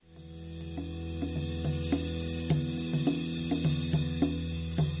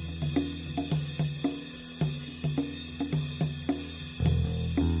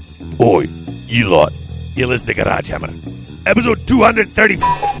Oi, you lot. You listen to Garage Hammer. Episode 230.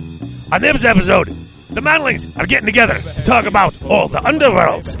 On this episode, the Manlings are getting together to talk about all the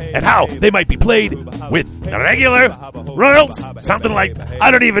underworlds and how they might be played with the regular worlds. Something like,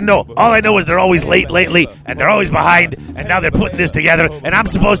 I don't even know. All I know is they're always late lately, and they're always behind, and now they're putting this together, and I'm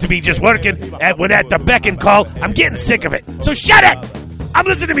supposed to be just working when at the beck and call. I'm getting sick of it. So shut up! I'm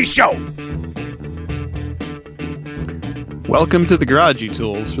listening to me show. Welcome to the Garage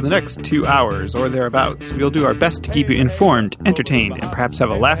Tools. For the next 2 hours or thereabouts, we'll do our best to keep you informed, entertained, and perhaps have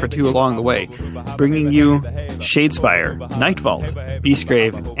a laugh or two along the way, bringing you Shadespire, Night Vault,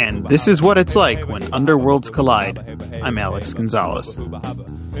 Beastgrave, and This Is What It's Like When Underworlds Collide. I'm Alex Gonzalez.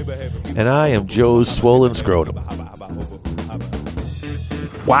 And I am Joe's swollen scrotum.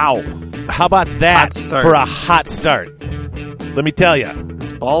 Wow. How about that for a hot start? Let me tell you.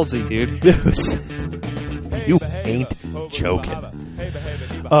 It's ballsy, dude. You ain't joking.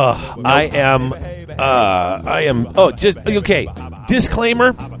 I am. Oh, just okay.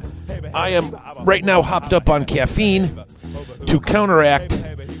 Disclaimer: I am right now hopped up on caffeine to counteract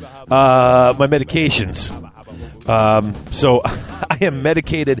my medications. So I am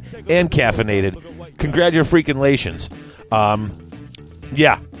medicated and caffeinated. Congratulations.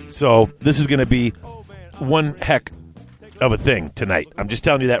 Yeah. So this is going to be one heck of a thing tonight. I'm just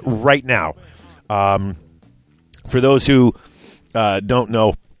telling you that right now. For those who don't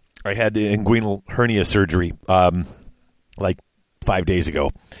know, I had the inguinal hernia surgery like 5 days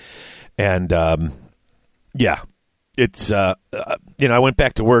ago. And, yeah, it's, I went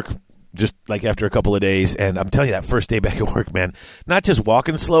back to work just like after a couple of days. And I'm telling you, that first day back at work, man, not just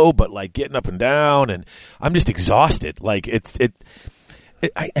walking slow, but like getting up and down. And I'm just exhausted. Like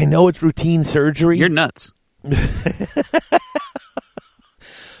I know it's routine surgery. You're nuts.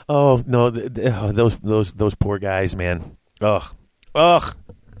 Oh no! Those poor guys, man. Ugh.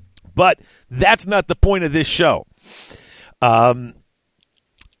 But that's not the point of this show. Today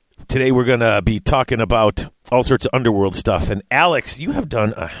we're going to be talking about all sorts of underworld stuff. And Alex, you have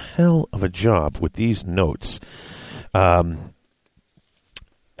done a hell of a job with these notes. Because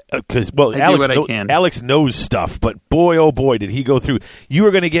Alex knows stuff, but boy, oh boy, did he go through. You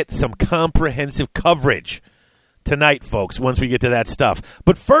are going to get some comprehensive coverage tonight, folks, once we get to that stuff.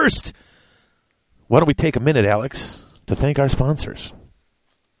 But first, why don't we take a minute, Alex, to thank our sponsors?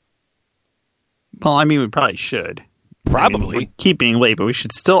 Well, I mean, we probably should. Probably. We keep being late, but we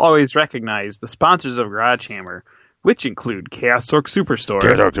should still always recognize the sponsors of Garage Hammer, which include Chaos Orc Superstore.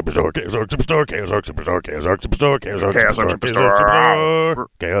 Chaos Orc Superstore, Chaos Orc Superstore, Chaos Orc Superstore, Chaos Orc Superstore, Chaos Orc Superstore,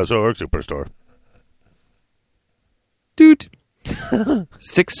 Chaos Orc Superstore. Dude.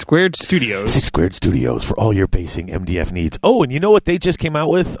 6 Squared Studios. 6 Squared Studios for all your basing MDF needs. Oh, and you know what they just came out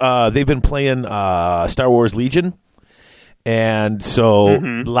with? They've been playing Star Wars Legion, and so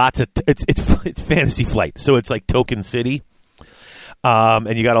lots of it's Fantasy Flight. So it's like Token City,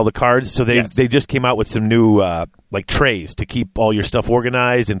 and you got all the cards. So they just came out with some new like trays to keep all your stuff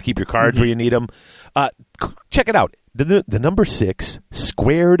organized and keep your cards where you need them. Check it out. The number 6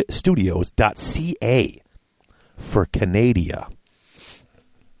 squaredstudios.ca. For Canada.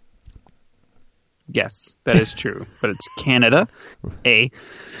 Yes, that is true. But it's Canada, and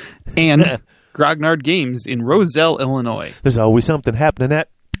Grognard Games in Roselle, Illinois. There's always something happening at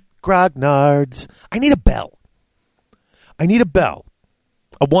Grognard's. I need a bell. I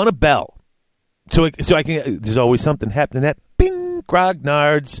want a bell. So I can. There's always something happening at Bing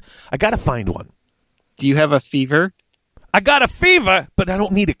Grognard's. I got to find one. Do you have a fever? I got a fever, but I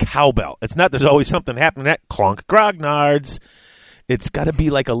don't need a cowbell. It's not there's always something happening at Clonk Grognard's. It's got to be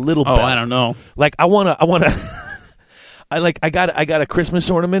like a little bell. I don't know. Like I got a Christmas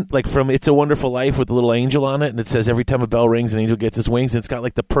ornament like from It's a Wonderful Life with a little angel on it, and it says every time a bell rings an angel gets his wings, and it's got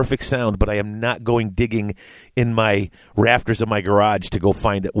like the perfect sound, but I am not going digging in my rafters of my garage to go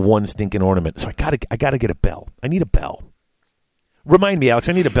find one stinking ornament. So I got to get a bell. I need a bell. Remind me, Alex,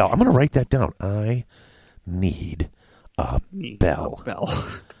 I need a bell. I'm going to write that down. I need a bell.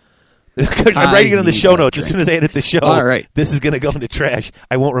 I'm writing it on the show notes as soon as I edit the show. All right. This is going to go into trash.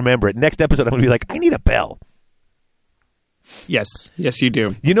 I won't remember it. Next episode, I'm going to be like, I need a bell. Yes, you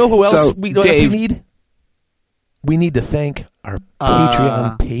do. You know who else we need? We need to thank our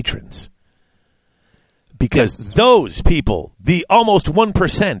Patreon patrons. Because those people, the almost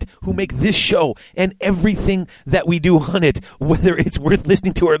 1% who make this show and everything that we do on it, whether it's worth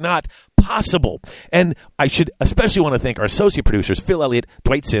listening to or not, possible. And I should especially want to thank our associate producers, Phil Elliott,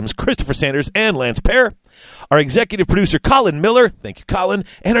 Dwight Sims, Christopher Sanders, and Lance Pear. Our executive producer, Colin Miller. Thank you, Colin.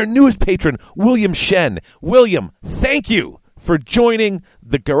 And our newest patron, William Shen. William, thank you for joining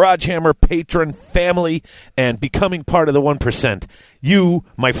the Garage Hammer patron family and becoming part of the 1%. You,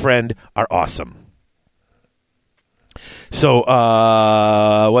 my friend, are awesome. So,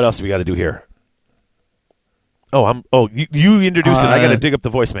 what else do we got to do here? You introduced it. I got to dig up the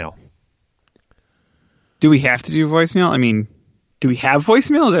voicemail. Do we have to do voicemail? I mean, do we have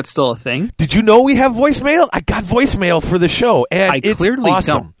voicemail? Is that still a thing? Did you know we have voicemail? I got voicemail for the show, and it's clearly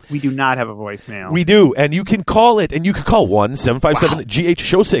awesome. Don't. We do not have a voicemail. We do, and you can call it, and you can call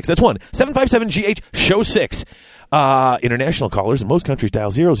 1-757-GH-SHOW-6. That's 1-757-GH-SHOW-6. International callers in most countries dial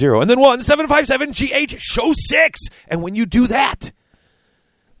 00, and then 1-757-GH-SHOW-6. And when you do that,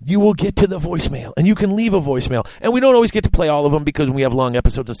 you will get to the voicemail, and you can leave a voicemail. And we don't always get to play all of them because when we have long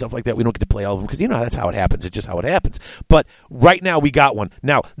episodes and stuff like that, we don't get to play all of them because, that's how it happens. It's just how it happens. But right now, we got one.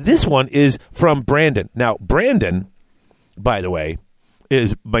 Now, this one is from Brandon. Now, Brandon, by the way,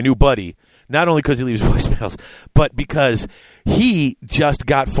 is my new buddy, not only because he leaves voicemails, but because he just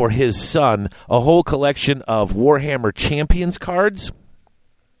got for his son a whole collection of Warhammer Champions cards.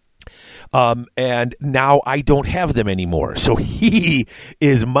 And now I don't have them anymore. So he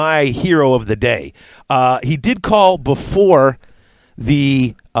is my hero of the day. He did call before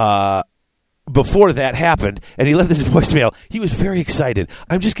that happened, and he left this voicemail. He was very excited.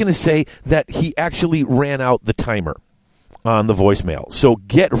 I'm just going to say that he actually ran out the timer on the voicemail. So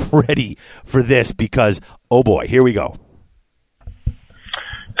get ready for this because, oh boy, here we go.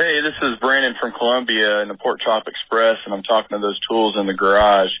 Hey, this is Brandon from Columbia in the Pork Chop Express, and I'm talking to those tools in the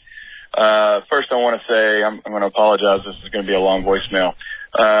garage. First, I want to say I'm going to apologize. This is going to be a long voicemail.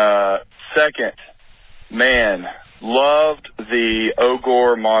 Second, man, loved the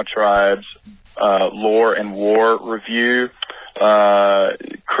Ogor Maw Tribes lore and war review.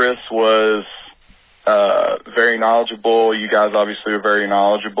 Chris was very knowledgeable. You guys obviously were very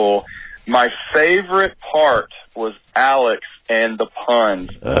knowledgeable. My favorite part was Alex and the puns.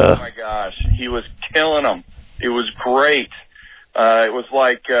 Oh my gosh, he was killing them. It was great. It was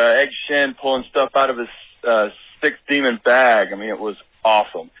like Egg Shen pulling stuff out of his sixth demon bag. I mean, it was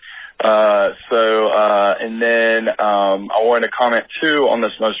awesome. And then I wanted to comment too on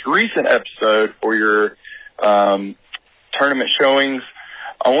this most recent episode for your tournament showings.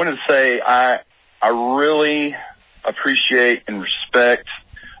 I wanted to say I really appreciate and respect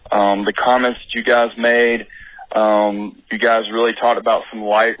the comments that you guys made. You guys really talked about some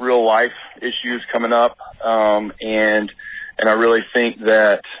real life issues coming up, and I really think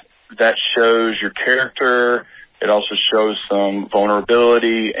that shows your character. It also shows some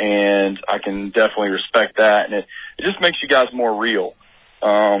vulnerability, and I can definitely respect that. And it just makes you guys more real.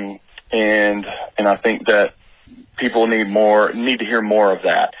 And I think that people need to hear more of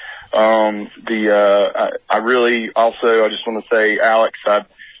that. I really also, I just want to say, Alex, I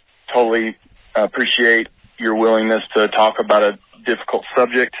totally appreciate your willingness to talk about a difficult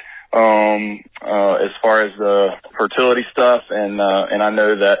subject, as far as the fertility stuff. And I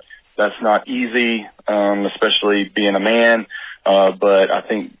know that that's not easy, especially being a man. But I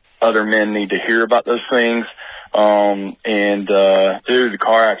think other men need to hear about those things. Dude, the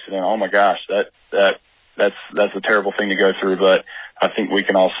car accident, oh my gosh, that's a terrible thing to go through, but I think we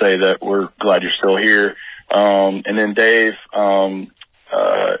can all say that we're glad you're still here. And then Dave,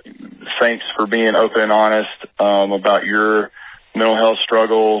 thanks for being open and honest, about your mental health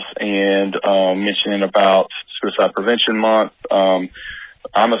struggles and, mentioning about Suicide Prevention Month.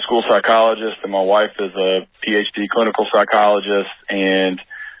 I'm a school psychologist and my wife is a PhD clinical psychologist, and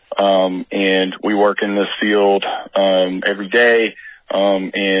we work in this field, every day.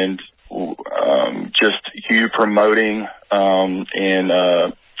 Just you promoting, in,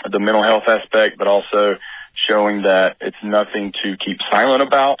 the mental health aspect, but also showing that it's nothing to keep silent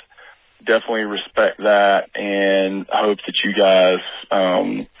about. Definitely respect that, and hope that you guys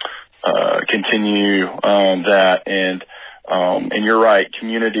continue that. And you're right,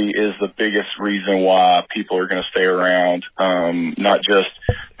 community is the biggest reason why people are going to stay around, not just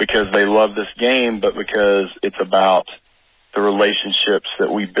because they love this game, but because it's about the relationships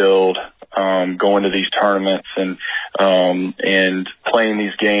that we build, going to these tournaments and playing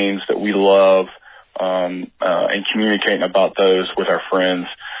these games that we love, and communicating about those with our friends.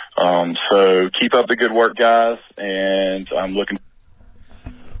 So keep up the good work, guys, and I'm looking.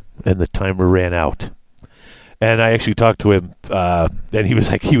 And the timer ran out. And I actually talked to him, and he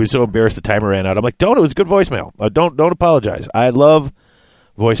was so embarrassed the timer ran out. I'm like, it was a good voicemail. Don't apologize. I love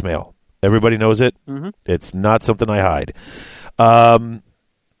voicemail. Everybody knows it. Mm-hmm. It's not something I hide. I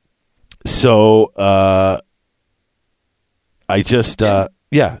just,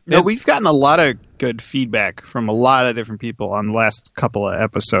 yeah. No, we've gotten a lot of good feedback from a lot of different people on the last couple of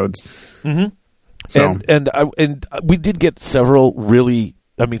episodes. Mm-hmm. So and we did get several really.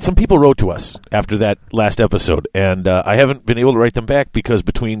 I mean, some people wrote to us after that last episode, and I haven't been able to write them back because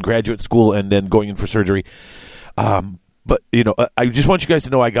between graduate school and then going in for surgery. But I just want you guys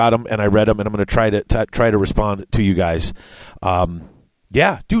to know I got them and I read them, and I'm going to try to respond to you guys.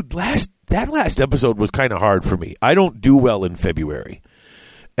 Yeah, dude, that last episode was kind of hard for me. I don't do well in February,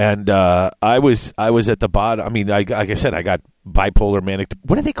 and I was at the bottom. I mean, like I said, I got bipolar, manic.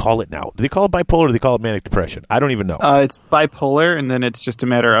 What do they call it now? Do they call it bipolar or do they call it manic depression? I don't even know. It's bipolar, and then it's just a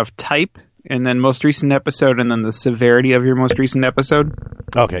matter of type, and then most recent episode, and then the severity of your most recent episode.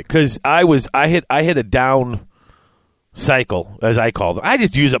 Okay, because I hit a down cycle, as I call them. I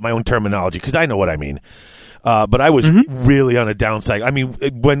just use up my own terminology because I know what I mean. But I was really on a down cycle. I mean,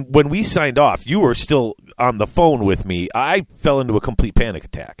 when we signed off, you were still on the phone with me. I fell into a complete panic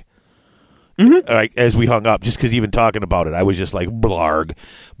attack. Right, as we hung up, just because even talking about it, I was just like, blarg.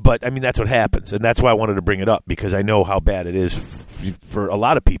 But, I mean, that's what happens, and that's why I wanted to bring it up, because I know how bad it is for a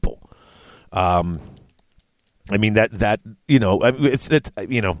lot of people. I mean, that it's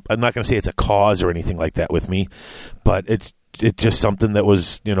I'm not going to say it's a cause or anything like that with me, but it's just something that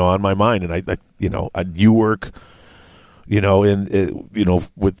was, on my mind. And you work, with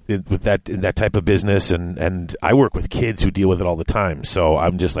that type of business, and I work with kids who deal with it all the time. So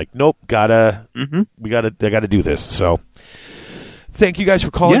I'm just like, nope, I gotta do this. So thank you guys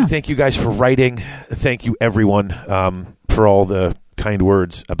for calling. Yeah. Thank you guys for writing. Thank you everyone, for all the kind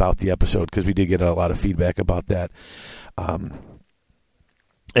words about the episode, because we did get a lot of feedback about that. And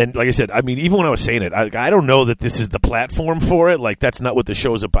like I said, I mean, even when I was saying it, I don't know that this is the platform for it. Like, that's not what the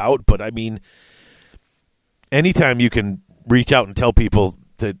show's about. But I mean, anytime you can reach out and tell people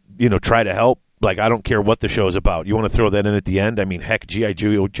to, try to help, like, I don't care what the show's about. You want to throw that in at the end? I mean, heck, G.I.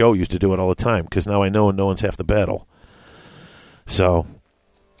 Joe used to do it all the time, because now I know no one's half the battle. So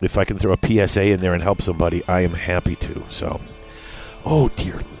if I can throw a PSA in there and help somebody, I am happy to. So, oh,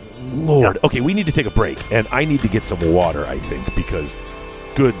 dear Lord. Okay, we need to take a break, and I need to get some water, I think, because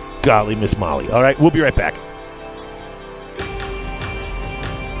good golly, Miss Molly. All right, we'll be right back.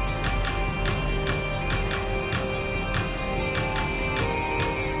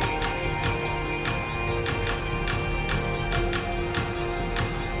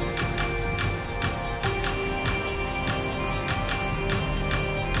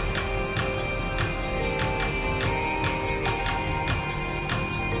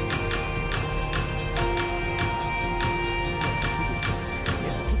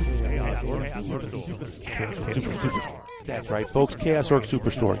 That's right, folks. Chaos Orc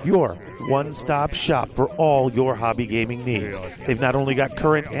Superstore, your one-stop shop for all your hobby gaming needs. They've not only got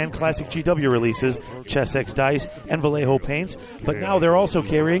current and classic GW releases, Chessex Dice, and Vallejo paints, but now they're also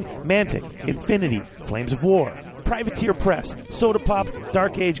carrying Mantic, Infinity, Flames of War, Privateer Press, Soda Pop,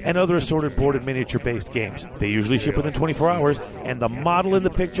 Dark Age, and other assorted board and miniature-based games. They usually ship within 24 hours, and the model in the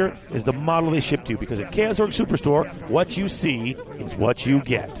picture is the model they ship to, because at Chaos Orc Superstore, what you see is what you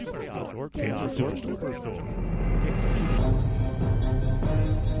get. Chaos Orc Superstore.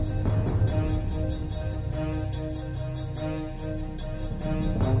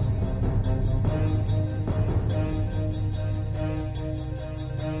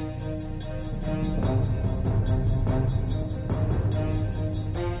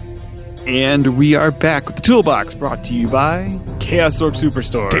 And we are back with the Toolbox, brought to you by Chaos Orc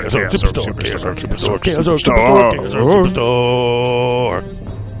Superstore. Chaos Orc Superstore. Chaos Orc Superstore. Chaos Orc Superstore. Chaos Orc Superstore.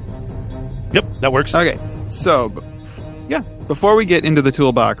 Yep, that works. Okay, so, yeah, before we get into the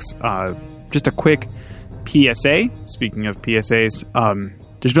Toolbox, just a quick PSA. Speaking of PSAs,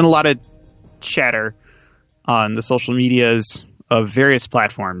 there's been a lot of chatter on the social medias of various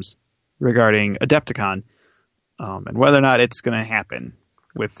platforms regarding Adepticon, and whether or not it's going to happen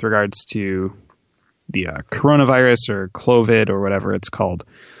with regards to the coronavirus or COVID or whatever it's called.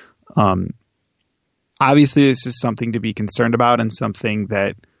 Obviously, this is something to be concerned about, and something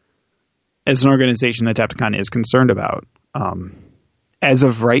that, as an organization, Adepticon is concerned about. As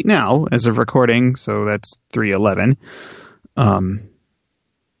of right now, as of recording, so that's 3/11,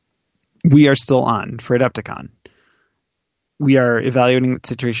 we are still on for Adepticon. We are evaluating the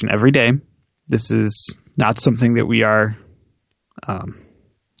situation every day. This is not something that we are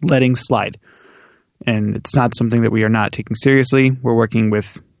letting slide. And it's not something that we are not taking seriously. We're working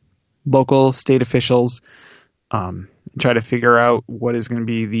with local state officials, try to figure out what is going to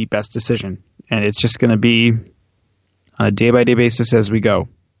be the best decision. And it's just going to be on a day-by-day basis as we go.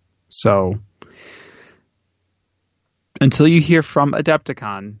 So until you hear from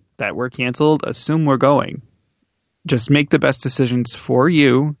Adepticon that we're canceled, assume we're going. Just make the best decisions for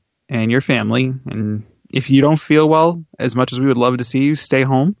you and your family. And if you don't feel well, as much as we would love to see you, stay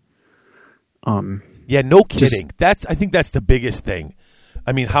home. Yeah, no kidding. I think that's the biggest thing.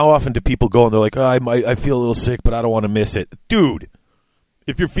 I mean, how often do people go and they're like, oh, I feel a little sick, but I don't want to miss it. Dude,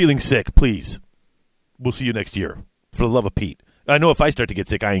 if you're feeling sick, please, we'll see you next year. For the love of Pete. I know if I start to get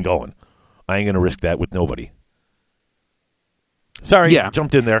sick, I ain't going. I ain't going to risk that with nobody. Sorry,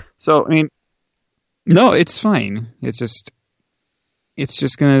 jumped in there. So, I mean, no, it's fine. It's just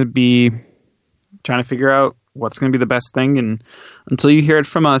going to be trying to figure out what's going to be the best thing. And until you hear it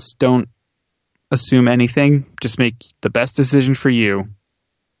from us, don't assume anything. Just make the best decision for you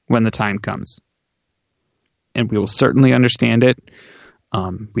when the time comes. And we will certainly understand it.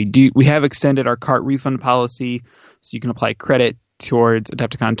 We have extended our cart refund policy so you can apply credit towards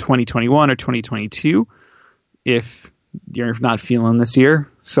Adepticon 2021 or 2022 if you're not feeling this year.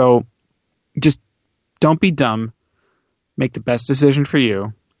 So just don't be dumb. Make the best decision for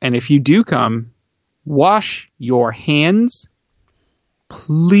you. And if you do come, wash your hands,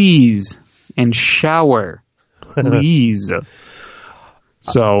 please, and shower, please.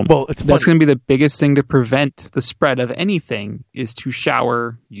 So that's going to be the biggest thing to prevent the spread of anything is to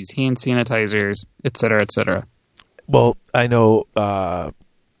shower, use hand sanitizers, et cetera, et cetera. Well, I know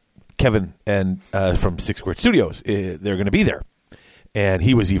Kevin and from Six Squared Studios, they're going to be there. And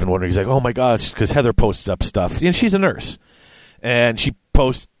he was even wondering, he's like, oh my gosh, because Heather posts up stuff. And she's a nurse. And she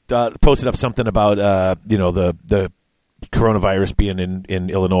posted up something about, the coronavirus being in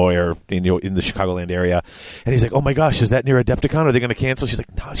Illinois or in the Chicagoland area. And he's like, oh my gosh, is that near Adepticon? Are they going to cancel? She's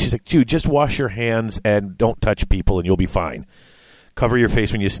like, no. She's like, dude, just wash your hands and don't touch people and you'll be fine. Cover your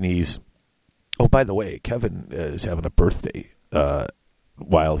face when you sneeze. Oh, by the way, Kevin is having a birthday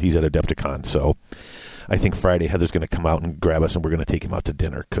while he's at Adepticon. So I think Friday Heather's going to come out and grab us and we're going to take him out to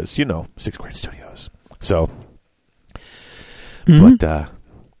dinner because, Six Squared Studios. So, but,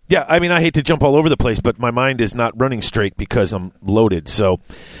 yeah, I mean, I hate to jump all over the place, but my mind is not running straight because I'm loaded. So,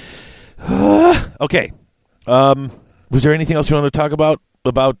 okay. Was there anything else you wanted to talk about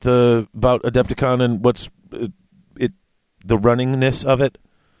Adepticon and what's the runningness of it?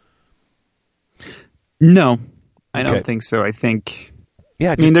 No, I don't think so. I think,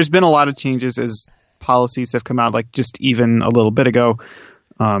 there's been a lot of changes as policies have come out, like just even a little bit ago.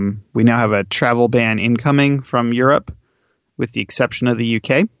 We now have a travel ban incoming from Europe, with the exception of the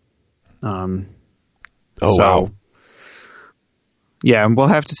UK. Wow. Yeah, we'll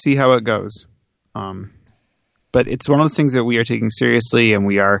have to see how it goes. But it's one of those things that we are taking seriously and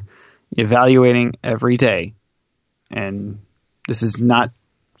we are evaluating every day. And this is not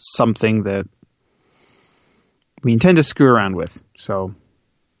something that we intend to screw around with. So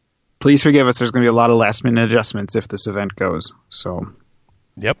please forgive us. There's going to be a lot of last minute adjustments if this event goes. So.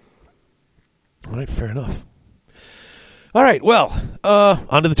 Yep. All right. Fair enough. All right. Well,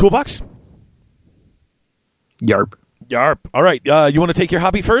 onto the toolbox. Yarp. All right. You want to take your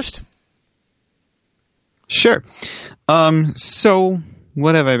hobby first? Sure. So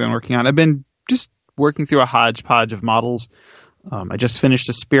what have I been working on? I've been just working through a hodgepodge of models. I just finished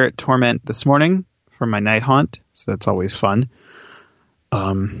a Spirit Torment this morning for my night haunt, so that's always fun.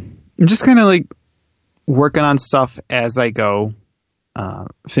 I'm just kind of like working on stuff as I go.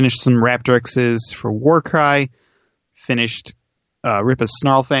 Finished some Raptorixes for Warcry. Finished Ripa's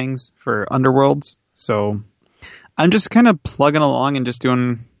Snarlfangs for Underworlds. So I'm just kind of plugging along and just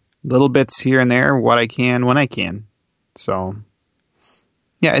doing little bits here and there, what I can when I can. So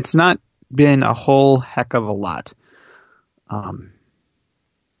yeah, it's not been a whole heck of a lot.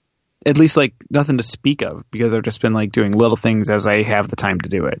 At least like nothing to speak of because I've just been like doing little things as I have the time to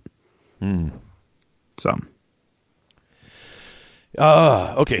do it. So.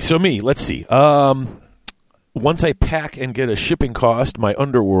 Okay, so me, let's see. Once I pack and get a shipping cost, my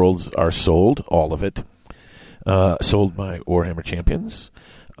Underworlds are sold, all of it. Sold my Warhammer Champions.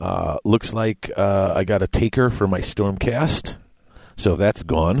 Looks like I got a taker for my Stormcast, so that's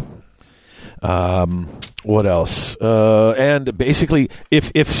gone. What else? And basically,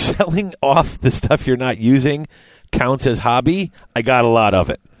 if selling off the stuff you're not using counts as hobby, I got a lot of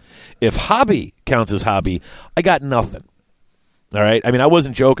it. If hobby counts as hobby, I got nothing. All right. I mean, I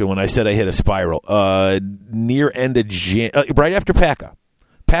wasn't joking when I said I hit a spiral. Near end of right after PACA.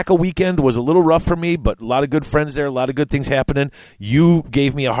 PACA weekend was a little rough for me, but a lot of good friends there, a lot of good things happening. You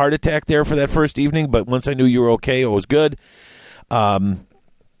gave me a heart attack there for that first evening, but once I knew you were okay, it was good.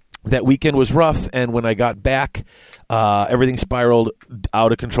 That weekend was rough, and when I got back, everything spiraled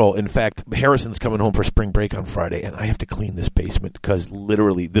out of control. In fact, Harrison's coming home for spring break on Friday, and I have to clean this basement because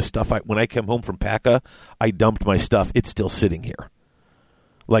literally this stuff, when I came home from PACA, I dumped my stuff. It's still sitting here.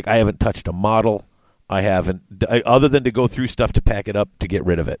 Like, I haven't touched a model. I haven't, other than to go through stuff to pack it up to get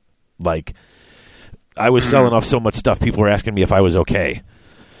rid of it. Like, I was selling off so much stuff, people were asking me if I was okay.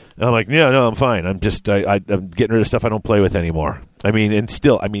 And I'm like, no, I'm fine. I'm just I'm getting rid of stuff I don't play with anymore. I mean, and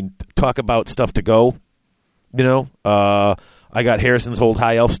still, talk about stuff to go. I got Harrison's old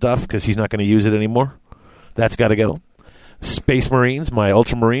High Elf stuff because he's not going to use it anymore. That's got to go. Space Marines, my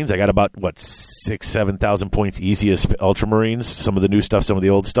Ultramarines, I got about 6,000-7,000 points easiest Ultramarines. Some of the new stuff, some of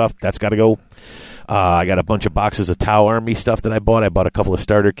the old stuff, that's got to go. I got a bunch of boxes of Tau Army stuff that I bought. I bought a couple of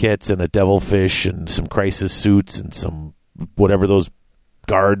starter kits and a Devilfish and some Crisis suits and some whatever those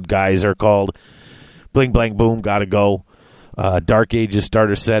guard guys are called. Bling Blang Boom, got to go. Dark Ages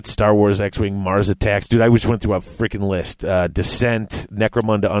starter sets, Star Wars X-Wing, Mars Attacks. Dude, I just went through a freaking list. Descent,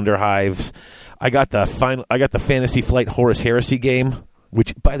 Necromunda Underhives. I got the Fantasy Flight Horus Heresy game,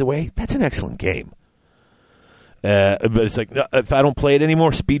 which, by the way, that's an excellent game. But it's like, if I don't play it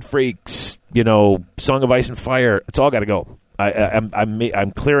anymore, Speed Freaks, Song of Ice and Fire, it's all got to go.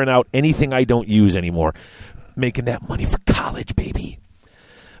 I'm clearing out anything I don't use anymore, making that money for college, baby.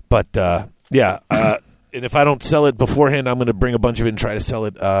 But and if I don't sell it beforehand, I'm going to bring a bunch of it and try to sell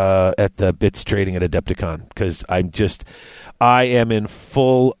it at the Bits Trading at Adepticon because I am in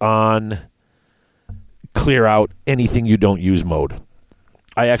full on clear out anything you don't use mode.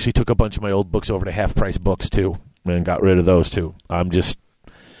 I actually took a bunch of my old books over to Half Price Books too and got rid of those too. I'm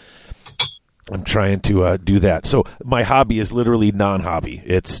trying to do that. So my hobby is literally non-hobby.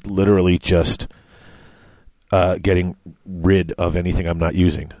 It's literally just getting rid of anything I'm not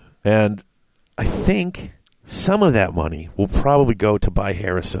using. And I think some of that money will probably go to buy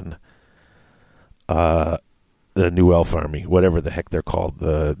Harrison the new Elf Army, whatever the heck they're called,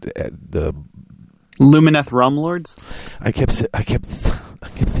 the Lumineth Realm Lords. I kept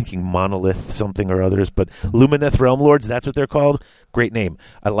thinking Monolith something or others, but Lumineth Realm Lords, that's what they're called. Great name.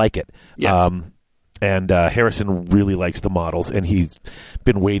 I like it. Yes. And Harrison really likes the models, and he's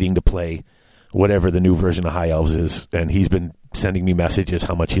been waiting to play whatever the new version of High Elves is, and he's been sending me messages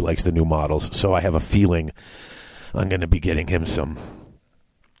how much he likes the new models. So I have a feeling I'm going to be getting him some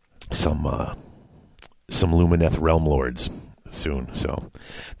Lumineth Realm Lords soon. So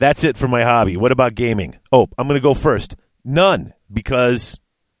that's it for my hobby. What about gaming? Oh, I'm going to go first. None, because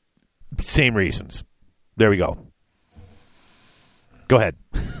same reasons. There we go. Go ahead.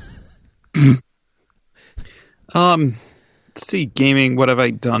 Let's see, gaming. What have I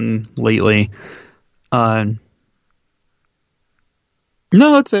done lately?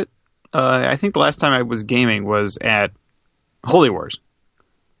 No, that's it. I think the last time I was gaming was at Holy Wars.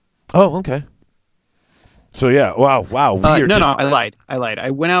 Oh, okay. So yeah, wow. I lied.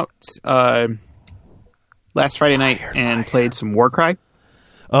 I went out last Friday night and played some Warcry.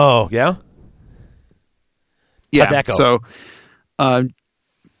 Oh, yeah? Yeah. How'd that go? So,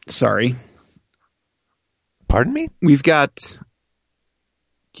 sorry. Pardon me? We've got.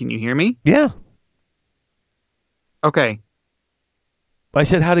 Can you hear me? Yeah. Okay. I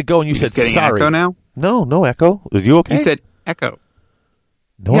said how'd it go, and you said getting sorry. Echo now? No echo. Are you okay? You said echo.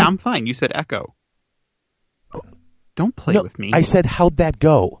 No. Yeah, I'm fine. You said echo. Don't play with me. I said how'd that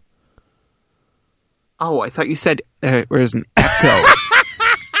go? Oh, I thought you said there's an echo.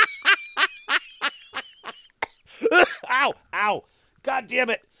 Ow. God damn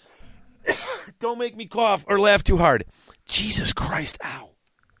it. Don't make me cough or laugh too hard. Jesus Christ, ow.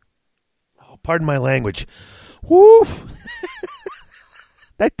 Oh, pardon my language. Woof.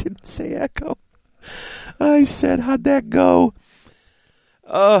 That didn't say echo. I said, how'd that go?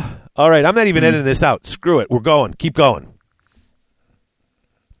 All right, I'm not even editing this out. Screw it. We're going. Keep going.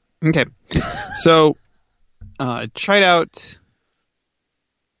 Okay. So, tried out.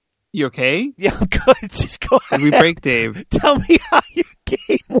 You okay? Yeah, I'm good. Just go ahead. Did we break Dave? Tell me how your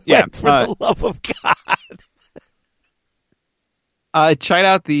game went, for the love of God. I tried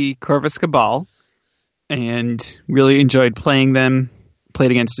out the Corvus Cabal and really enjoyed playing them.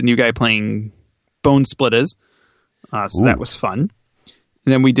 Played against a new guy playing Bone Splitters. So that was fun.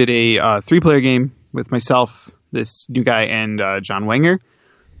 And then we did a 3-player game with myself, this new guy, and John Wenger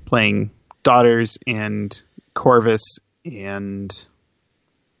playing Daughters and Corvus and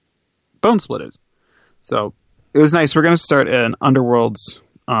Bone Splitters. So it was nice. We're going to start an Underworlds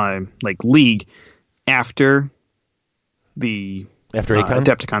league after the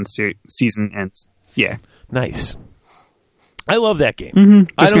Adepticon season ends. Yeah. Nice. I love that game.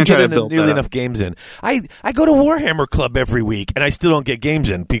 Mm-hmm. I don't get nearly enough games in. I go to Warhammer Club every week, and I still don't get games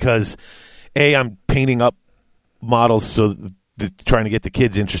in because, A, I'm painting up models, so trying to get the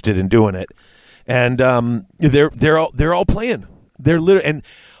kids interested in doing it, and they're all playing. They're literally, and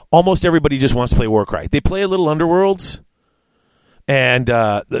almost everybody just wants to play Warcry. They play a little Underworlds, and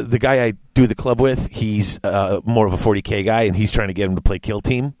the guy I do the club with, he's more of a 40K guy, and he's trying to get him to play Kill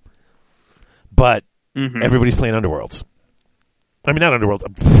Team, but everybody's playing Underworlds. I mean, not Underworld.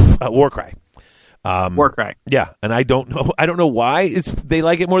 Warcry. Warcry. Yeah, and I don't know why they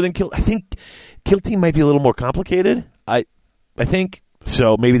like it more than Kill. I think Kill Team might be a little more complicated. I think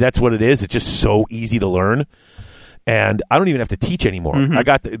so. Maybe that's what it is. It's just so easy to learn, and I don't even have to teach anymore. Mm-hmm. I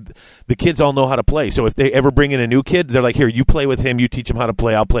got the kids all know how to play. So if they ever bring in a new kid, they're like, "Here, you play with him. You teach him how to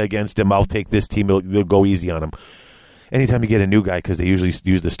play. I'll play against him. I'll take this team. They'll go easy on him." Anytime you get a new guy, because they usually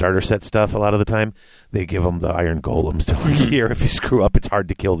use the starter set stuff a lot of the time, they give them the Iron Golems. So here, if you screw up, it's hard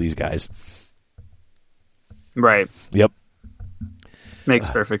to kill these guys. Right. Yep. Makes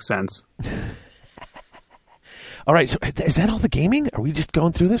perfect sense. All right, so is that all the gaming? Are we just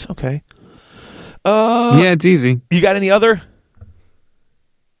going through this? Okay. Yeah, it's easy. You got any other?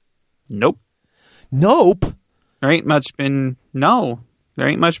 Nope. Nope. There ain't much been going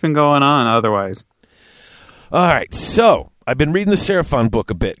on otherwise. All right, so I've been reading the Seraphon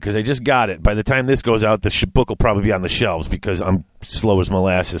book a bit because I just got it. By the time this goes out, the book will probably be on the shelves because I'm slow as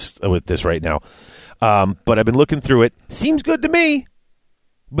molasses with this right now. But I've been looking through it. Seems good to me.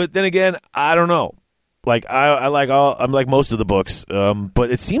 But then again, I don't know. Like I'm like most of the books, but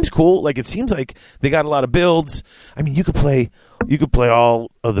it seems cool. Like it seems like they got a lot of builds. I mean, you could play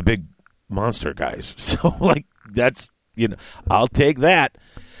all of the big monster guys. So like that's I'll take that.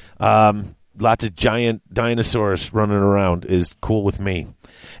 Lots of giant dinosaurs running around is cool with me.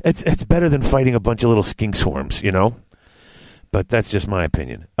 It's better than fighting a bunch of little skink swarms, But that's just my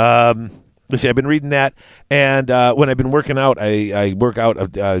opinion. Let's see, I've been reading that, and when I've been working out, I work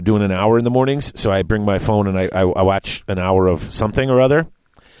out doing an hour in the mornings, so I bring my phone and I watch an hour of something or other.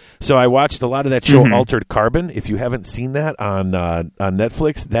 So I watched a lot of that show, Altered Carbon. If you haven't seen that on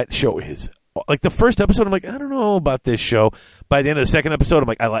Netflix, that show is... Like the first episode, I'm like, I don't know about this show. By the end of the second episode, I'm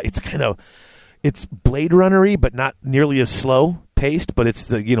like, it's Blade Runner-y, but not nearly as slow paced. But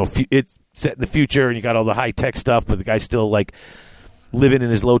it's it's set in the future, and you got all the high tech stuff, but the guy's still like living in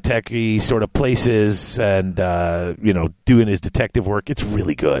his low techy sort of places, and doing his detective work. It's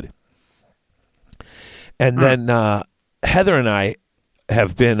really good. And then Heather and I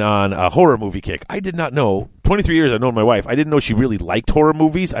have been on a horror movie kick. I did not know. 23 years I've known my wife. I didn't know she really liked horror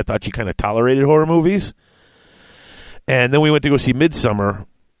movies. I thought she kind of tolerated horror movies. And then we went to go see Midsommar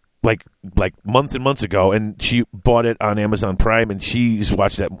like months and months ago, and she bought it on Amazon Prime, and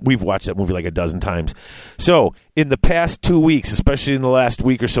we've watched that movie like a dozen times. So in the past 2 weeks, especially in the last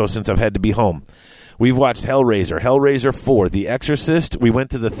week or so since I've had to be home, we've watched Hellraiser 4, The Exorcist. We went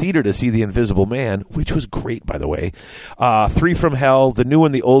to the theater to see The Invisible Man, which was great, by the way. 3 from Hell, the new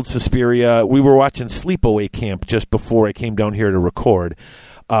and the old Suspiria. We were watching Sleepaway Camp just before I came down here to record.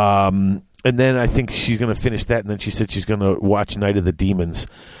 And then I think she's going to finish that, and then she said she's going to watch Night of the Demons.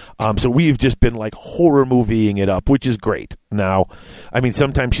 So we've just been like horror movieing it up, which is great. Now, I mean,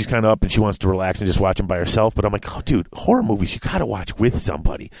 sometimes she's kind of up and she wants to relax and just watch them by herself. But I'm like, oh, dude, horror movies, you got to watch with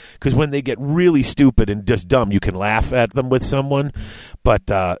somebody. Because when they get really stupid and just dumb, you can laugh at them with someone. But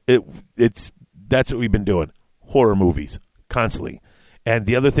that's what we've been doing, horror movies, constantly. And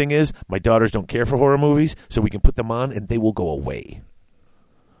the other thing is, my daughters don't care for horror movies, so we can put them on and they will go away.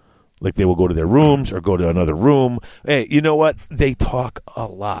 Like they will go to their rooms or go to another room. Hey, you know what? They talk a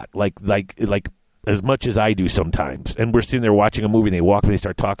lot, like as much as I do sometimes. And we're sitting there watching a movie, and they walk and they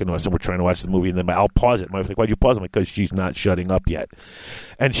start talking to us, and we're trying to watch the movie, and then I'll pause it. My wife's like, "Why'd you pause it?" I'm like, "Because she's not shutting up yet,"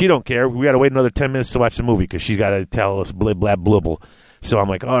 and she don't care. We got to wait another 10 minutes to watch the movie because she's got to tell us blib blab blibble. So I'm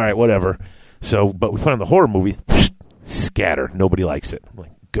like, all right, whatever. So, but we put on the horror movie, scatter. Nobody likes it. I'm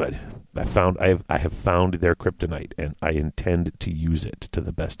like, good. I have found their kryptonite, and I intend to use it to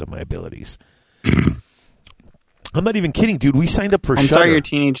the best of my abilities. I'm not even kidding, dude. We signed up for Shudder. I'm sorry your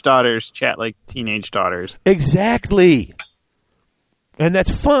teenage daughters chat like teenage daughters. Exactly. And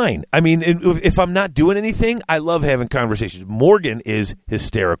that's fine. I mean, if I'm not doing anything, I love having conversations. Morgan is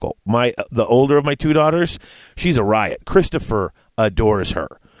hysterical. The older of my 2 daughters, she's a riot. Christopher adores her.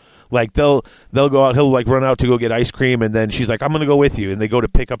 Like they'll go out, he'll like run out to go get ice cream, and then she's like, I'm going to go with you. And they go to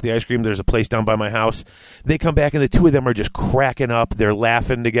pick up the ice cream. There's a place down by my house. They come back, and the 2 of them are just cracking up. They're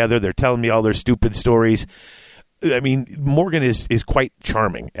laughing together. They're telling me all their stupid stories. I mean, Morgan is quite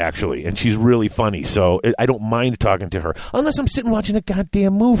charming, actually, and she's really funny. So I don't mind talking to her, unless I'm sitting watching a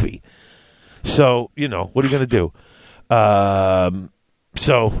goddamn movie. So, what are you going to do?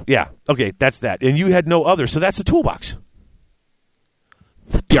 So, yeah. Okay, that's that. And you had no other, so that's the toolbox.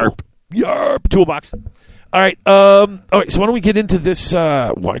 Yarp. Toolbox. All right. So why don't we get into this?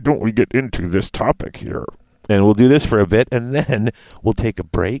 Why don't we get into this topic here? And we'll do this for a bit, and then we'll take a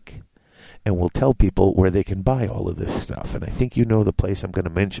break, and we'll tell people where they can buy all of this stuff. And I think you know the place I'm going to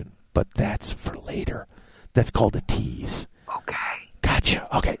mention, but that's for later. That's called a tease. Okay.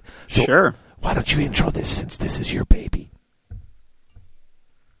 Gotcha. Okay. So sure. Why don't you intro this since this is your baby?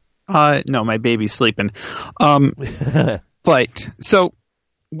 No, my baby's sleeping. But so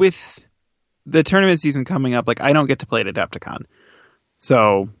with the tournament season coming up, like I don't get to play at Adepticon.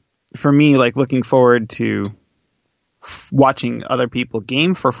 So for me, like looking forward to watching other people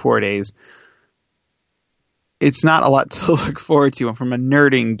game for 4 days, it's not a lot to look forward to from a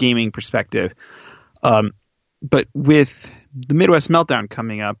nerding gaming perspective. But with the Midwest Meltdown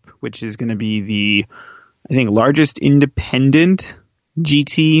coming up, which is going to be the, I think, largest independent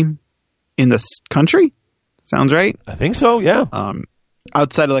GT in the country. Sounds right? I think so, yeah.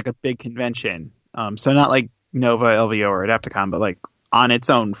 Outside of like a big convention. So not like Nova, LVO, or Adepticon, but like on its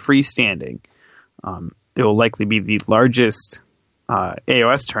own, freestanding. It will likely be the largest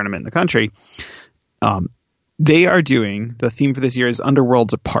AOS tournament in the country. They are doing, the theme for this year is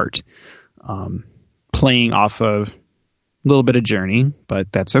Underworlds Apart. Playing off of a little bit of Journey,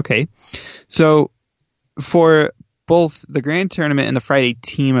 but that's okay. So for both the Grand Tournament and the Friday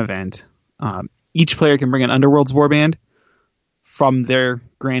Team event, each player can bring an Underworlds warband from their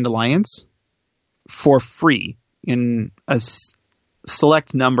Grand Alliance for free in a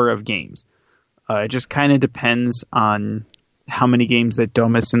select number of games. It just kind of depends on how many games that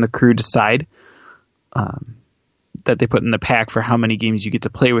Domus and the crew decide that they put in the pack for how many games you get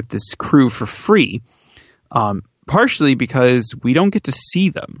to play with this crew for free. Partially because we don't get to see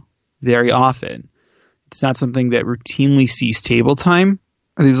them very often. It's not something that routinely sees table time,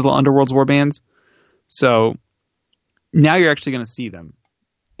 these little Underworlds warbands. So now you're actually going to see them.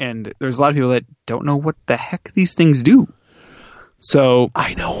 And there's a lot of people that don't know what the heck these things do. So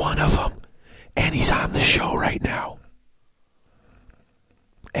I know one of them, and he's on the show right now.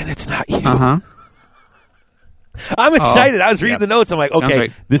 And it's not you. Uh-huh. I'm excited. I was reading the notes. I'm like, okay,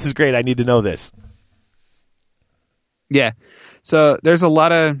 right. This is great. I need to know this. Yeah. So there's a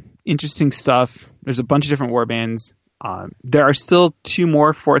lot of interesting stuff. There's a bunch of different warbands. There are still 2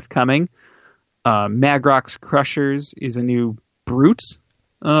 more forthcoming. Magrock's Crushers is a new Brutes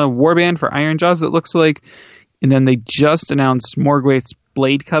warband for Ironjaws, it looks like. And then they just announced Morgwaith's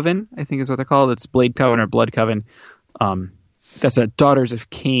Blade Coven, I think is what they're called. It's Blade Coven or Blood Coven. That's a Daughters of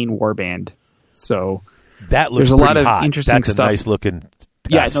Cain warband. So that looks there's a lot of hot. interesting That's stuff. A nice looking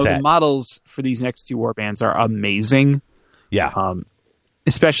set. The models for these next 2 warbands are amazing. Yeah.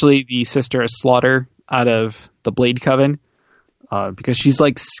 Especially the Sister of Slaughter out of the Blade Coven. Because she's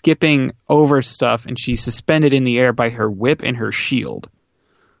like skipping over stuff and she's suspended in the air by her whip and her shield.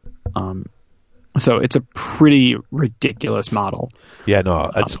 So it's a pretty ridiculous model. Yeah, no,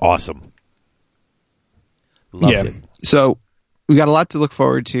 it's awesome. Loved it. So we got a lot to look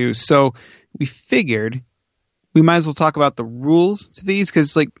forward to. So we figured we might as well talk about the rules to these,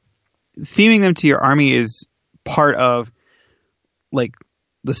 because like theming them to your army is part of like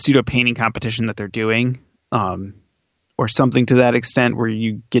the pseudo painting competition that they're doing, or something to that extent, where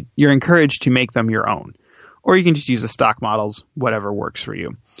you're encouraged to make them your own, or you can just use the stock models, whatever works for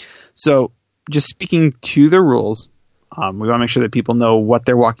you. So just speaking to the rules, we want to make sure that people know what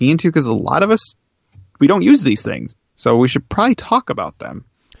they're walking into, because a lot of us, we don't use these things. So we should probably talk about them,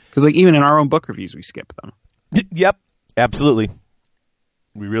 because like even in our own book reviews, we skip them. Yep, absolutely.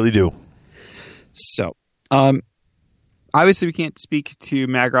 We really do. So, obviously we can't speak to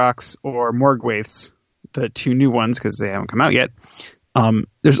Magrock's or Morgwaith's, the 2 new ones, because they haven't come out yet.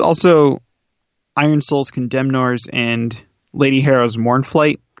 There's also Iron Soul's Condemnors and Lady Harrow's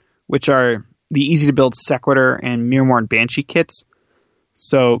Mournflight, which are the easy-to-build Sequitur and Mirmorn Banshee kits.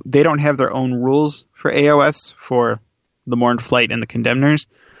 So they don't have their own rules for AOS for the Mournflight and the Condemnors.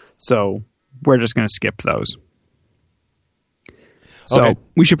 So we're just going to skip those. So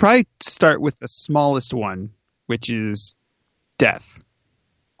we should probably start with the smallest one, which is Death.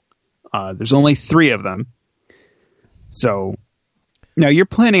 There's only 3 of them. So now you're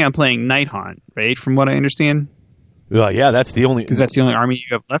planning on playing Nighthaunt, right? From what I understand. Well, yeah, that's the only, because that's the only army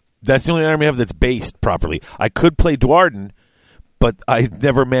you have left. That's the only army I have that's based properly. I could play Dwarden, but I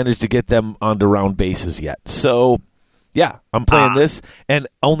never managed to get them onto round bases yet. So yeah, I'm playing this, and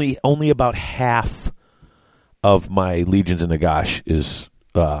only about half of my Legions of Nagash is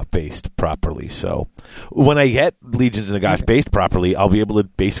based properly. So when I get Legions of Nagash based properly, I'll be able to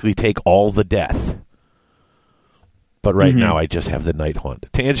basically take all the death. But right now, I just have the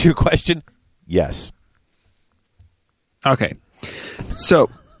Nighthaunt. To answer your question, yes. Okay. So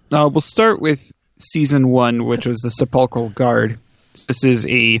we'll start with Season 1, which was the Sepulchral Guard. This is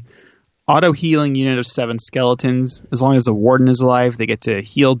a auto-healing unit of 7 skeletons. As long as the Warden is alive, they get to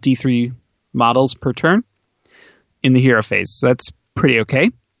heal D3 models per turn in the hero phase. So that's pretty okay.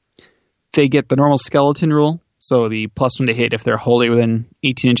 They get the normal skeleton rule, so the +1 to hit if they're wholly within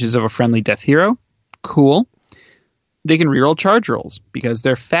 18 inches of a friendly death hero. Cool. they can reroll charge rolls because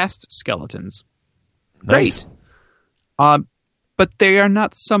they're fast skeletons. Nice. Great. But they are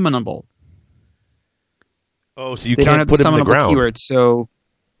not summonable. Oh, so you They don't can't have put the them in the summonable ground. keyword, so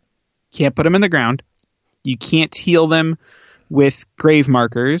can't put them in the ground. You can't heal them with grave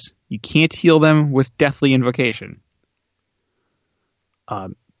markers. You can't heal them with deathly invocation.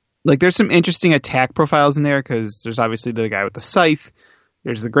 There's some interesting attack profiles in there because there's obviously the guy with the scythe.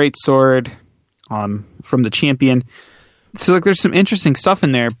 There's the great sword from the champion. So there's some interesting stuff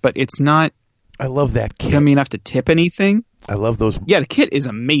in there, but it's not I love that kit. yummy enough to tip anything. I love those. Yeah, the kit is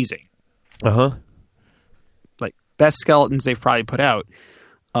amazing. Uh-huh. Best skeletons they've probably put out.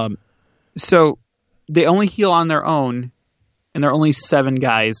 So they only heal on their own, and there are only 7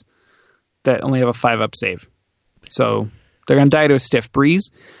 guys that only have a 5-up save. So they're going to die to a stiff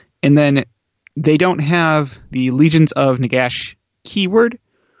breeze. And then they don't have the Legions of Nagash keyword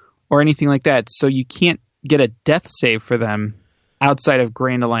or anything like that, so you can't get a death save for them outside of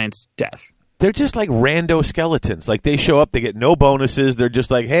Grand Alliance death. They're just like rando skeletons. Like, they show up, they get no bonuses. They're just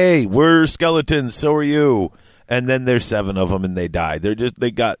like, hey, we're skeletons, so are you. And then there's 7 of them, and they die.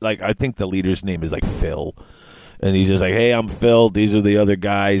 They got, like, I think the leader's name is, like, Phil. And he's just like, hey, I'm Phil. These are the other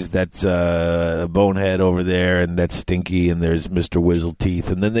guys. That's Bonehead over there, and that's Stinky, and there's Mr. Whizzleteeth.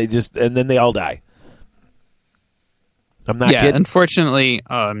 And then they all die. I'm not kidding. Unfortunately,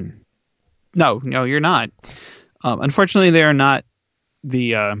 no, you're not. Unfortunately, they are not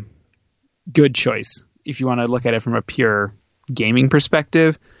the good choice if you want to look at it from a pure gaming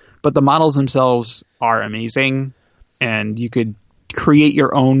perspective. But the models themselves are amazing, and you could create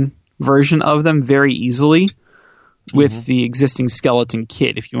your own version of them very easily with the existing skeleton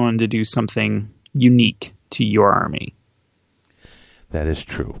kit if you wanted to do something unique to your army. That is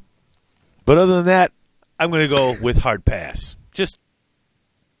true. But other than that, I'm going to go with hard pass. Just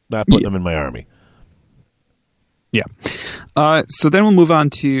not putting them in my army. Yeah. So then we'll move on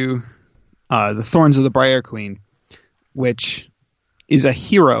to the Thorns of the Briar Queen, which is a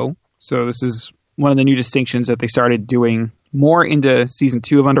hero. So this is one of the new distinctions that they started doing more into Season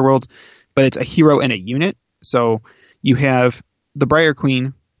 2 of Underworlds, but it's a hero and a unit. So you have the Briar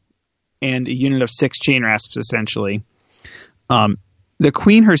Queen and a unit of 6 Chain Rasps, essentially. The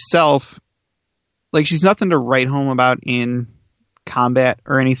Queen herself, like, she's nothing to write home about in combat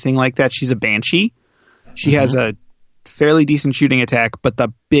or anything like that. She's a Banshee. She has a fairly decent shooting attack, but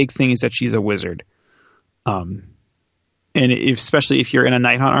the big thing is that she's a wizard. And especially if you're in a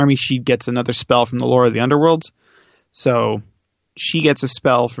Nighthaunt army, she gets another spell from the Lore of the Underworlds. So she gets a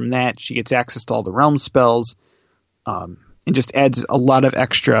spell from that. She gets access to all the realm spells, and just adds a lot of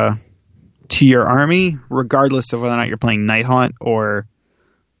extra to your army, regardless of whether or not you're playing Nighthaunt or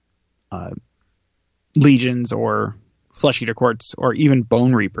Legions or Flesh Eater Courts or even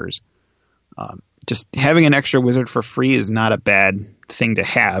Bone Reapers. Just having an extra wizard for free is not a bad thing to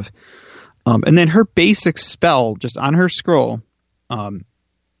have. And then her basic spell, just on her scroll,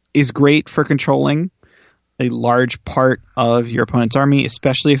 is great for controlling a large part of your opponent's army,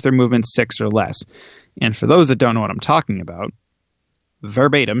 especially if they're movement 6 or less. And for those that don't know what I'm talking about,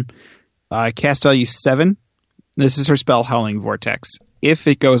 verbatim, cast value 7. This is her spell, Howling Vortex. If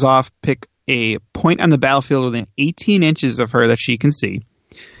it goes off, pick a point on the battlefield within 18 inches of her that she can see,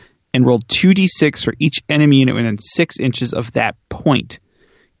 and roll 2d6 for each enemy unit within 6 inches of that point.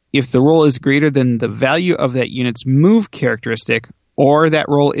 If the roll is greater than the value of that unit's move characteristic, or that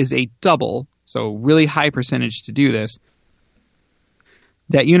roll is a double, so really high percentage to do this,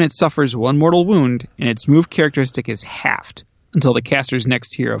 that unit suffers 1 mortal wound, and its move characteristic is halved until the caster's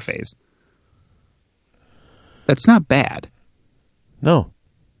next hero phase. That's not bad. No.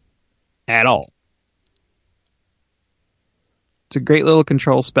 At all. It's a great little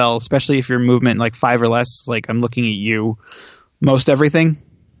control spell, especially if your movement like 5 or less, like I'm looking at you, most everything.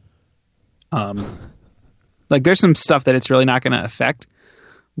 Like there's some stuff that it's really not going to affect,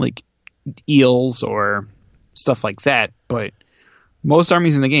 like eels or stuff like that, but most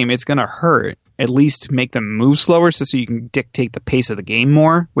armies in the game, it's going to hurt, at least make them move slower so you can dictate the pace of the game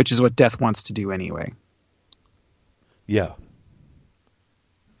more, which is what Death wants to do anyway. Yeah.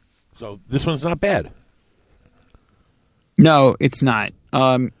 So this one's not bad. No, it's not.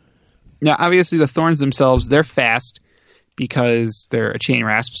 Now, obviously, the Thorns themselves, they're fast because they're a chain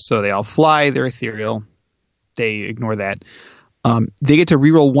rasp, so they all fly. They're ethereal. They ignore that. They get to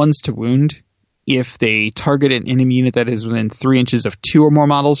reroll 1s to wound if they target an enemy unit that is within 3 inches of 2 or more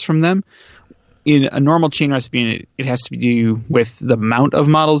models from them. In a normal chain rasp unit, it has to do with the amount of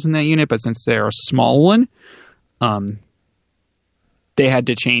models in that unit, but since they're a small one, they had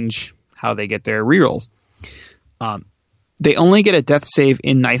to change how they get their rerolls. They only get a death save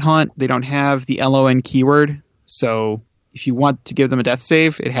in Nighthaunt. They don't have the LON keyword, So if you want to give them a death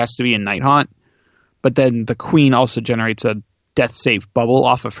save, it has to be in Night Haunt. But then the queen also generates a death save bubble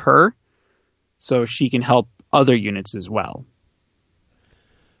off of her, so she can help other units as well.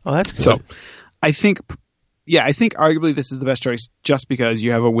 Oh, that's good. So I think arguably this is the best choice just because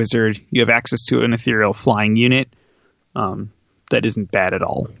you have a wizard, you have access to an ethereal flying unit. That isn't bad at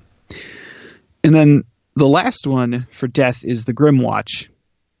all. And then the last one for death is the Grimwatch,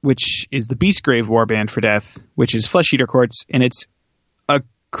 which is the Beastgrave warband for death, which is Flesh Eater Courts, and it's a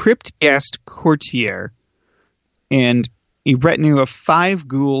Cryptghast Courtier and a retinue of 5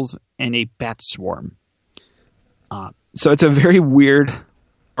 ghouls and a bat swarm. So it's a very weird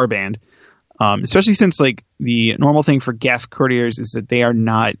warband, especially since like the normal thing for Ghast Courtiers is that they are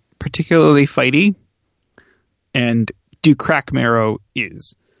not particularly fighty, and Duke Crackmarrow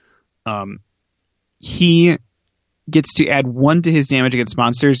is. He gets to add 1 to his damage against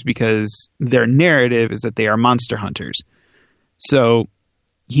monsters because their narrative is that they are monster hunters. So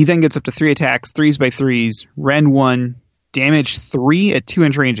he then gets up to 3 attacks, 3s by 3s, Ren 1, damage 3 at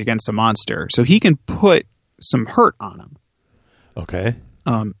 2-inch range against a monster. So he can put some hurt on him. Okay.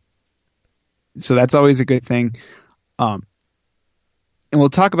 So that's always a good thing. And we'll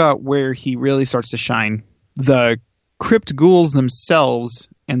talk about where he really starts to shine. The Crypt Ghouls themselves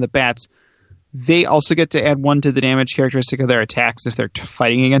and the bats, they also get to add 1 to the damage characteristic of their attacks if they're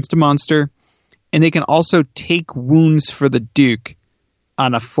fighting against a monster. And they can also take wounds for the Duke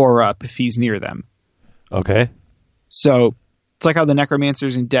on a 4-up if he's near them. Okay. So it's like how the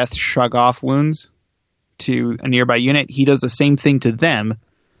Necromancers in Death shrug off wounds to a nearby unit. He does the same thing to them,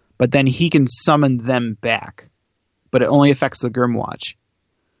 but then he can summon them back. But it only affects the Grimwatch.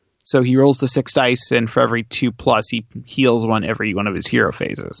 So he rolls the 6 dice, and for every 2+, he heals 1 every one of his hero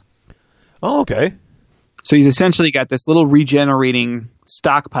phases. Oh, okay. So he's essentially got this little regenerating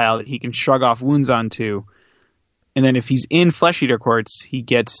stockpile that he can shrug off wounds onto. And then if he's in Flesh Eater Courts, he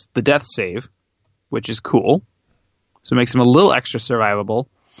gets the death save, which is cool. So it makes him a little extra survivable.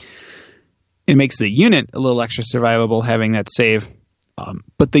 It makes the unit a little extra survivable having that save.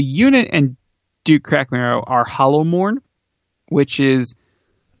 But the unit and Duke Crackmarrow are Hollowmourn, which is...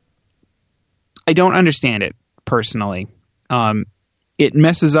 I don't understand it, personally. It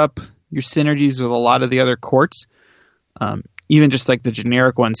messes up your synergies with a lot of the other courts. Even just like the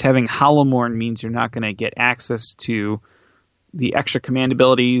generic ones, having Hollowmourn means you're not going to get access to the extra command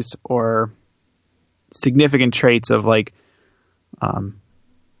abilities or significant traits of like,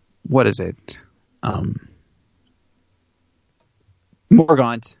 what is it?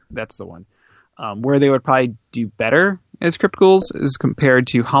 Morgaunt, that's the one. Where they would probably do better as Crypt Ghouls is compared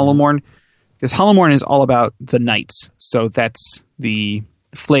to Hollowmourn. Because Hollowmourn is all about the knights. So that's the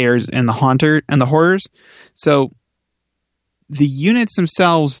flayers and the haunter and the horrors. So the units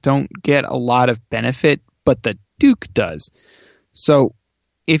themselves don't get a lot of benefit, but the Duke does. So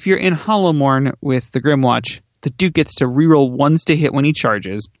if you're in Hollowmourn with the Grimwatch, the Duke gets to reroll 1s to hit when he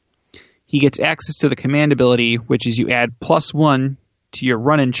charges. He gets access to the command ability, which is you add +1 to your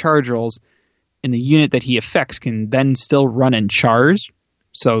run and charge rolls, and the unit that he affects can then still run and charge.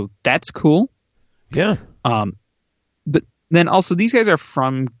 So that's cool. Yeah. But then also these guys are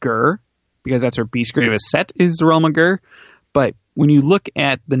from Ghur, because that's where Beastgrave is set, is the realm of Ghur. But when you look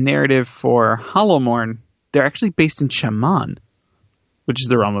at the narrative for Hollowmourn, they're actually based in Shaman, which is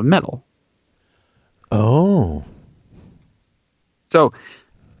the realm of metal. Oh. So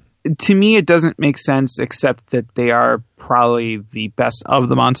to me, it doesn't make sense, except that they are probably the best of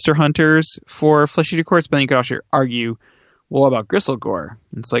the monster hunters for Flesh Eater Courts. But then you could also argue, well, about Gristlegore?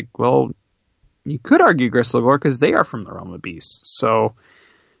 It's like, well, you could argue Gristlegore because they are from the realm of beasts. So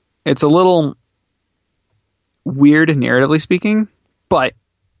it's a little weird narratively speaking, but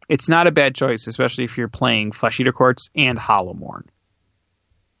it's not a bad choice, especially if you're playing Flesh Eater Courts and Hollowmourn.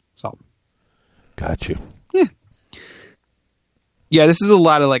 So, got you. Yeah, this is a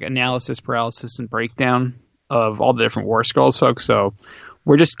lot of like analysis paralysis and breakdown of all the different War Scrolls folks. So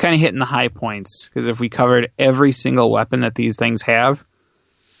we're just kind of hitting the high points, because if we covered every single weapon that these things have,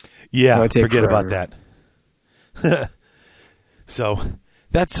 yeah, forget about that. So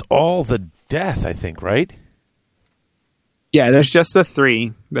that's all the death, I think, right? Yeah, there's just the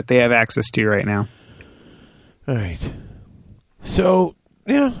 3 that they have access to right now. All right. So,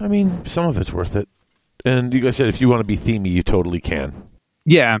 yeah, I mean, some of it's worth it. And you guys said if you want to be themey, you totally can.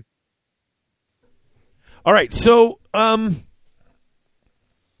 Yeah. All right, so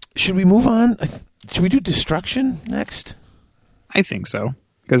should we move on? Should we do Destruction next? I think so,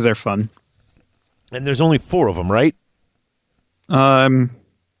 because they're fun. And there's only 4 of them, right? 5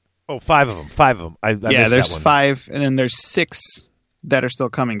 of them. 5 of them. I yeah, there's that one. 5, and then there's 6 that are still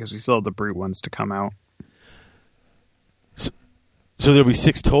coming, because we still have the Brute ones to come out. So there'll be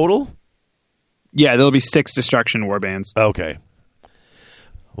 6 total? Yeah, there'll be 6 destruction warbands. Okay.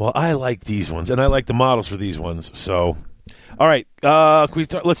 Well, I like these ones, and I like the models for these ones. So, all right,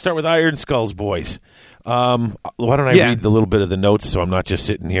 let's start with Iron Skulls, boys. Why don't I read the little bit of the notes so I'm not just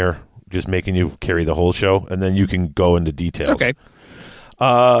sitting here just making you carry the whole show, and then you can go into details. It's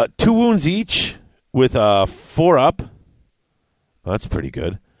okay. 2 wounds each with 4 up. Well, that's pretty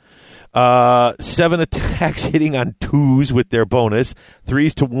good. 7 attacks hitting on 2s with their bonus.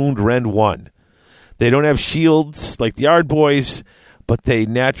 3s to wound rend 1. They don't have shields like the Yard Boys, but they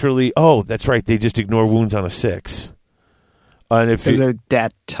naturally... Oh, that's right. They just ignore wounds on a 6. Because they're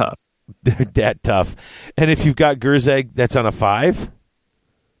that tough. They're that tough. And if you've got Gurzeg, that's on a 5?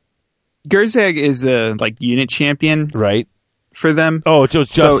 Gurzeg is a unit champion. Right. For them. Oh, so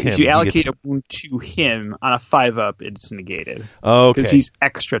it's just him. If you allocate a wound to him on a 5-up, it's negated. Okay. Because he's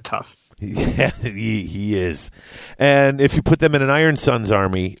extra tough. Yeah, he is. And if you put them in an Iron Suns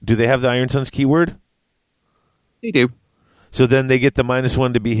army, do they have the Iron Suns keyword? They do. So then they get the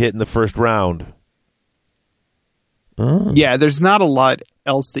 -1 to be hit in the first round. Oh. Yeah, there's not a lot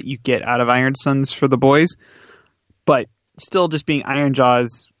else that you get out of Iron Suns for the boys, but still just being Iron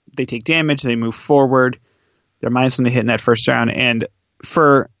Jaws, they take damage, they move forward, they're -1 to hit in that first round, and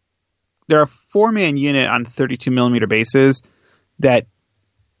they're a 4-man unit on 32mm bases that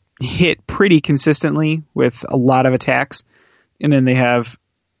hit pretty consistently with a lot of attacks, and then they have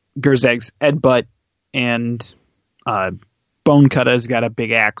Gurzeg's Headbutt, and Bone Cutta's got a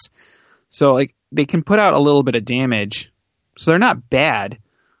big axe. So they can put out a little bit of damage. So they're not bad.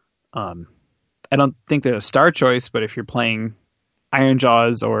 I don't think they're a star choice, but if you're playing Iron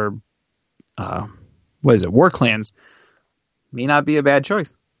Jaws or War Clans, may not be a bad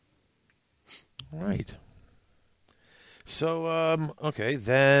choice. Right. So, okay,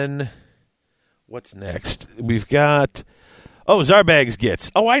 then what's next? We've got... Oh, Zarbag's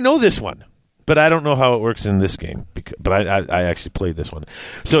Gits. Oh, I know this one. But I don't know how it works in this game. But I actually played this one.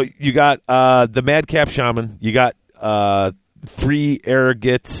 So you got the Madcap Shaman. You got 3 Air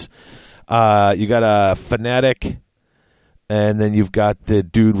Gits. You got a Fanatic. And then you've got the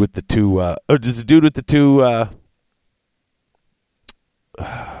dude with the 2... does the dude with the 2...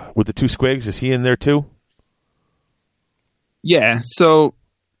 with the 2 squigs, is he in there too? Yeah, so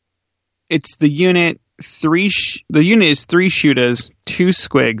it's the unit... the unit is 3 shooters, 2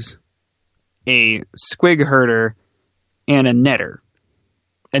 squigs, a squig herder, and a netter.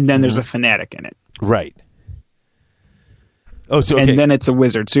 And then there's a fanatic in it. Right. Oh, so okay. And then it's a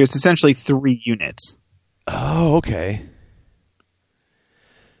wizard. So it's essentially 3 units. Oh, okay.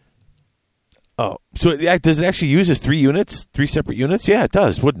 Oh, so does it actually use as 3 units? 3 separate units? Yeah, it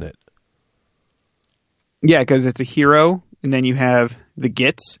does, wouldn't it? Yeah, because it's a hero, and then you have the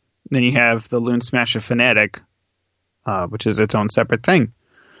Gits, and then you have the Loon Smasher Fanatic, which is its own separate thing.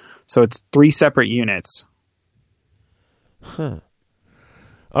 So it's 3 separate units. Huh.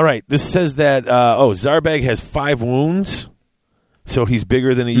 All right. This says that, Zarbag has 5 wounds, so he's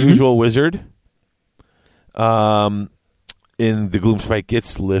bigger than a usual wizard. In the Gloomspite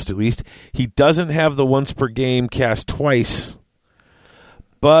Gits list, at least. He doesn't have the once per game cast twice,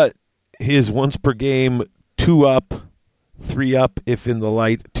 but his once per game 2-up, 3-up if in the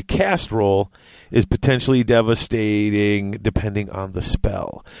light to cast roll is potentially devastating depending on the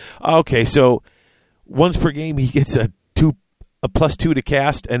spell. Okay, so once per game he gets a +2 to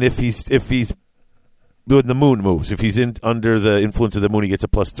cast, and if he's when the moon moves, if he's under the influence of the moon, he gets a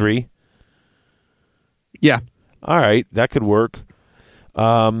 +3. Yeah. All right, that could work.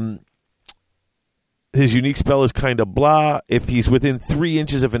 His unique spell is kind of blah. If he's within 3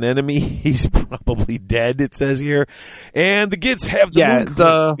 inches of an enemy, he's probably dead, it says here. And the Gits have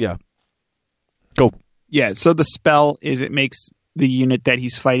the... Yeah. Go. Yeah, so the spell is it makes the unit that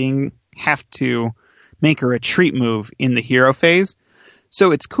he's fighting have to make a retreat move in the hero phase.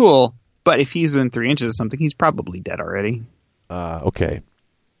 So it's cool, but if he's within 3 inches of something, he's probably dead already. Okay.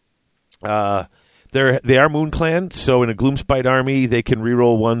 They are Moon Clan, so in a Gloomspite army, they can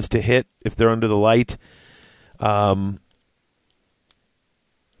reroll 1s to hit if they're under the light. And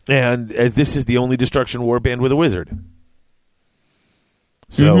this is the only Destruction Warband with a wizard.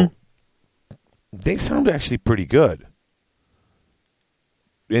 So they sound actually pretty good.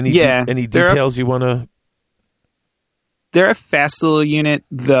 Any details you want to... They're a fast little unit.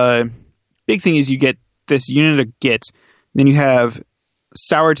 The big thing is you get this unit of Gits, then you have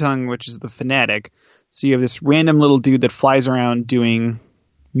Sour Tongue, which is the Fanatic. So you have this random little dude that flies around doing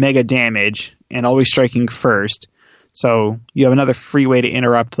mega damage and always striking first. So you have another free way to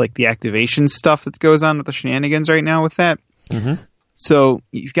interrupt the activation stuff that goes on with the shenanigans right now with that. Mm-hmm. So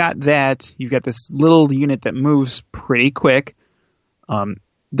you've got that. You've got this little unit that moves pretty quick.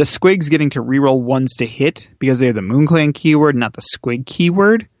 The Squigs getting to reroll ones to hit because they have the MoonClan keyword, not the Squig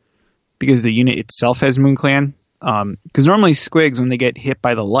keyword, because the unit itself has MoonClan. Because normally Squigs, when they get hit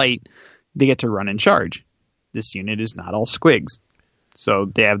by the light, they get to run and charge. This unit is not all Squigs. So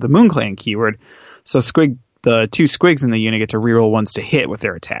they have the MoonClan keyword. So the 2 Squigs in the unit get to reroll ones to hit with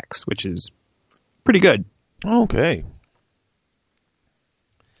their attacks, which is pretty good. Okay.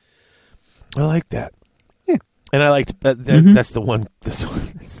 I like that. Yeah. And I liked that's the one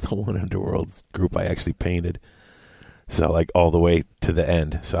Underworld group I actually painted. So like all the way to the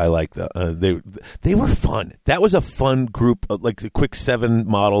end. So I like they were fun. That was a fun group of like the quick 7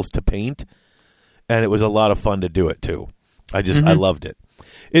 models to paint, and it was a lot of fun to do it too. I loved it.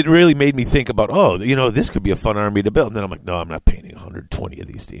 It really made me think about, this could be a fun army to build. And then I'm like, no, I'm not painting 120 of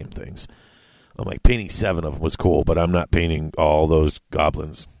these damn things. I'm like, painting 7 of them was cool, but I'm not painting all those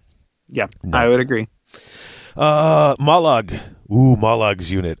goblins. Yeah, no. I would agree. Mollog. Ooh, Mollog's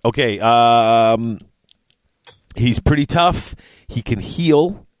unit. Okay, he's pretty tough. He can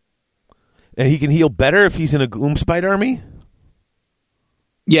heal. And he can heal better if he's in a Gloomspite army?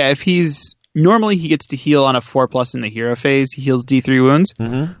 Yeah, normally he gets to heal on a 4+ in the hero phase. He heals D3 wounds.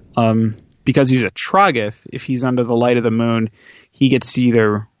 Mm-hmm. Because he's a Troggoth, if he's under the light of the moon, he gets to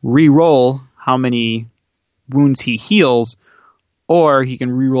either re-roll how many wounds he heals, or he can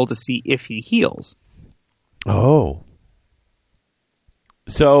re-roll to see if he heals. Oh.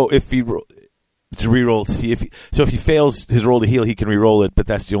 So if he to re-roll to see if he fails his roll to heal, he can re-roll it, but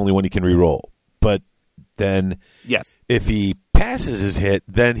that's the only one he can re-roll. But then yes, if he passes his hit,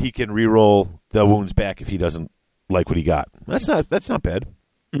 then he can re-roll the wounds back if he doesn't like what he got. That's not bad.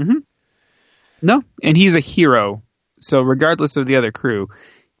 Mm-hmm. No, and he's a hero. So regardless of the other crew,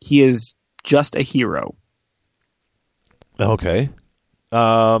 he is just a hero. Okay.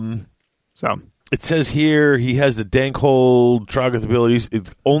 So it says here he has the Dankhold Troggoth abilities.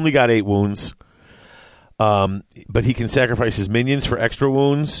 It's only got 8 wounds. But he can sacrifice his minions for extra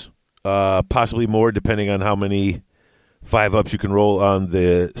wounds, possibly more depending on how many 5-ups you can roll on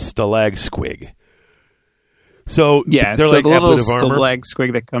the Stalag Squig. So yeah, they're so like the little Stalag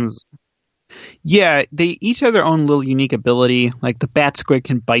Squig that comes. Yeah, they each have their own little unique ability. Like the Bat Squig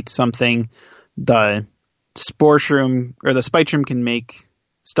can bite something. The Spore Shroom or the Spite Shroom can make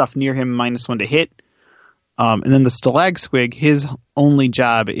stuff near him -1 to hit. And then the Stalag Squig, his only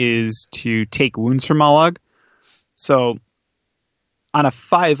job is to take wounds from Mollog. So on a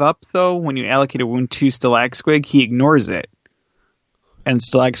 5-up, though, when you allocate a wound to Stalag Squig, he ignores it. And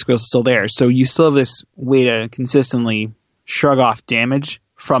Stalag Squig's still there. So you still have this way to consistently shrug off damage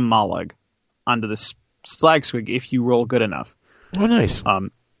from Mollog onto the Stalag Squig if you roll good enough. Oh, nice.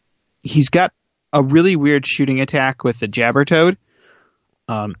 He's got a really weird shooting attack with the Jabbertoad,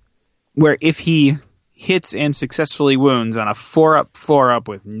 where if he hits and successfully wounds on a 4-up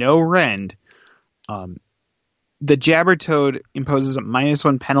with no rend, the Jabbertoad imposes a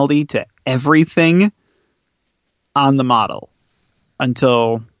 -1 penalty to everything on the model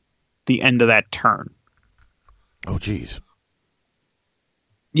until the end of that turn. Oh, geez.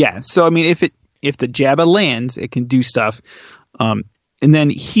 Yeah, so I mean, if the Jabba lands, it can do stuff. And then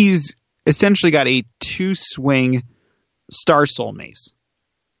he's essentially got a 2-swing Star Soul Mace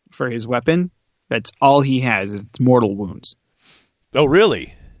for his weapon. That's all he has. It's mortal wounds. Oh,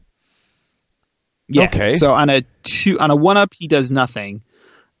 really? Yeah. Okay. So on a 1-up, he does nothing.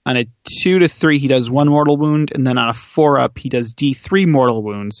 On a 2 to 3, he does 1 mortal wound, and then on a 4-up, he does D3 mortal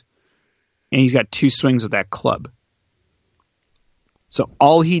wounds, and he's got 2 swings with that club. So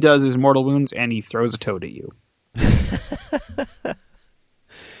all he does is mortal wounds, and he throws a toad at you. That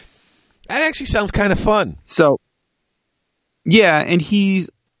actually sounds kind of fun. So, yeah, and he's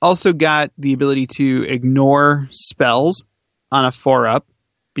also got the ability to ignore spells on a 4-up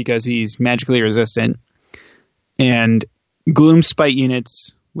because he's magically resistant. And Gloomspite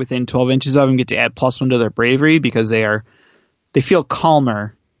units within 12 inches of him get to add +1 to their bravery because they feel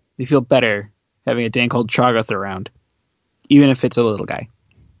calmer. They feel better having a Dankhold Troggoth around, even if it's a little guy.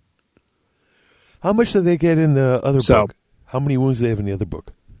 How much do they get in the other book? How many wounds do they have in the other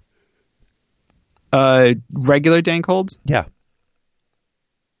book? Regular Dankholds? Yeah.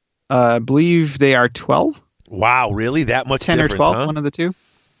 I believe they are 12. Wow, really? That much 10 or 12, huh? one of the two.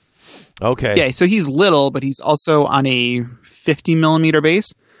 Okay. Yeah, so he's little, but he's also on a 50mm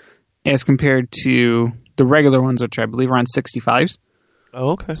base as compared to the regular ones, which I believe are on 65s.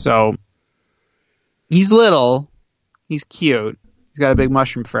 Oh, okay. So he's little. He's cute. He's got a big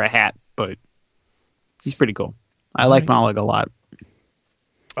mushroom for a hat, but he's pretty cool. I like Mollog a lot.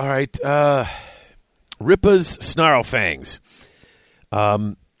 All right. Rippa's Snarlfangs.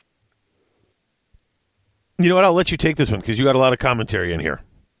 You know what? I'll let you take this one because you got a lot of commentary in here.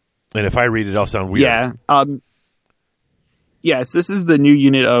 And if I read it, I'll sound weird. Yeah. Yes, this is the new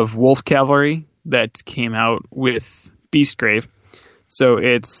unit of Wolf Cavalry that came out with Beastgrave. So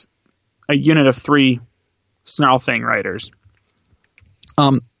it's a unit of 3 Snarlfang Riders.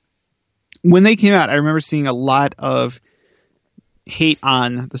 When they came out, I remember seeing a lot of hate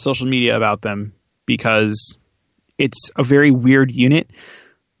on the social media about them because it's a very weird unit.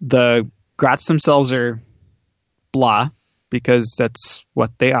 The Grots themselves are blah, because that's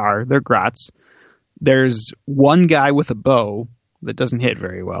what they are. They're Grots. There's one guy with a bow that doesn't hit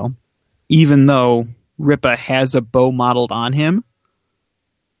very well. Even though Ripa has a bow modeled on him,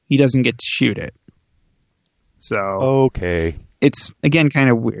 he doesn't get to shoot it. So okay. It's, again, kind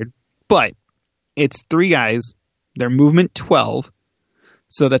of weird. But it's 3 guys. Their movement 12.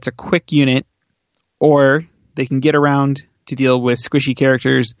 So that's a quick unit. Or they can get around to deal with squishy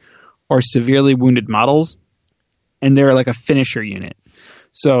characters or severely wounded models. And they're like a finisher unit.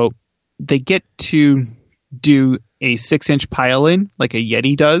 So they get to do a 6-inch pile-in like a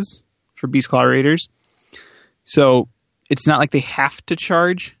Yeti does for Beastclaw Raiders. So it's not like they have to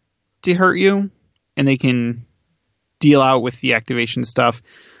charge to hurt you. And they can deal out with the activation stuff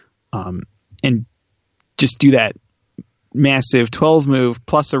and just do that massive 12 move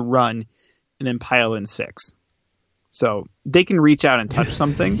plus a run and then pile in 6. So they can reach out and touch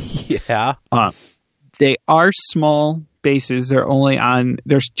something. Yeah. They are small bases.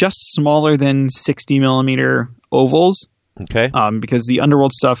 They're just smaller than 60 millimeter ovals. Okay. Because the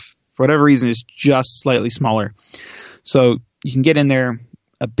Underworld stuff, for whatever reason, is just slightly smaller. So you can get in there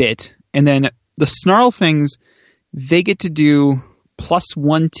a bit. And then the Snarlfangs, they get to do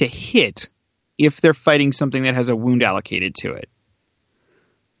 +1 to hit if they're fighting something that has a wound allocated to it.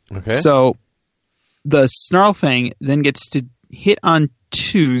 Okay. So the Snarlfang then gets to hit on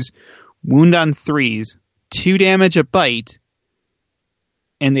 2s, wound on 3s, 2 damage a bite,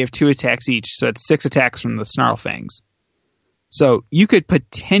 and they have 2 attacks each. So it's 6 attacks from the Snarlfangs. So you could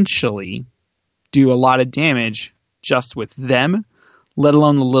potentially do a lot of damage just with them, let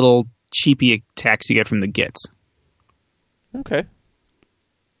alone the little cheapy attacks you get from the Gits. Okay.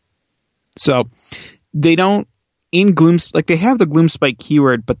 So they don't in like they have the Gloomspite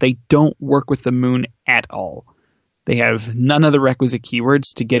keyword, but they don't work with the moon at all. They have none of the requisite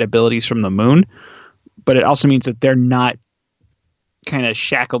keywords to get abilities from the moon, but it also means that they're not kind of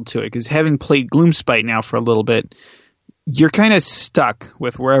shackled to it, because having played Gloomspite now for a little bit, you're kind of stuck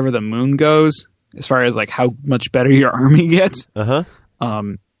with wherever the moon goes as far as like how much better your army gets.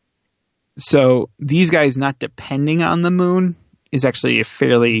 So these guys not depending on the moon is actually a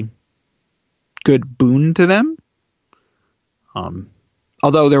fairly good boon to them.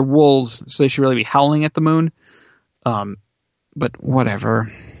 Although they're wolves, so they should really be howling at the moon. But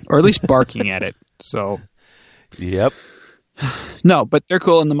whatever. Or at least barking at it. So. Yep. No, but they're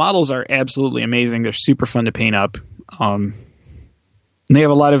cool, and the models are absolutely amazing. They're super fun to paint up. And they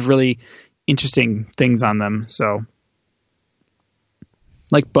have a lot of really interesting things on them. So,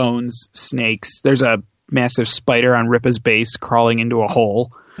 like bones, snakes. There's a massive spider on Ripa's base crawling into a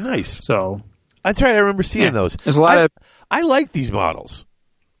hole. Nice. So that's right. I remember seeing those. There's a lot of. I like these models.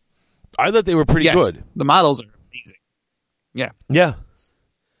 I thought they were pretty good. The models are amazing. Yeah. Yeah.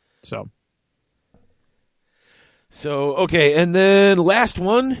 So, okay, and then last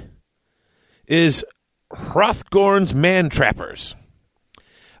one is Hrothgorn's Man-Trappers.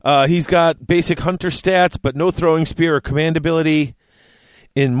 He's got basic hunter stats, but no throwing spear or command ability.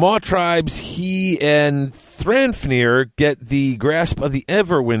 In Maw Tribes, he and Thranfnir get the Grasp of the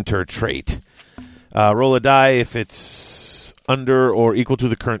Everwinter trait. Roll a die. If it's under or equal to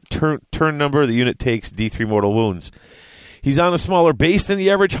the current turn number, the unit takes D3 mortal wounds. He's on a smaller base than the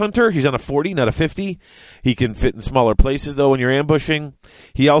average hunter. He's on a 40, not a 50. He can fit in smaller places, though, when you're ambushing.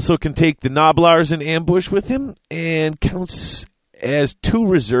 He also can take the Noblars in ambush with him and counts as 2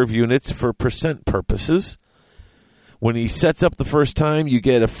 reserve units for percent purposes. When he sets up the first time, you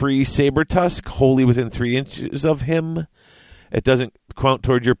get a free Saber Tusk, wholly within 3 inches of him. It doesn't count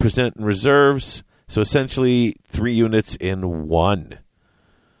towards your percent in reserves. So essentially, 3 units in 1.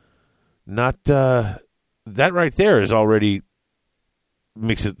 That right there is already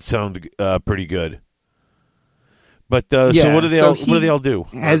makes it sound pretty good. But so what do they all do?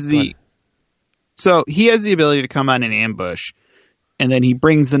 So he has the ability to come on an ambush, and then he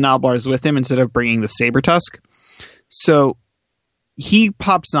brings the Noblars with him instead of bringing the Saber Tusk. So he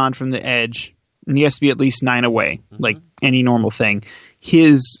pops on from the edge, and he has to be at least 9 away, like any normal thing.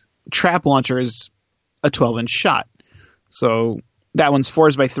 His trap launcher is a 12-inch shot. So that one's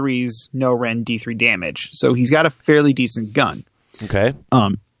 4s by 3s, no Ren, D3 damage. So he's got a fairly decent gun. Okay.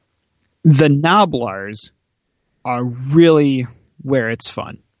 The Noblars are really where it's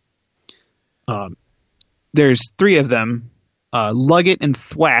fun. There's 3 of them. Lug It and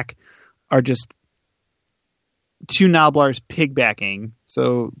Thwack are just 2 Gnoblars piggybacking,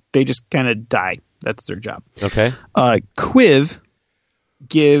 so they just kind of die. That's their job. Okay. Quiv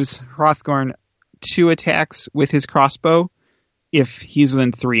gives Hrothgorn 2 attacks with his crossbow if he's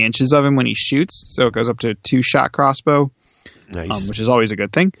within 3 inches of him when he shoots, so it goes up to 2-shot crossbow, Nice. which is always a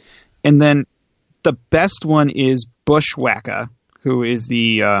good thing. And then the best one is Bushwhacka, who is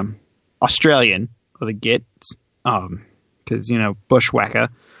the Australian of the Gits, because, Bushwhacka.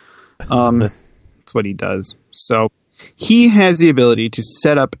 That's what he does. So he has the ability to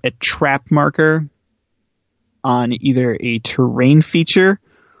set up a trap marker on either a terrain feature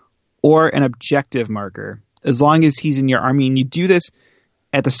or an objective marker, as long as he's in your army. And you do this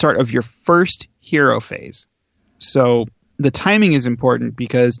at the start of your first hero phase. So the timing is important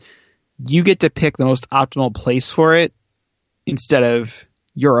because you get to pick the most optimal place for it instead of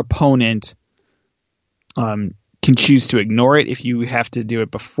your opponent can choose to ignore it if you have to do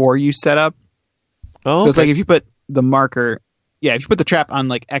it before you set up. Oh, so it's like if you put the marker, if you put the trap on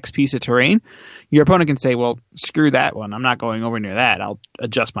like X piece of terrain, your opponent can say, well, screw that one. I'm not going over near that. I'll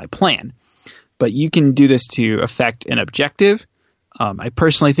adjust my plan. But you can do this to affect an objective. I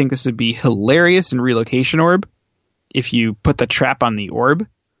personally think this would be hilarious in Relocation Orb if you put the trap on the orb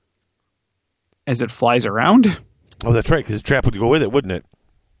as it flies around. Oh, that's right, because the trap would go with it, wouldn't it?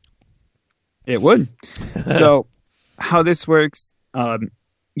 It would. So how this works,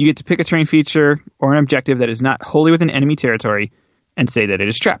 you get to pick a terrain feature or an objective that is not wholly within enemy territory and say that it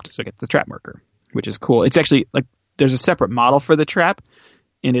is trapped. So it gets the trap marker, which is cool. It's actually like there's a separate model for the trap,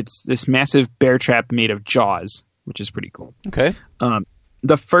 and it's this massive bear trap made of jaws, which is pretty cool. Okay.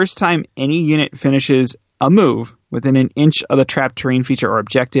 The first time any unit finishes a move within an inch of the trap terrain feature or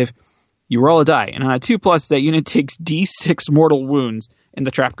objective, you roll a die. And on a 2+, that unit takes D6 mortal wounds, and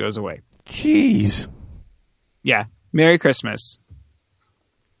the trap goes away. Jeez. Yeah. Merry Christmas.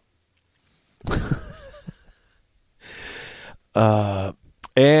 And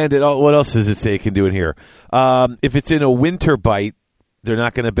what else does it say it can do in here? If it's in a winter bite, they're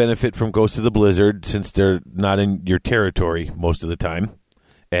not going to benefit from Ghosts of the Blizzard since they're not in your territory most of the time.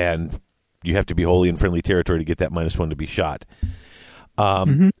 And you have to be wholly in friendly territory to get that -1 to be shot.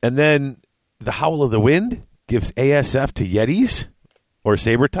 And then the Howl of the Wind gives ASF to Yetis or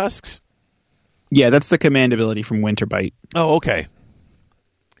Saber Tusks. Yeah, that's the command ability from Winter Bite. Oh, okay.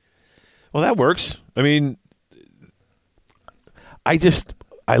 Well, that works. I mean, I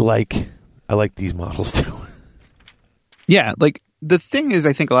like these models too. Yeah, like the thing is,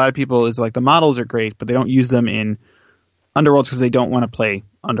 I think a lot of people is like the models are great, but they don't use them in Underworlds because they don't want to play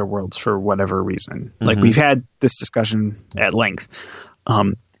Underworlds for whatever reason. Like we've had this discussion at length.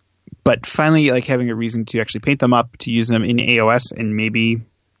 But finally, like having a reason to actually paint them up, to use them in AOS and maybe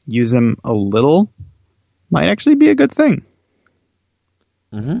use them a little might actually be a good thing.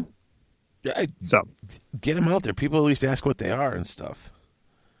 Mm-hmm. Yeah, so get them out there. People at least ask what they are and stuff.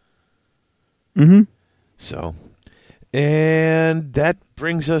 Mm-hmm. So, and that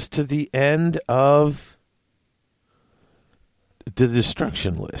brings us to the end of the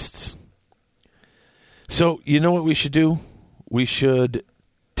destruction lists. So, you know what we should do? We should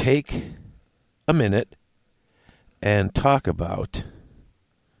take a minute and talk about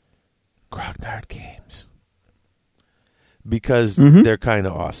Grognard games. Because they're kind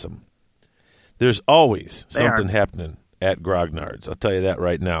of awesome. There's always something happening at Grognard's. I'll tell you that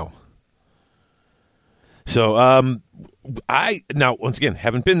right now. So, now, once again,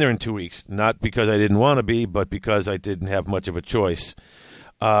 haven't been there in 2 weeks. Not because I didn't want to be, but because I didn't have much of a choice.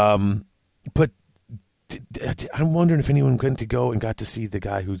 But I'm wondering if anyone went to go and got to see the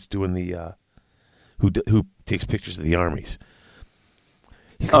guy who's doing the, who takes pictures of the armies.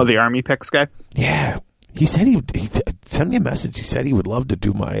 The army picks guy? Yeah. He said he sent me a message. He said he would love to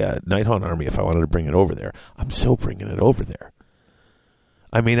do my Nighthaunt army if I wanted to bring it over there. I'm so bringing it over there.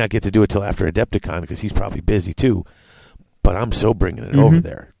 I may not get to do it till after Adepticon because he's probably busy too. But I'm so bringing it over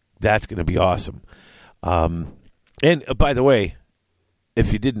there. That's going to be awesome. And by the way,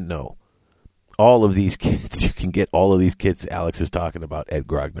 if you didn't know, all of these kits, you can get all of these kits Alex is talking about at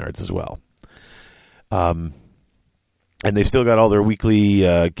Grognard's as well. And they've still got all their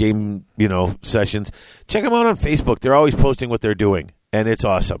weekly game, sessions. Check them out on Facebook. They're always posting what they're doing, and it's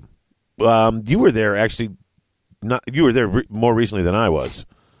awesome. You were there actually. You were there more recently than I was.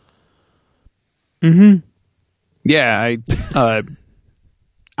 Mm-hmm. Yeah,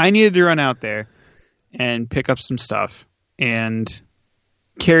 I needed to run out there and pick up some stuff, and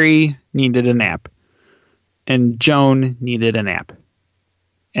Carrie needed a nap, and Joan needed a nap.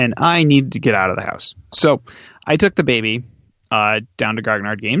 and I needed to get out of the house. So I took the baby down to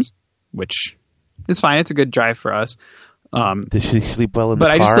Grognard Games, which is fine. It's a good drive for us. Does she sleep well in the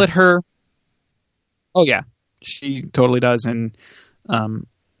car? But I just let her... Oh, yeah. She totally does. And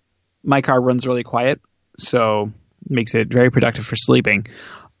my car runs really quiet, so makes it very productive for sleeping.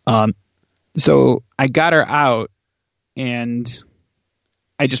 So I got her out, and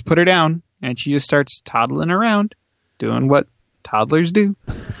I just put her down, and she just starts toddling around, doing what toddlers do.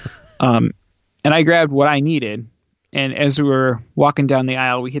 And I grabbed what I needed, and as we were walking down the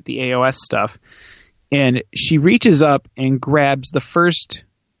aisle, we hit the AOS stuff, and she reaches up and grabs the first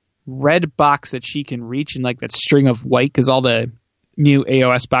red box that she can reach in like that string of white, because all the new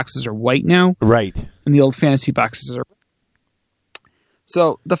AOS boxes are white now. Right. And the old fantasy boxes are...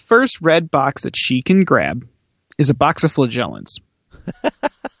 So the first red box that she can grab is a box of flagellants.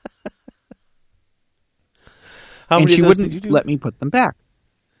 And she wouldn't let me put them back.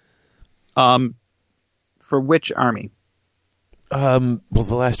 For which army? Well,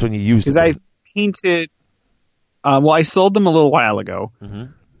 the last one you used. Because I painted... well, I sold them a little while ago.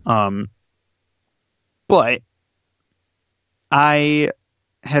 Mm-hmm. But I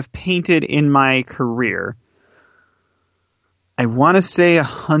have painted in my career, I want to say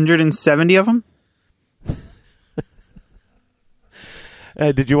 170 of them.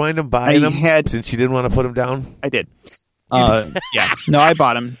 Did you wind up buying them since you didn't want to put them down? I did. Yeah. No, I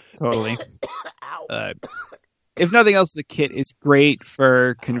bought them. Totally. If nothing else, the kit is great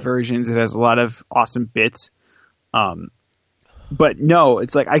for conversions. It has a lot of awesome bits. But no,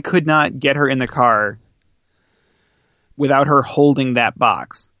 it's like I could not get her in the car without her holding that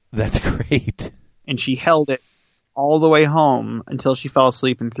box. That's great. And she held it all the way home until she fell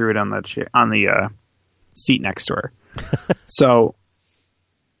asleep and threw it on the seat next to her. So,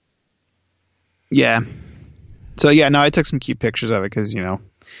 yeah. So, yeah, no, I took some cute pictures of it because, you know,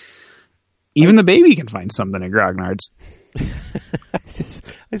 even the baby can find something at Grognard's.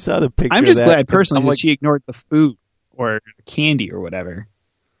 I saw the picture. I'm just of that. glad personally that she ignored the food or the candy or whatever.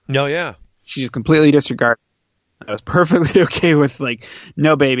 No, yeah. She just completely disregarded. I was perfectly okay with, like,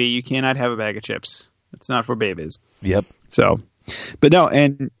 no, baby, you cannot have a bag of chips. It's not for babies. Yep. So, but no,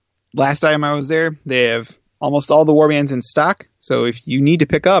 and last time I was there, they have almost all the warbands in stock. So if you need to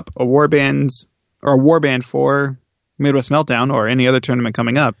pick up a warband for Midwest Meltdown or any other tournament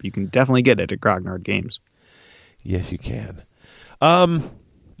coming up, you can definitely get it at Grognard Games. Yes, you can.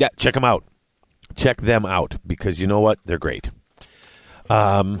 Yeah, check them out. Check them out because you know what? They're great.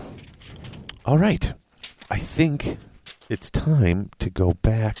 All right. I think it's time to go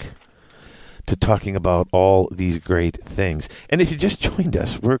back to talking about all these great things. And if you just joined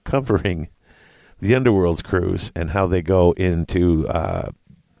us, we're covering the Underworld's crews and how they go into,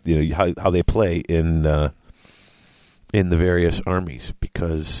 how they play in the various armies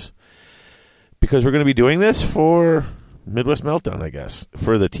because we're going to be doing this for Midwest Meltdown, I guess,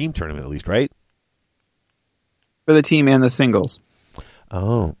 for the team tournament at least, right? For the team and the singles.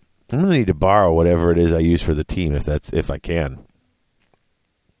 Oh, I'm going to need to borrow whatever it is I use for the team if I can.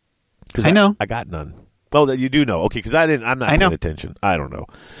 Because I know I got none. Oh, that you do know. Okay, because I'm not paying attention. I don't know.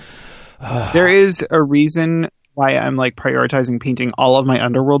 There is a reason why I'm like prioritizing painting all of my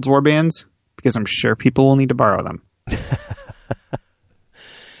Underworld's warbands because I'm sure people will need to borrow them.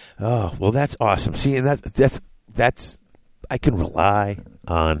 Oh, well, that's awesome. See, and that's I can rely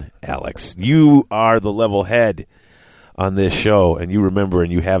on Alex. You are the level head on this show, and you remember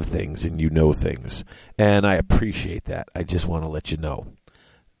and you have things and you know things, and I appreciate that. I just want to let you know.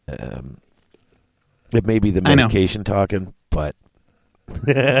 It may be the medication talking, but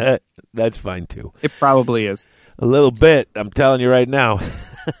that's fine too. It probably is. A little bit, I'm telling you right now.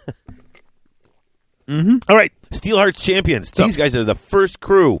 Mm-hmm. All right, Steelhearts Champions. These guys are the first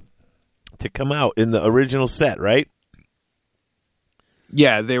crew to come out in the original set, right?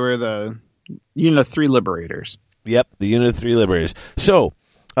 Yeah, they were the Unit of 3 Liberators. Yep, the Unit of 3 Liberators. So,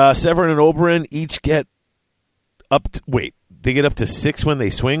 Severin and Oberyn each get they get up to 6 when they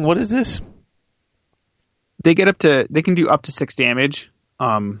swing. What is this? They can do up to 6 damage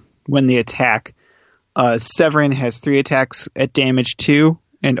when they attack. Severin has 3 attacks at damage 2,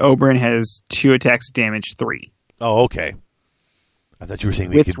 and Oberyn has 2 attacks at damage 3. Oh, okay. I thought you were saying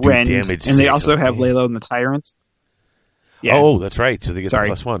they could do damage 6. And they also have Laylo and the Tyrants. Yeah. Oh, that's right. So they get the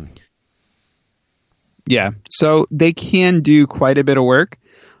 +1. Yeah. So they can do quite a bit of work.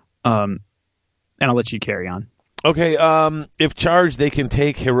 And I'll let you carry on. Okay. If charged, they can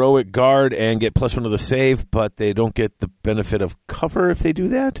take Heroic Guard and get +1 to the save, but they don't get the benefit of cover if they do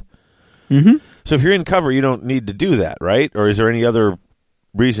that? Mm-hmm. So if you're in cover, you don't need to do that, right? Or is there any other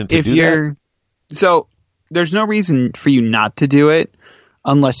reason to do that? So there's no reason for you not to do it.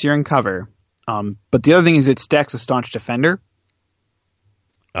 unless you're in cover. But the other thing is it stacks with Staunch Defender.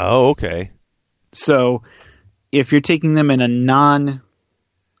 Oh, okay. So if you're taking them in a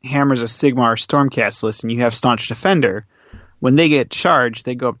non-Hammers of Sigmar Stormcast list and you have Staunch Defender, when they get charged,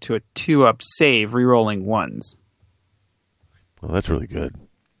 they go up to a 2-up save, rerolling 1s. Well, that's really good.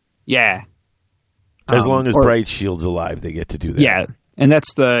 Yeah. As long as Bright Shield's alive, they get to do that. Yeah, and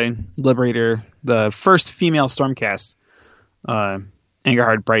that's the Liberator, the first female Stormcast,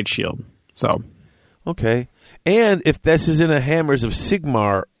 Angerhard Bright Shield. So, okay. And if this is in a Hammers of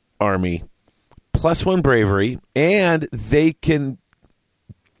Sigmar army, +1 bravery, and they can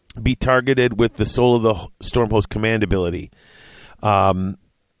be targeted with the Soul of the Stormhost command ability to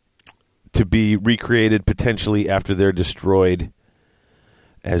be recreated potentially after they're destroyed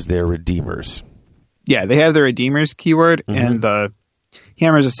as their Redeemers. Yeah, they have the Redeemers keyword, and the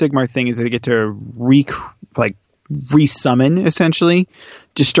Hammers of Sigmar thing is they get to resummon, essentially,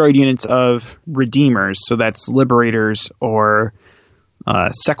 destroyed units of Redeemers. So that's Liberators or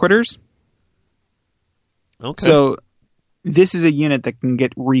Sequitors. Okay. So this is a unit that can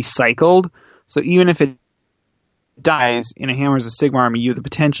get recycled. So even if it dies in a Hammers of Sigmar army, you have the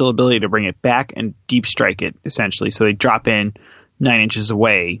potential ability to bring it back and deep strike it, essentially. So they drop in 9 inches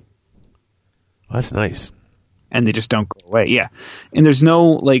away. That's nice. And they just don't go away. Yeah. And there's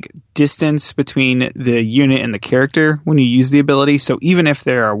no distance between the unit and the character when you use the ability. So even if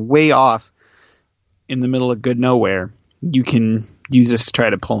they are way off in the middle of good nowhere, you can use this to try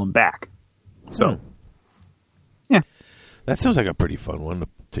to pull them back. So, yeah. That sounds like a pretty fun one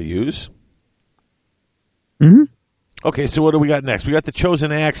to use. Mm-hmm. Okay, so what do we got next? We got the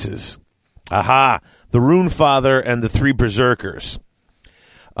Chosen Axes. Aha! The Rune Father and the 3 Berserkers.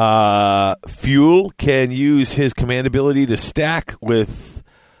 Fuel can use his command ability to stack with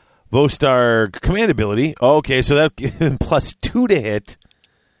Vostar command ability. Okay, so that gives him +2 to hit.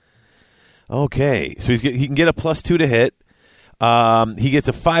 Okay, so he can get a +2 to hit. He gets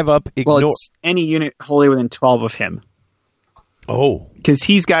a 5-up ignore. Well, it's any unit wholly within 12 of him. Oh. Because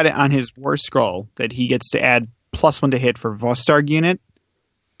he's got it on his War Scroll that he gets to add +1 to hit for Vostarg unit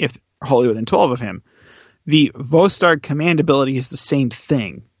if wholly within 12 of him. The Vostarg command ability is the same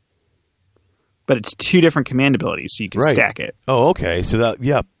thing, but it's 2 different command abilities, so you can stack it. Oh, okay. So that,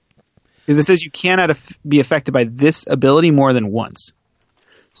 yeah. Because it says you cannot be affected by this ability more than once.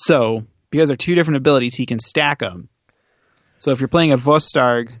 So, because they're 2 different abilities, he can stack them. So if you're playing a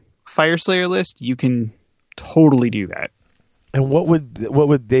Vostarg Fireslayer list, you can totally do that. And what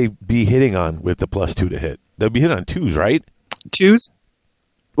would they be hitting on with the +2 to hit? They'd be hitting on 2s, right? 2s?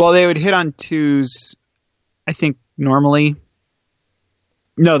 Well, they would hit on 2s, I think, normally.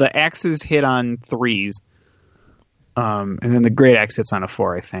 No, the axes hit on 3s. And then the Great Axe hits on a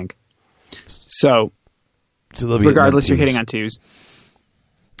 4, I think. So regardless, you're hitting on 2s.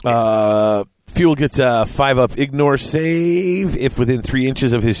 Fuel gets a 5-up ignore save if within 3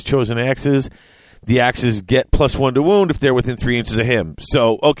 inches of his chosen axes. The axes get +1 to wound if they're within 3 inches of him.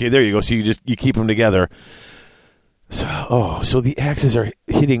 So, okay, there you go. So you keep them together. So the axes are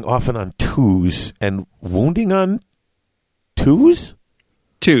hitting often on 2s and wounding on 2s?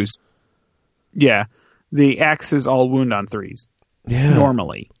 2s. Yeah. The axes all wound on 3s. Yeah.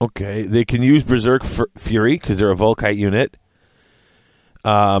 Normally. Okay. They can use Berserk Fury because they're a Volkite unit.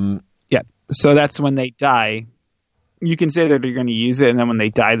 Yeah. So that's when they die. You can say that they're going to use it, and then when they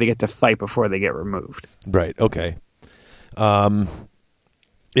die, they get to fight before they get removed. Right. Okay.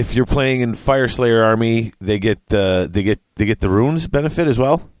 If you're playing in Fireslayer army, they get the runes benefit as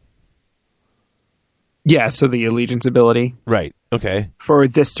well. Yeah. So the allegiance ability. Right. Okay. For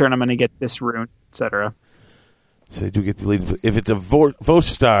this turn, I'm going to get this rune, etc. So they do get the lead. If it's a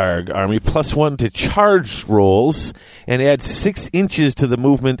Vostarg army, +1 to charge rolls, and add 6 inches to the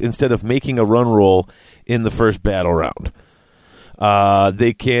movement instead of making a run roll in the first battle round.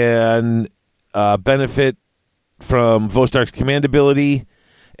 They can benefit from Vostarg's command ability,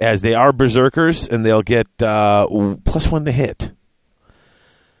 as they are Berserkers, and they'll get +1 to hit.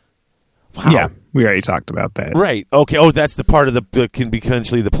 Wow. Yeah, we already talked about that. Right. Okay. Oh, that's the part of the can be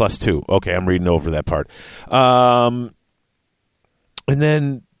potentially the +2. Okay, I'm reading over that part. And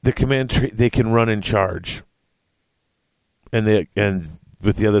then the command they can run and charge, and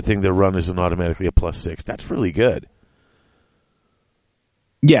with the other thing, their run isn't automatically a +6. That's really good.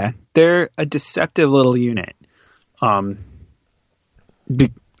 Yeah, they're a deceptive little unit. And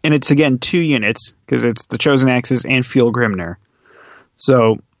it's again 2 units because it's the Chosen Axes and Fuel Grimner.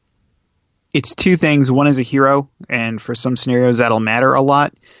 So it's 2 things. One is a hero, and for some scenarios that'll matter a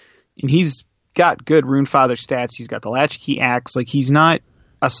lot. And he's got good Runefather stats. He's got the Latchkey Axe. He's not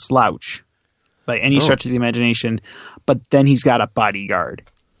a slouch. by any stretch of the imagination. But then he's got a bodyguard.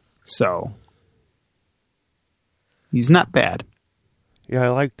 So he's not bad. Yeah, I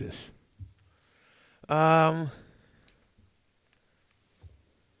like this.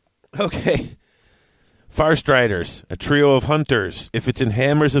 Okay. Farstriders, a trio of hunters. If it's in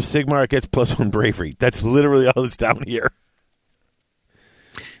Hammers of Sigmar, it gets +1 bravery. That's literally all that's down here.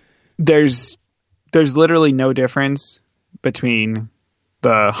 There's literally no difference between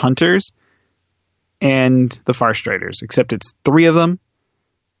the hunters and the Farstriders, except it's 3 of them,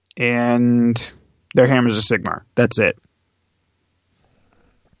 and they're Hammers of Sigmar. That's it.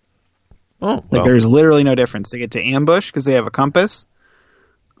 Oh, well. There's literally no difference. They get to ambush because they have a compass.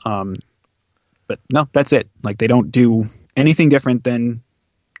 But no, that's it. They don't do anything different than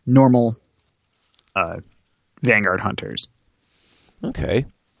normal Vanguard hunters. Okay.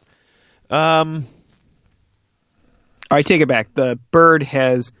 I take it back. The bird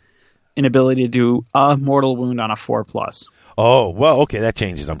has an ability to do a mortal wound on a 4+. Oh, well, okay, that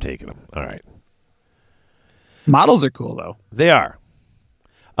changes. I'm taking them. All right. Models are cool, though. They are.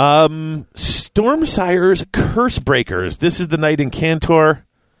 Stormsire's Curse Breakers. This is the Knight Incantor.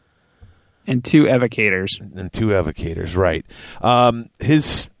 And 2 Evocators. And 2 Evocators, right.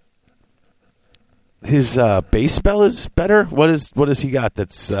 His base spell is better? What has he got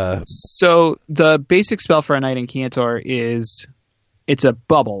that's... So the basic spell for a Knight Incantor is... It's a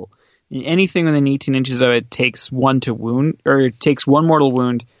bubble. Anything within 18 inches of it takes 1 to wound, or it takes 1 mortal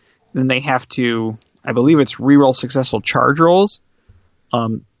wound. Then they have to... I believe it's reroll successful charge rolls.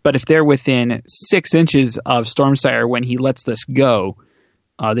 But if they're within 6 inches of Stormsire when he lets this go...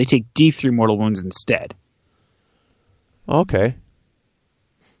 they take D3 mortal wounds instead. Okay.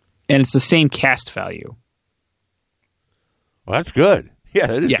 And it's the same cast value. Well, that's good. Yeah,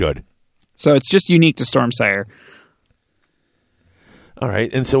 that is good. So it's just unique to Stormsire. All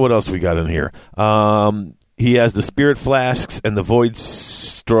right, and so what else we got in here? He has the Spirit Flasks and the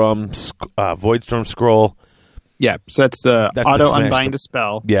Voidstorm Scroll. Yeah, so that's the auto unbind a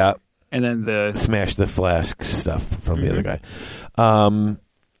spell. Yeah. And then the... Smash the Flask stuff from the other guy.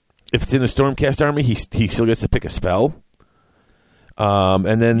 If it's in a Stormcast army, he still gets to pick a spell.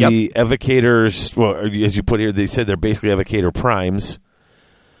 And then the Evocators, well, as you put here, they said they're basically Evocator primes.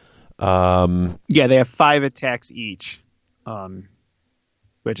 Yeah, they have 5 attacks each,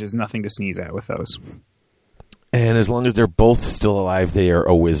 which is nothing to sneeze at with those. And as long as they're both still alive, they are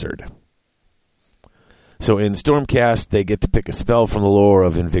a wizard. So in Stormcast, they get to pick a spell from the lore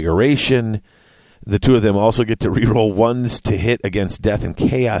of Invigoration. The 2 of them also get to reroll 1s to hit against Death and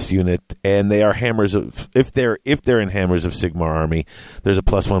Chaos unit, and they are Hammers of... If they're in Hammers of Sigmar army, there's a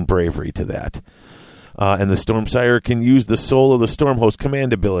 +1 bravery to that. And the Stormsire can use the Soul of the Stormhost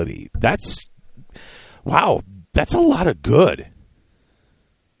command ability. That's... Wow, that's a lot of good.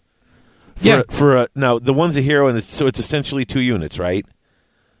 Now, the one's a hero, and so it's essentially 2 units, right?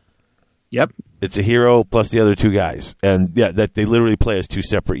 Yep. It's a hero plus the other 2 guys. And yeah, that they literally play as 2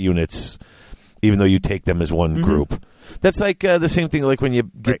 separate units, even though you take them as one group. That's like the same thing like when you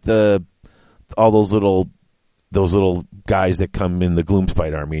get all those little guys that come in the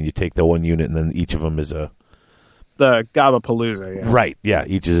Gloomspite army, and you take the one unit, and then each of them is a... The Gabapalooza, yeah. Right, yeah,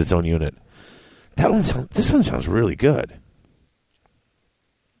 each is its own unit. This one sounds really good.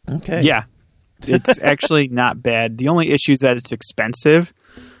 Okay. Yeah. It's actually not bad. The only issue is that it's expensive.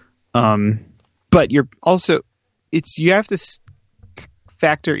 But you're also... You have to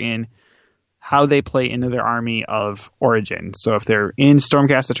factor in how they play into their army of origin. So if they're in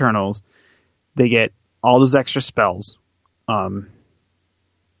Stormcast Eternals, they get all those extra spells. You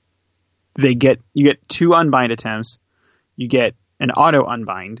get 2 unbind attempts. You get an auto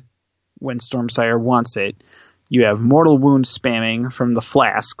unbind when Stormsire wants it. You have mortal wound spamming from the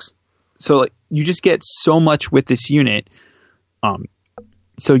flasks. So you just get so much with this unit.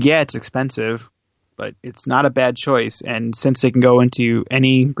 So yeah, it's expensive, but it's not a bad choice. And since they can go into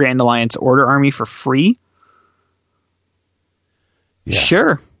any Grand Alliance Order army for free,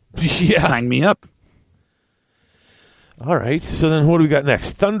 sure. Yeah. Sign me up. All right. So then what do we got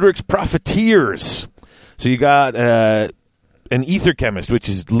next? Thundrix Profiteers. So you got an Ether Chemist, which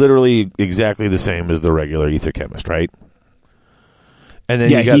is literally exactly the same as the regular Ether Chemist, right? And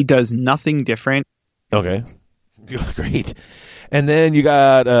then he does nothing different. Okay. Great. And then you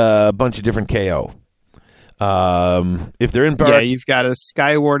got a bunch of different KO. If they're in Bark... you've got a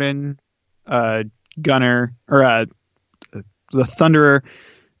Sky Warden, Gunner, or the Thunderer,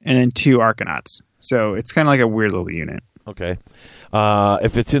 and then 2 Arcanauts. So it's kind of like a weird little unit. Okay.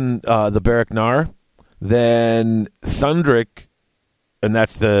 If it's in the Barak Nar, then Thundrick, and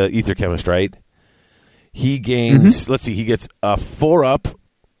that's the Ether Chemist, right? He gains, let's see, he gets a 4-up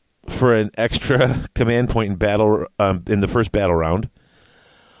for an extra command point in battle in the first battle round.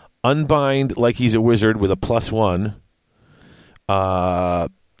 Unbind like he's a wizard with a +1.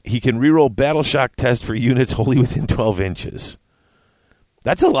 He can reroll Battle Shock test for units wholly within 12 inches.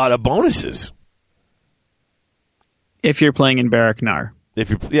 That's a lot of bonuses. If you're playing in Barak Nar.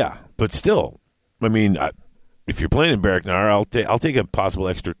 But still, I mean, if you're playing in Barak Nar, I'll take a possible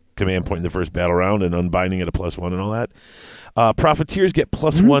extra command point in the first battle round and unbinding at a +1 and all that. Profiteers get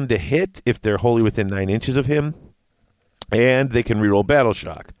 +1 to hit if they're wholly within 9 inches of him, and they can reroll Battle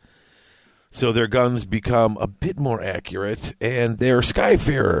Shock. So their guns become a bit more accurate, and they're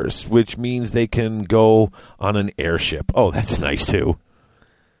Skyfarers, which means they can go on an airship. Oh, that's nice, too.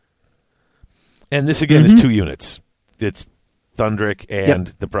 And this, again, is 2 units. It's Thundrick and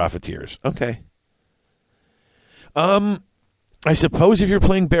the Profiteers. Okay. I suppose if you're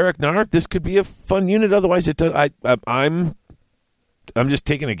playing Barak Nar, this could be a fun unit. Otherwise, it does. I'm just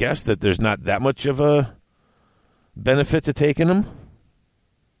taking a guess that there's not that much of a benefit to taking them.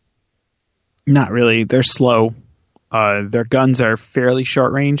 Not really. They're slow. Their guns are fairly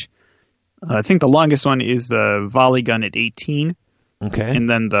short range. I think the longest one is the volley gun at 18. Okay. And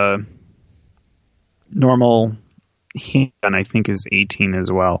then the normal handgun, I think, is 18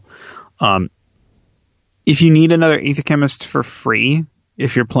 as well. If you need another Aether Chemist for free,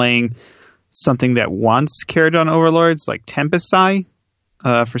 if you're playing something that wants Caradon Overlords, like Tempest Eye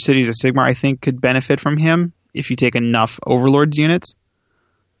for Cities of Sigmar, I think could benefit from him if you take enough Overlords units.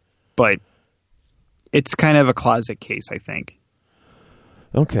 But it's kind of a closet case, I think.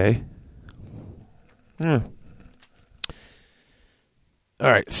 Okay. Yeah.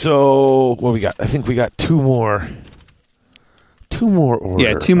 All right, so what we got? I think we got two more order.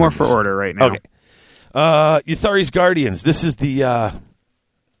 Yeah, 2 more for order right now. Okay. Yuthari's Guardians. This is the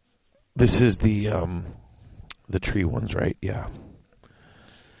tree ones, right? Yeah.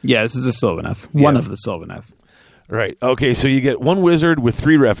 Yeah, this is the Sylvaneth. One of the Sylvaneth. Right. Okay, so you get 1 wizard with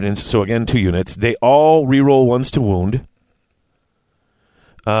 3 revenants, so again 2 units. They all reroll 1s to wound.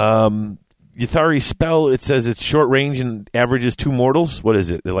 Yuthari's spell, it says it's short range and averages 2 mortals. What is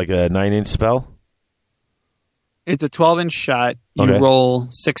it? Like a 9-inch spell? It's a 12-inch shot. You roll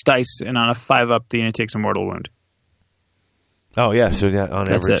 6 dice, and on a 5-up, the unit takes a mortal wound. Oh, yeah, so on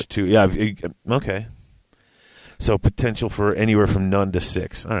That's average it. 2. Yeah, okay. So potential for anywhere from none to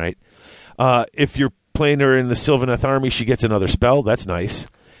 6. All right. If you're playing her in the Sylvaneth army, she gets another spell. That's nice.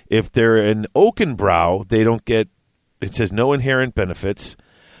 If they're in Oakenbrow, they don't get, it says no inherent benefits,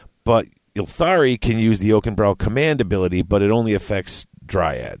 but Ylthari can use the Oakenbrow command ability, but it only affects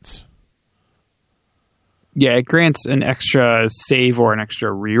Dryads. Yeah, it grants an extra save or an extra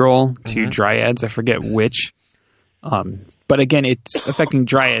reroll to Dryads. I forget which. But again, it's affecting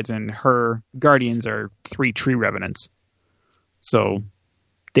Dryads, and her Guardians are 3 tree revenants. So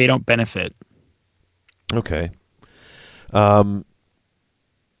they don't benefit. Okay. But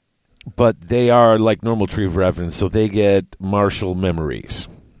they are like normal tree revenants, so they get martial memories.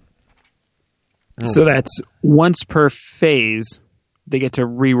 So that's once per phase, they get to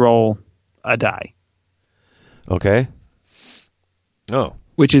reroll a die. Okay. Oh.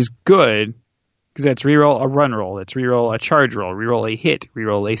 Which is good, because that's reroll a run roll, that's reroll a charge roll, reroll a hit,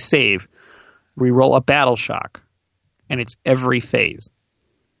 reroll a save, reroll a battle shock. And it's every phase.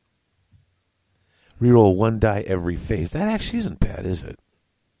 Reroll 1 die every phase. That actually isn't bad, is it?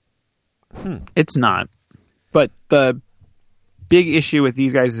 It's not. But the big issue with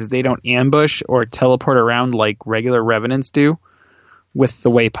these guys is they don't ambush or teleport around like regular revenants do with the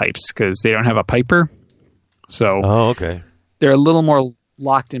waypipes, because they don't have a piper. So okay. They're a little more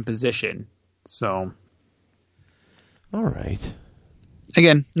locked in position. So, all right.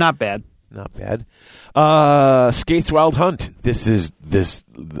 Again, not bad. Not bad. Skaith Wild Hunt. This is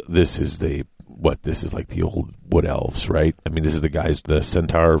like the old Wood Elves, right? I mean, this is the guys, the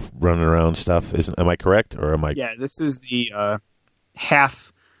centaur running around stuff. Am I correct, or am I? Yeah, this is the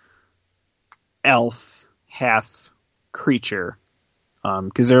half elf, half creature,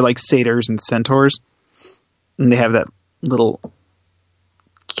 because they're like satyrs and centaurs, and they have that little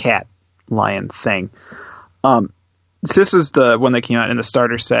cat lion thing. This is the one that came out in the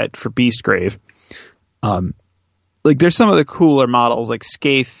starter set for Beastgrave. Like, there's some of the cooler models, like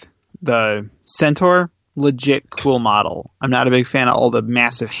Skaith, the centaur, legit cool model. I'm not a big fan of all the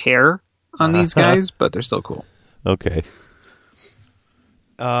massive hair on these guys, but they're still cool. Okay.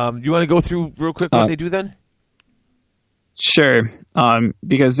 You want to go through real quick what they do then? Sure.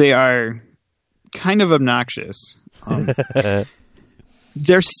 Because they are kind of obnoxious.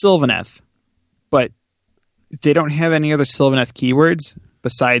 They're Sylvaneth, but they don't have any other Sylvaneth keywords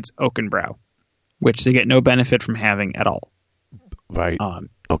besides Oakenbrow, which they get no benefit from having at all. Right.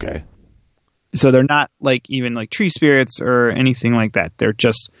 Okay. So they're not like even like tree spirits or anything like that. They're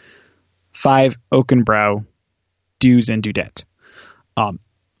just 5 Oakenbrow dudes and dudettes.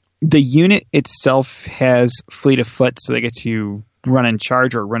 The unit itself has fleet of foot, so they get to run and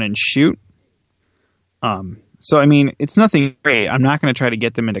charge or run and shoot. So, I mean, it's nothing great. I'm not going to try to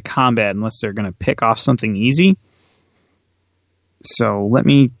get them into combat unless they're going to pick off something easy. So let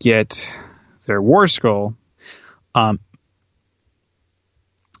me get their War Scroll. The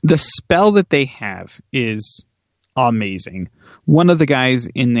spell that they have is amazing. One of the guys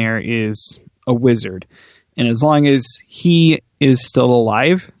in there is a wizard. And as long as he is still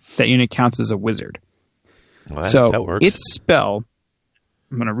alive, that unit counts as a wizard. Well, so that works. its spell,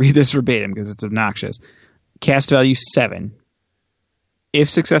 I'm going to read this verbatim because it's obnoxious. Cast value 7. If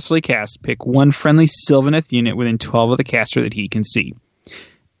successfully cast, pick one friendly Sylvaneth unit within 12 of the caster that he can see.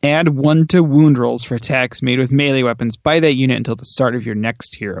 Add 1 to wound rolls for attacks made with melee weapons by that unit until the start of your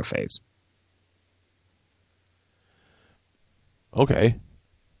next hero phase. Okay.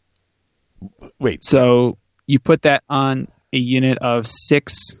 Wait. So you put that on a unit of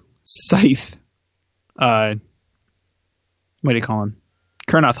 6 Scythe, what do you call them?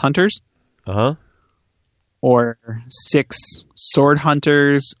 Kurnoth Hunters? Uh-huh. Or 6 Sword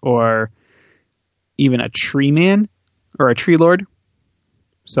Hunters, or even a Tree Man, or a Tree Lord.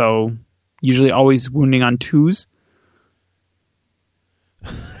 So usually always wounding on 2s.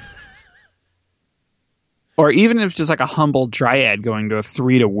 Or even if just like a humble Dryad going to a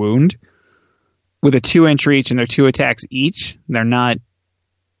 3 to wound, with a 2-inch reach and they're 2 attacks each, they're not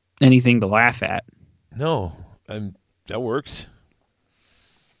anything to laugh at. No, that works.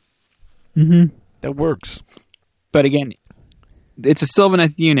 Mm-hmm. That works. But again, it's a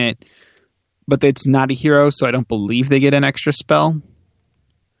Sylvaneth unit, but it's not a hero, so I don't believe they get an extra spell.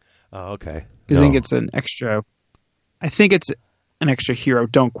 Oh, okay. Because I think it's an extra... I think it's an extra hero.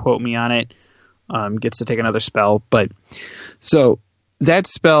 Don't quote me on it. Gets to take another spell. But so that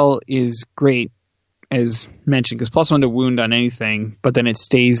spell is great, as mentioned, because +1 to wound on anything, but then it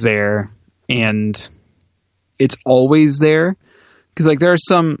stays there, and it's always there. Because like there are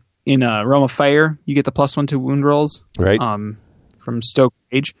some... In Realm of Fire, you get the +1 to wound rolls, right? From Stoke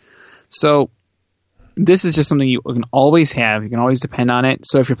Rage. So this is just something you can always have. You can always depend on it.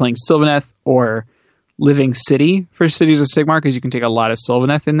 So if you're playing Sylvaneth or Living City for Cities of Sigmar, because you can take a lot of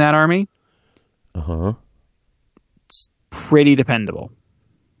Sylvaneth in that army, it's pretty dependable.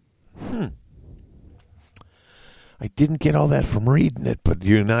 I didn't get all that from reading it, but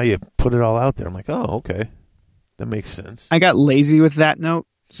now you put it all out there. I'm like, oh, okay, that makes sense. I got lazy with that note.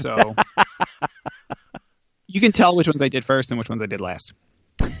 So you can tell which ones I did first and which ones I did last.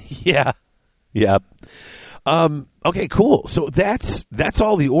 Yeah. Okay, cool. So that's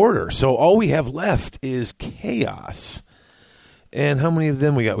all the order. So all we have left is Chaos. And how many of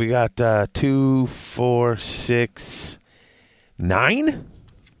them we got? We got 2, 4, 6, 9?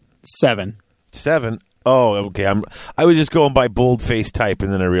 7. 7. Oh, okay. I was just going by boldface type,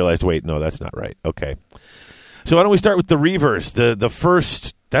 and then I realized, wait, no, that's not right. Okay. So why don't we start with the Reavers? The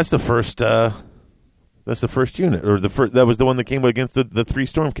first. That's the first unit, or that was the one that came against the 3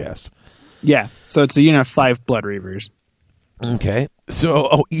 Stormcasts. Yeah, so it's a unit of 5 Blood Reavers. Okay,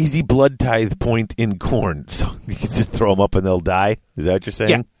 so easy blood tithe point in Khorne, so you can just throw them up and they'll die. Is that what you're saying?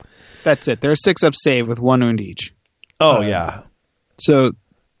 Yeah, that's it. They're a 6-up save with 1 wound each. Oh yeah, so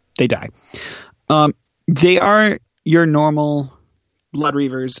they die. They are your normal Blood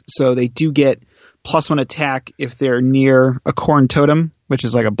Reavers, so they do get +1 attack if they're near a Khorne totem, which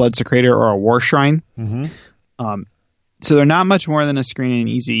is like a Blood Secretor or a War Shrine. Mm-hmm. So they're not much more than a screen and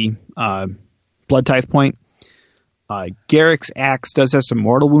easy blood tithe point. Garrick's Axe does have some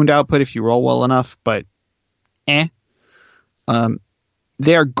mortal wound output if you roll well enough, but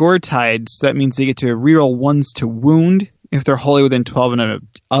They are gore tied, so that means they get to reroll 1s to wound if they're wholly within 12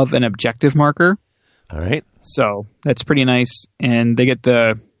 of an objective marker. All right. So that's pretty nice. And they get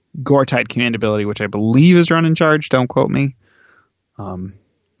the gore tied command ability, which I believe is run and charge. Don't quote me.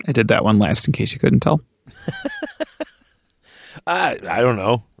 I did that one last in case you couldn't tell. I don't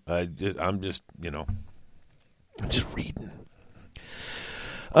know. I'm just reading.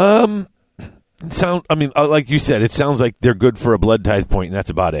 Like you said, it sounds like they're good for a blood tithe point, and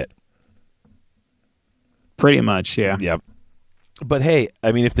that's about it. Pretty much, yeah. Yep. But hey,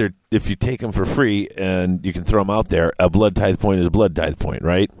 I mean, if you take them for free and you can throw them out there, a blood tithe point is a blood tithe point,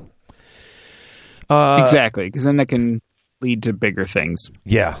 right? Exactly, because then that can lead to bigger things.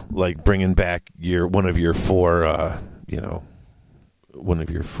 Yeah, like bringing back one of your four or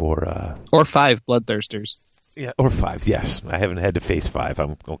 5 bloodthirsters. Yeah, or 5. Yes, I haven't had to face 5.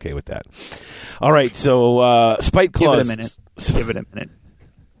 I'm okay with that. All right, so Spite Claws. Give it a minute. Give it a minute.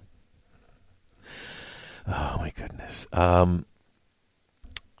 Oh, my goodness.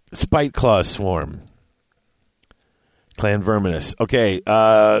 Spite Claw Swarm. Clan Verminous. Okay.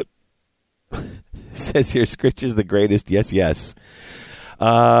 Says here, Scritch is the greatest. Yes, yes.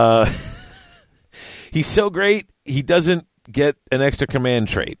 He's so great, he doesn't get an extra command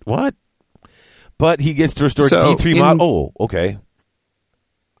trait. What? But he gets to restore D3 models. Oh, okay.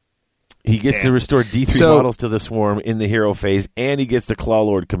 He gets to restore D3 models to the swarm in the hero phase, and he gets the Claw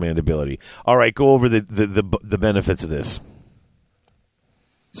Lord command ability. All right, go over the benefits of this.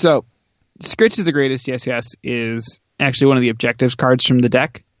 So, Scritch is the greatest. Yes, yes is actually one of the objectives cards from the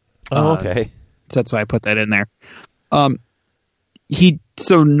deck. Oh, okay. So that's why I put that in there.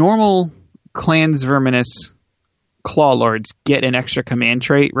 So normal Clans Verminous Claw Lords get an extra command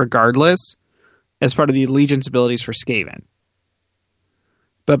trait regardless as part of the allegiance abilities for Skaven.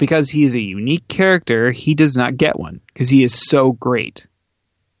 But because he is a unique character, he does not get one because he is so great.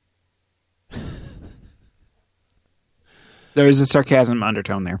 There is a sarcasm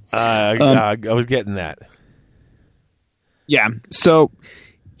undertone there. I was getting that. Yeah, so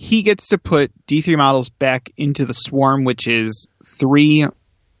he gets to put D3 models back into the swarm, which is 3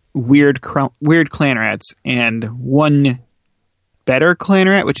 weird clan rats and 1 better clan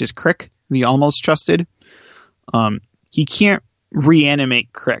rat, which is Crick, the almost trusted. He can't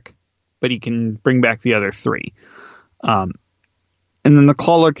reanimate Crick, but he can bring back the other 3. And then the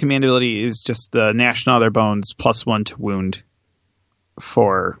Claw Lord command ability is just the Gnash Gnaw Their Bones +1 to wound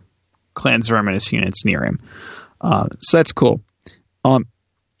for Clans Verminous units near him. So that's cool. The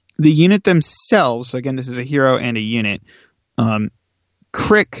unit themselves, so again, this is a hero and a unit,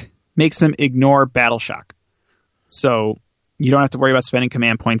 Crick makes them ignore Battle Shock. So you don't have to worry about spending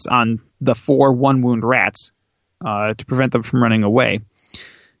command points on the 4 1-wound rats to prevent them from running away.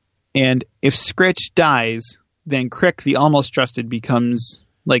 And if Scritch dies, then Crick, the almost trusted, becomes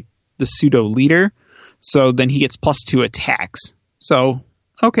like the pseudo leader. So then he gets +2 attacks. So,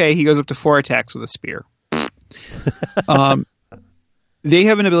 okay, he goes up to 4 attacks with a spear. They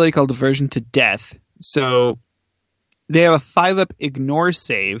have an ability called Aversion to Death. So they have a 5-up ignore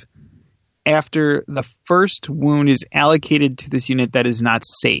save after the first wound is allocated to this unit that is not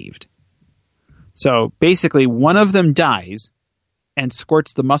saved. So basically, one of them dies and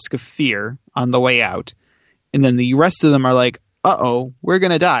squirts the Musk of Fear on the way out. And then the rest of them are like, uh-oh, we're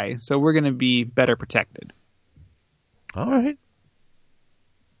going to die, so we're going to be better protected. All right.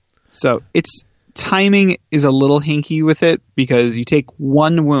 So its timing is a little hinky with it because you take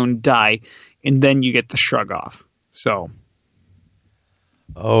 1 wound, die, and then you get the shrug off. So.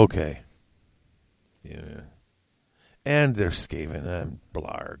 Okay. Yeah. And they're Skaven. I'm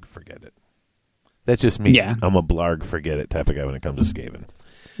Blarg. Forget it. That's just me. Yeah. I'm a Blarg, forget it type of guy when it comes to Skaven.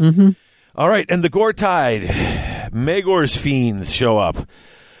 Mm-hmm. All right, and the Gortide. Magor's Fiends show up.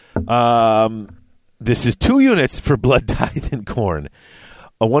 This is 2 units for Blood Tithe and Khorne.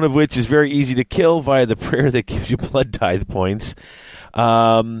 One of which is very easy to kill via the prayer that gives you Blood Tithe points.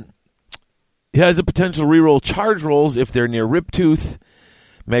 It has a potential reroll charge rolls if they're near Riptooth.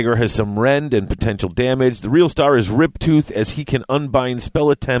 Magor has some rend and potential damage. The real star is Riptooth, as he can unbind spell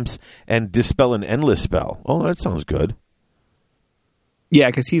attempts and dispel an endless spell. Oh, that sounds good. Yeah,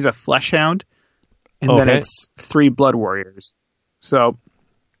 because he's a Fleshhound, and then it's 3 Blood Warriors. So,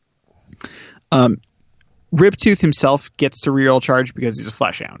 Riptooth himself gets to reroll charge because he's a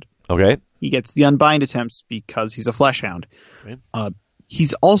Fleshhound. Okay. He gets the unbind attempts because he's a Fleshhound. Okay.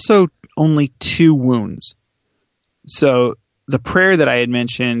 He's also only 2 wounds. So the prayer that I had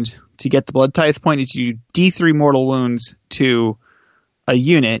mentioned to get the Blood Tithe point is you D3 mortal wounds to a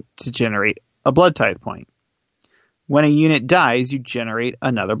unit to generate a Blood Tithe point. When a unit dies, you generate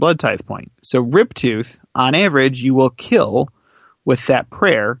another Blood Tithe point. So Riptooth, on average, you will kill with that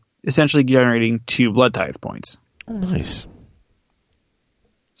prayer, essentially generating 2 Blood Tithe points. Oh, nice.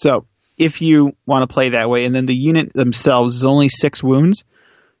 So if you want to play that way, and then the unit themselves is only 6 wounds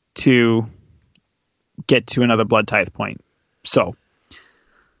to get to another Blood Tithe point. So,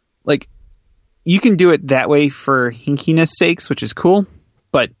 like, you can do it that way for hinkiness sakes, which is cool,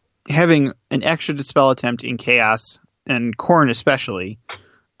 but having an extra dispel attempt in Chaos, and Khorne especially,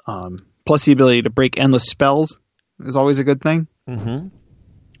 plus the ability to break endless spells is always a good thing. Mm-hmm.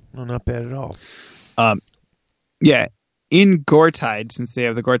 No, not bad at all. Yeah. In Gortide, since they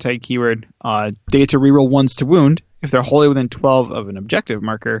have the Gortide keyword, they get to reroll 1s to wound. If they're wholly within 12 of an objective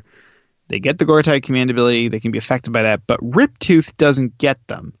marker, they get the Gortide command ability. They can be affected by that. But Riptooth doesn't get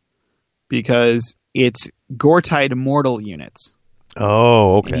them because it's Gortide mortal units.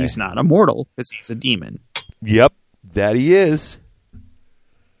 Oh, okay. And he's not a mortal because he's a demon. Yep, that he is.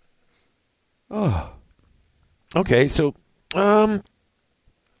 Oh. Okay, so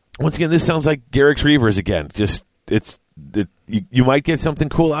Once again, this sounds like Garrick's Reavers again. Just you might get something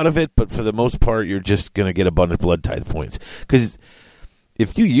cool out of it, but for the most part, you're just going to get abundant blood tithe points. Because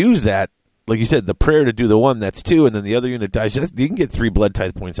if you use that, like you said, the prayer to do the one, that's 2, and then the other unit dies, you can get 3 blood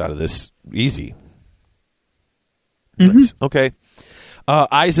tithe points out of this easy. Nice. Okay.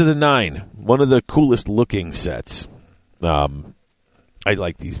 Eyes of the Nine, one of the coolest looking sets. I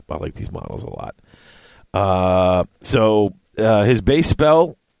like these models a lot. So his base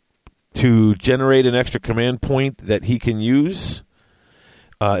spell to generate an extra command point that he can use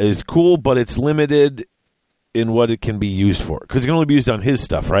is cool, but it's limited in what it can be used for. Because it can only be used on his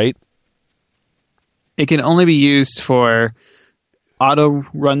stuff, right? It can only be used for auto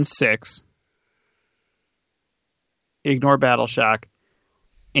run 6, ignore battle shock,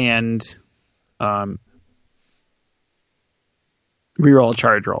 and reroll a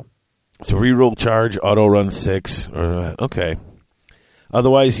charge roll. So reroll charge, auto run 6. Okay.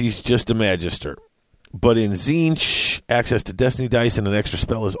 Otherwise, he's just a Magister. But in Tzeentch, access to Destiny Dice and an extra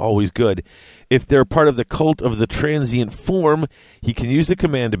spell is always good. If they're part of the Cult of the Transient Form, he can use the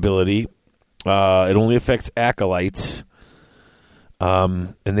command ability. It only affects Acolytes.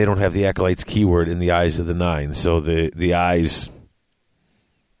 And they don't have the Acolytes keyword in the Eyes of the Nine. So the eyes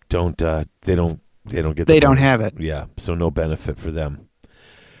don't get They don't have it. Yeah, so no benefit for them.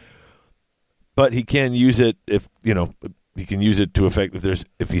 But he can use it he can use it to affect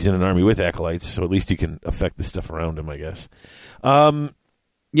if he's in an army with Acolytes, so at least he can affect the stuff around him, I guess. Yeah,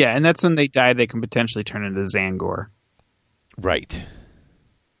 and that's when they die, they can potentially turn into Zangor. Right.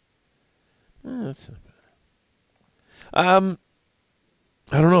 I don't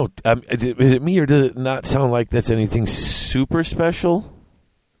know. Is it me, or does it not sound like that's anything super special?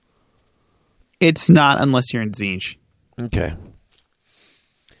 It's not unless you're in Tzeentch. Okay.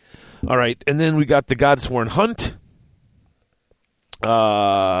 All right, and then we got the Godsworn Hunt.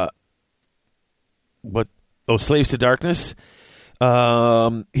 Slaves to Darkness.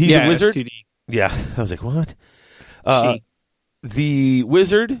 He's a wizard. S2D. Yeah, I was like, what? The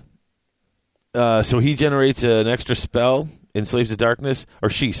wizard. So he generates an extra spell in Slaves to Darkness,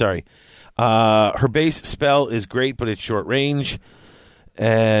 or she, sorry. Her base spell is great, but it's short range.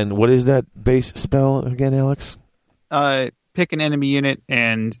 And what is that base spell again, Alex? Pick an enemy unit,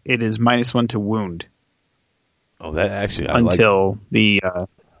 and it is -1 to wound. Oh, that actually until the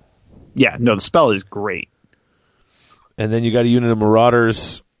the spell is great. And then you got a unit of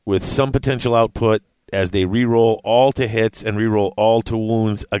Marauders with some potential output as they reroll all to hits and reroll all to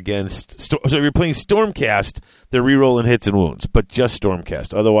wounds against. So if you're playing Stormcast, they're rerolling hits and wounds, but just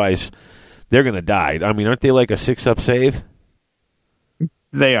Stormcast. Otherwise, they're going to die. I mean, aren't they like a 6-up save?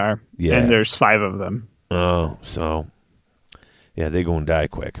 They are. Yeah. And there's 5 of them. Oh, so yeah, they go and die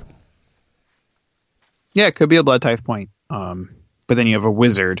quick. Yeah, it could be a blood tithe point. But then you have a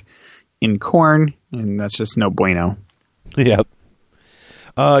wizard in Khorne, and that's just no bueno. Yep.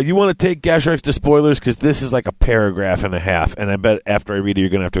 You want to take Gashrax to spoilers, because this is like a paragraph and a half, and I bet after I read it, you're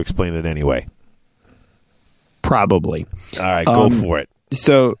going to have to explain it anyway. Probably. All right, go for it.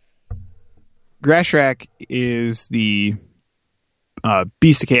 So, Gashrax is the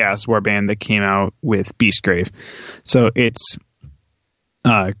Beast of Chaos warband that came out with Beastgrave. So it's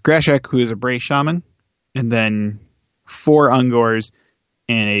Gashrax, who is a Bray Shaman, and then 4 Ungors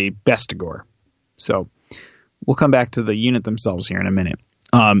and a Bestigor. So we'll come back to the unit themselves here in a minute.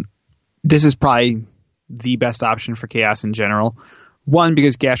 This is probably the best option for Chaos in general. One,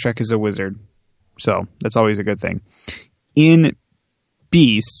 because Gashrax is a wizard, so that's always a good thing. In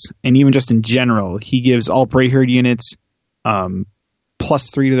Beasts, and even just in general, he gives all Brayherd units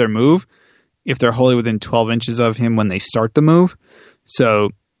 +3 to their move if they're wholly within 12 inches of him when they start the move.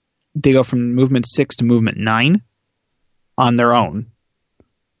 So they go from movement 6 to movement 9 on their own.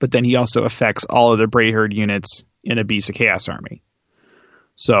 But then he also affects all of the Brayherd units in a Beast of Chaos army.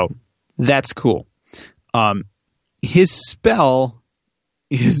 So that's cool. His spell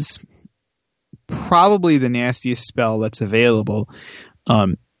is probably the nastiest spell that's available.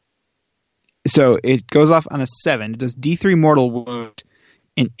 So it goes off on a 7. It does D3 mortal wound,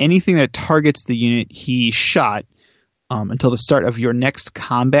 and anything that targets the unit he shot until the start of your next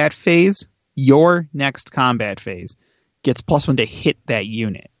combat phase. Your next combat phase gets +1 to hit that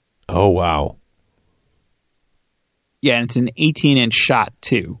unit. Oh, wow. Yeah, and it's an 18-inch shot,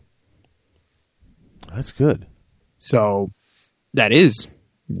 too. That's good. So that is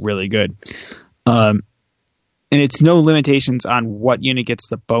really good. And it's no limitations on what unit gets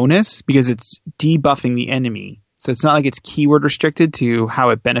the bonus, because it's debuffing the enemy. So it's not like it's keyword restricted to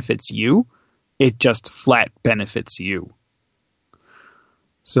how it benefits you. It just flat benefits you.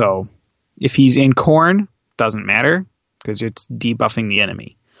 So if he's in Khorne, doesn't matter. because it's debuffing the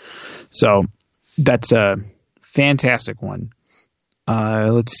enemy. So that's a fantastic one.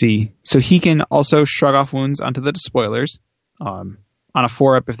 Let's see. So he can also shrug off wounds onto the despoilers on a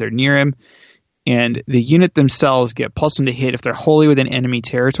 4-up if they're near him. And the unit themselves get +1 to hit if they're wholly within enemy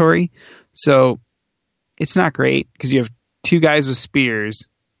territory. So it's not great because you have 2 guys with spears,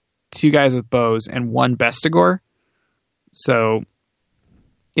 2 guys with bows, and 1 Bestigor. So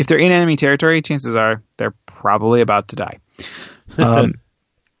if they're in enemy territory, chances are they're probably about to die.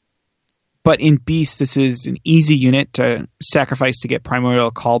 But in Beast, this is an easy unit to sacrifice to get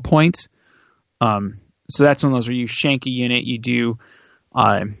primordial call points. So that's one of those where you shank a unit, you do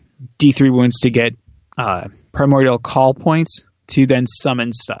D3 wounds to get primordial call points to then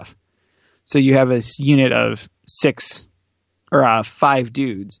summon stuff. So you have this unit of 5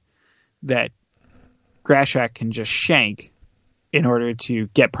 dudes that Grashak can just shank in order to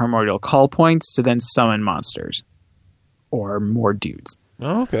get primordial call points to then summon monsters or more dudes.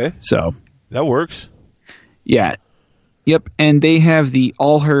 Oh, okay. So that works. Yeah. Yep. And they have the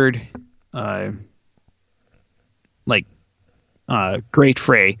Allherd, Great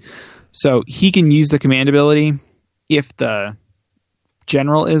Fray. So he can use the command ability if the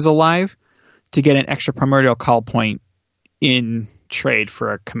general is alive to get an extra primordial call point in trade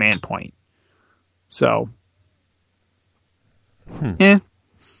for a command point. So, Yeah.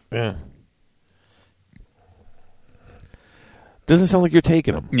 Doesn't sound like you're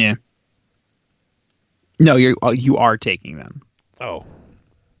taking them. Yeah. No, you are taking them. Oh.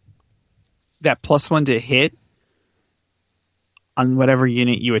 That +1 to hit on whatever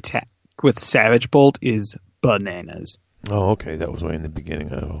unit you attack with Savage Bolt is bananas. Oh, okay. That was way in the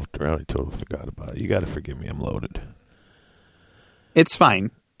beginning. I totally forgot about it. You got to forgive me. I'm loaded. It's fine.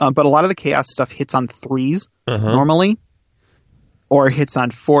 But a lot of the chaos stuff hits on 3s normally, or hits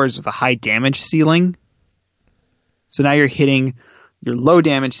on 4s with a high damage ceiling. So now you're hitting your low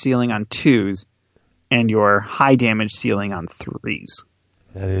damage ceiling on 2s and your high damage ceiling on 3s.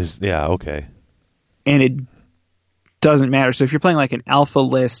 That is, yeah, okay. And it doesn't matter. So if you're playing like an alpha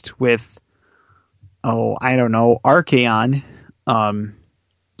list with, Archaon,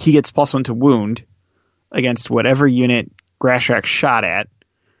 he gets +1 to wound against whatever unit Grashak shot at.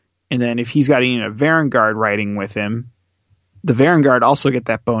 And then if he's got a unit of Varangard riding with him, the Varangard also get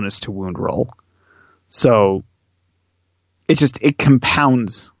that bonus to wound roll. So it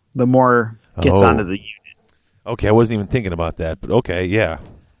compounds the more gets onto the unit. Okay, I wasn't even thinking about that, but okay, yeah.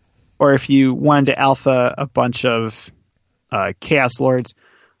 Or if you wanted to alpha a bunch of Chaos Lords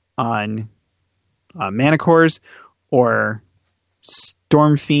on Manticores or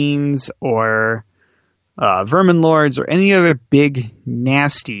Storm Fiends or Vermin Lords or any other big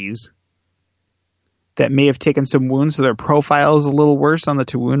nasties that may have taken some wounds so their profile is a little worse on the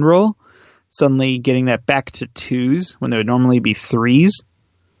to wound roll, suddenly getting that back to 2s when it would normally be 3s.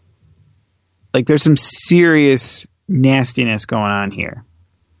 Like, there's some serious nastiness going on here.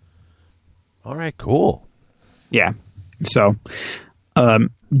 All right, cool. Yeah. So,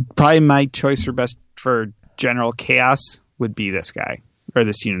 probably my choice for General Chaos would be this guy, or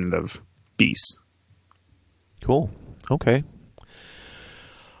this unit of beasts. Cool. Okay.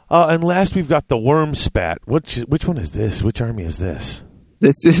 And last, we've got the Worm Spat. Which one is this? Which army is this?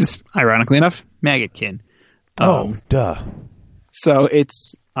 This is, ironically enough, Maggotkin. Duh. So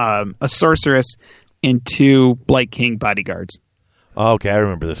it's a sorceress and 2 Blight King bodyguards. Okay, I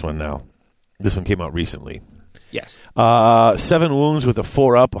remember this one now. This one came out recently. Yes. 7 wounds with a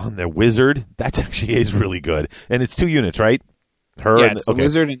 4-up on their wizard. That's actually is really good. And it's 2 units, right? It's the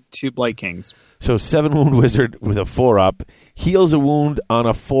wizard and 2 Blight Kings. So 7 wound wizard with a 4-up. Heals a wound on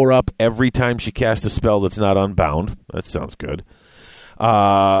a 4-up every time she casts a spell that's not unbound. That sounds good.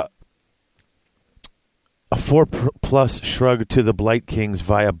 A 4+ shrug to the Blight Kings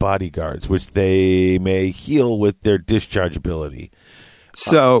via bodyguards, which they may heal with their discharge ability.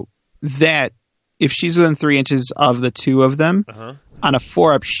 So that, if she's within 3 inches of the 2 of them, on a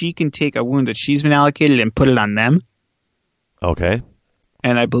 4-up, she can take a wound that she's been allocated and put it on them. Okay.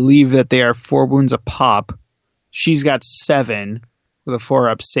 And I believe that they are 4 wounds a pop. She's got 7 with a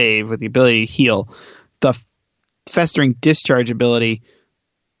 4-up save with the ability to heal. The Festering Discharge ability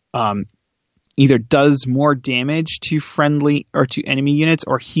either does more damage to friendly or to enemy units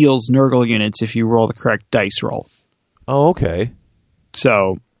or heals Nurgle units if you roll the correct dice roll. Oh, okay.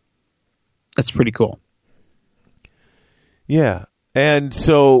 So that's pretty cool. Yeah. And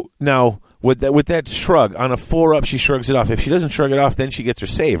so now with that shrug, on a 4-up, she shrugs it off. If she doesn't shrug it off, then she gets her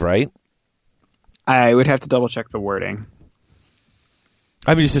save, right? I would have to double check the wording.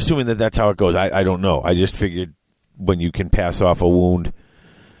 I'm just assuming that that's how it goes. I don't know. I just figured when you can pass off a wound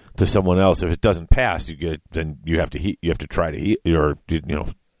to someone else. If it doesn't pass, then you have to try to heal, or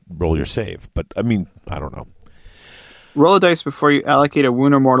roll your save. But I mean, I don't know. Roll a dice before you allocate a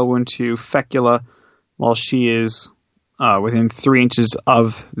wound or mortal wound to Fecula while she is within 3 inches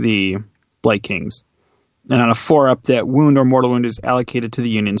of the Blight Kings. And on a 4-up, that wound or mortal wound is allocated to the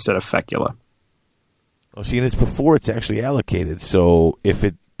unit instead of Fecula. Oh, see, and it's before it's actually allocated. So if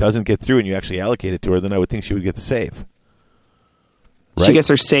it doesn't get through and you actually allocate it to her, then I would think she would get the save. Right? She gets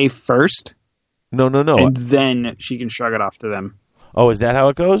her save first. No. And then she can shrug it off to them. Oh, is that how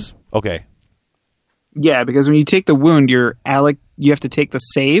it goes? Okay. Yeah, because when you take the wound, you have to take the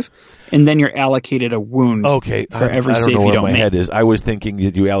save, and then you're allocated a wound. Okay, for every save you don't make. I don't know where my head is. I was thinking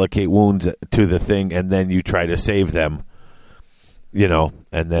that you allocate wounds to the thing, and then you try to save them.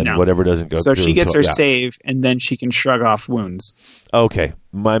 And then whatever doesn't go through. So she gets her save, and then she can shrug off wounds. Okay,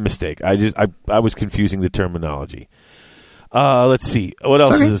 my mistake. I was confusing the terminology. Let's see. What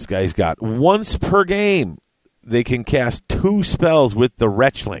else has this guy's got? Once per game, they can cast 2 spells with the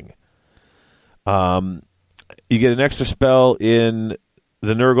Retchling. You get an extra spell in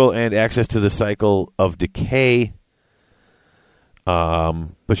the Nurgle and access to the Cycle of Decay.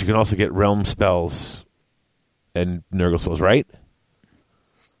 But you can also get Realm spells and Nurgle spells, right?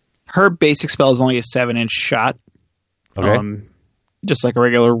 Her basic spell is only a 7-inch shot. Okay. Just like a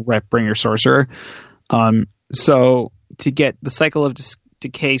regular Retbringer sorcerer. So to get the Cycle of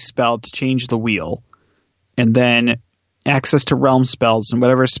Decay spell to change the wheel, and then access to realm spells and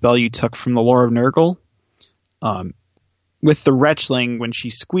whatever spell you took from the Lore of Nurgle. With the Retchling, when she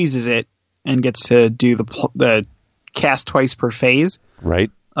squeezes it and gets to do the cast twice per phase,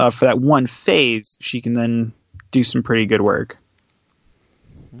 right? For that one phase, she can then do some pretty good work.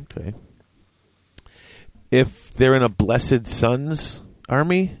 Okay. If they're in a Blessed Sons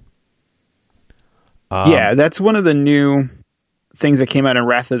army? Yeah, that's one of the new things that came out in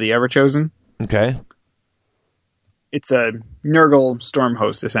Wrath of the Everchosen. Okay. It's a Nurgle storm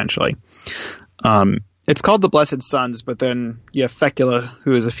host, essentially. It's called the Blessed Sons, but then you have Fecula,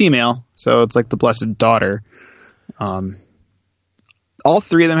 who is a female, so it's like the Blessed Daughter. All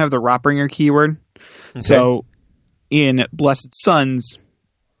 3 of them have the Rotbringer keyword. Okay. So in Blessed Sons,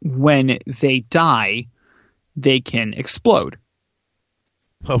 when they die, they can explode.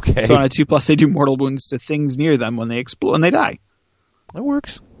 Okay. So on a 2+, they do mortal wounds to things near them when they explode and they die. That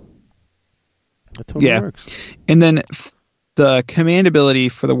works. That totally works. And then the command ability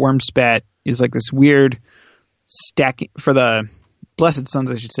for the Wormspat is like this weird stacking, for the Blessed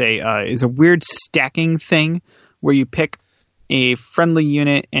Sons, I should say, is a weird stacking thing where you pick a friendly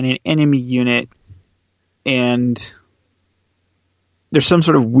unit and an enemy unit, and there's some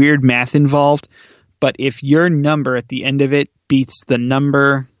sort of weird math involved. But if your number at the end of it beats the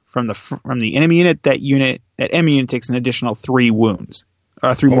number from the enemy unit, that enemy unit takes an additional 3 wounds,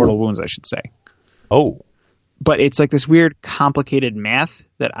 or 3 mortal wounds, I should say. Oh. But it's like this weird, complicated math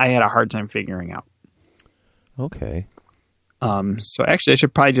that I had a hard time figuring out. Okay. So actually, I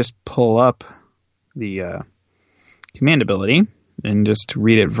should probably just pull up the command ability and just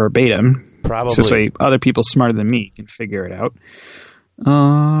read it verbatim. Probably. So other people smarter than me can figure it out.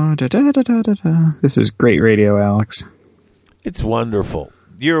 This is great radio, Alex. It's wonderful.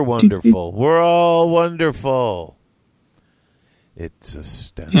 You're wonderful. We're all wonderful. It's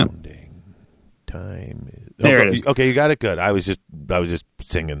astounding. Yeah. There it is. Okay, you got it good. I was just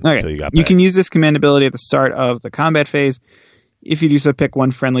singing until you got back. You can use this command ability at the start of the combat phase. If you do so, pick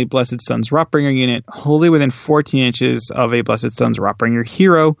one friendly Blessed Sons Rotbringer unit wholly within 14 inches of a Blessed Sons Rotbringer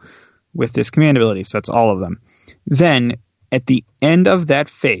hero with this command ability. So that's all of them. Then, at the end of that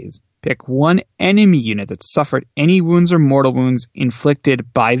phase, pick one enemy unit that suffered any wounds or mortal wounds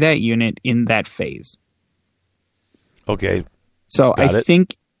inflicted by that unit in that phase. Okay. So I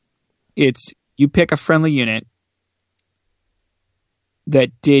think it's you pick a friendly unit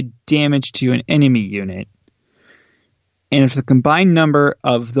that did damage to an enemy unit, and if the combined number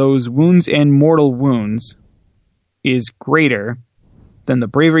of those wounds and mortal wounds is greater than the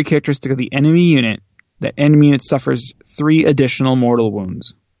bravery characteristic of the enemy unit, that enemy unit suffers 3 additional mortal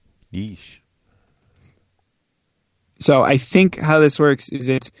wounds. Yeesh. So I think how this works is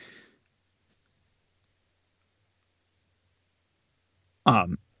it's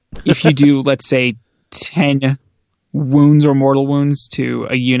if you do, let's say, 10 wounds or mortal wounds to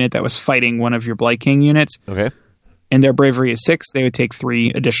a unit that was fighting one of your Blight King units, okay, and their bravery is 6, they would take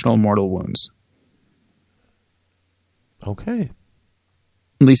 3 additional mortal wounds. Okay.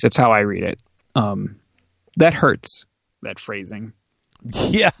 At least that's how I read it. That hurts, that phrasing.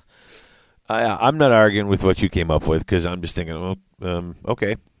 Yeah. I'm not arguing with what you came up with because I'm just thinking,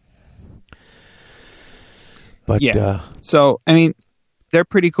 okay. But yeah. So, I mean, they're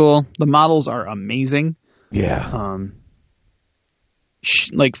pretty cool. The models are amazing. Yeah.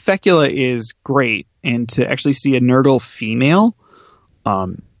 Like Fecula is great, and to actually see a Nurgle female, I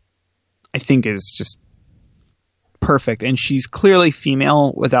think is just perfect. And she's clearly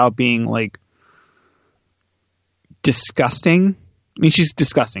female without being like disgusting. I mean, she's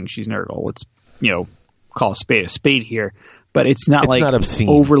disgusting. She's Nurgle. Let's call a spade here, but it's not obscene.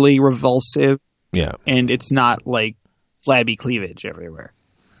 Overly revulsive. Yeah, and it's not like flabby cleavage everywhere.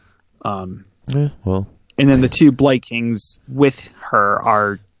 Well. And then the two Blight Kings with her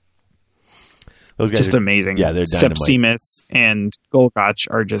are those guys just amazing. Yeah, they're dynamite. Sepsimus and Golgotch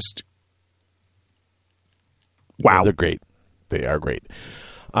are just wow. Yeah, they're great. They are great.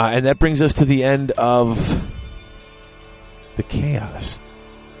 And that brings us to the end of the chaos.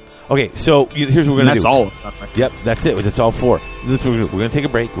 Okay, so here's what we're going to do. That's all of them. Yep, that's it. That's all four. We're going to take a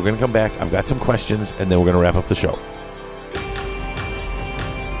break. We're going to come back. I've got some questions, and then we're going to wrap up the show.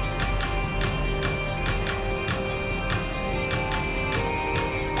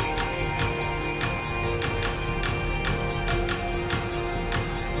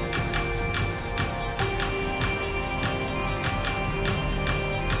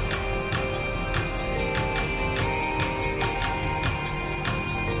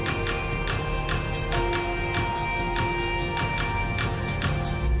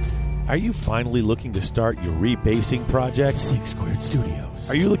 Are you finally looking to start your rebasing project? 6 Squared Studios.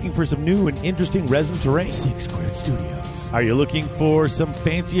 Are you looking for some new and interesting resin terrain? 6 Squared Studios. Are you looking for some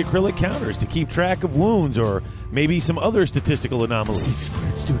fancy acrylic counters to keep track of wounds or maybe some other statistical anomalies? 6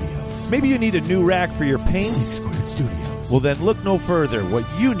 Squared Studios. Maybe you need a new rack for your paints? 6 Squared Studios. Well, then look no further. What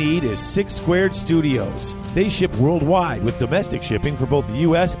you need is 6 Squared Studios. They ship worldwide with domestic shipping for both the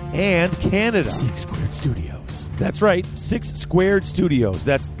U.S. and Canada. 6 Squared Studios. That's right, 6 Squared Studios.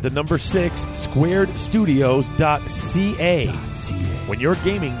 That's the number 6, squaredstudios.ca. When your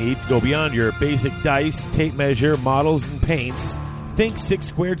gaming needs go beyond your basic dice, tape measure, models, and paints, think 6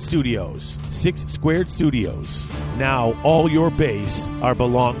 Squared Studios. 6 Squared Studios. Now all your base are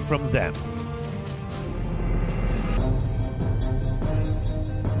belong from them.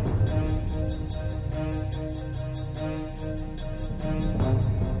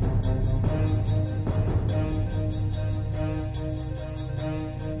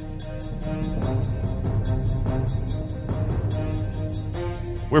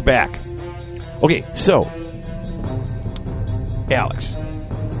 We're back. Okay, so, Alex,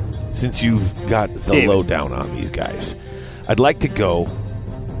 since you've got the lowdown on these guys, I'd like to go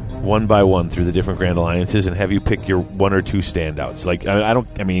one by one through the different Grand Alliances and have you pick your one or two standouts. Like,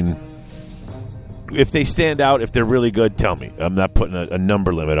 I mean, if they stand out, if they're really good, tell me. I'm not putting a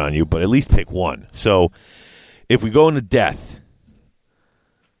number limit on you, but at least pick one. So, if we go into death,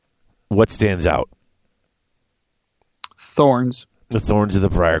 what stands out? Thorns. The Thorns of the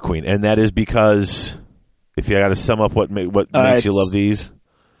Briar Queen. And that is because, if you got to sum up what makes you love these?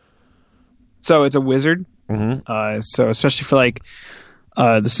 So it's a wizard. Mm-hmm. So especially for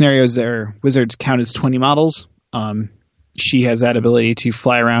the scenarios there, wizards count as 20 models. She has that ability to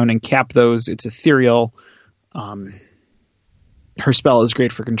fly around and cap those. It's ethereal. Her spell is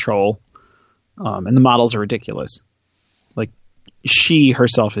great for control. And the models are ridiculous. Like, she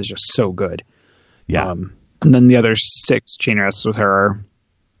herself is just so good. Yeah. And then the other 6 chain rests with her are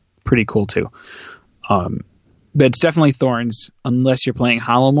pretty cool too. But it's definitely Thorns, unless you're playing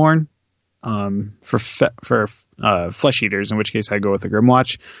Hollowmorn for Flesh Eaters, in which case I go with the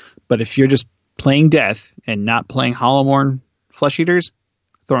Grimwatch. But if you're just playing Death and not playing Hollowmorn Flesh Eaters,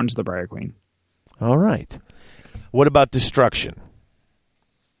 Thorns of the Briar Queen. All right. What about Destruction?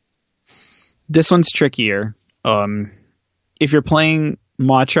 This one's trickier. If you're playing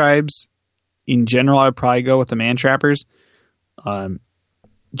Maw Tribes, in general, I would probably go with the Man Trappers,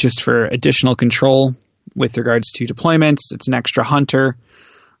 just for additional control with regards to deployments. It's an extra hunter,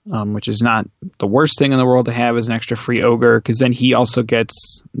 which is not the worst thing in the world to have as an extra free ogre, because then he also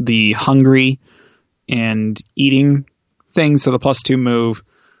gets the hungry and eating thing, so the +2 move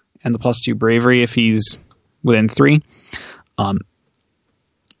and the +2 bravery if he's within 3.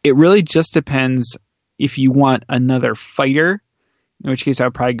 It really just depends if you want another fighter, in which case I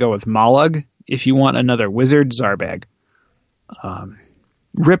would probably go with Mollog. If you want another wizard, Zarbag.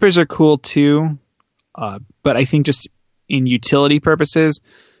 Rippers are cool too, but I think just in utility purposes,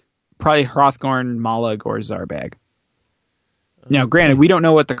 probably Hrothgorn, Mollog, or Zarbag. Now, granted, we don't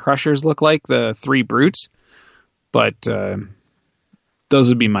know what the Crushers look like, the 3 brutes, but those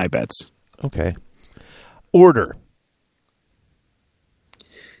would be my bets. Okay. Order.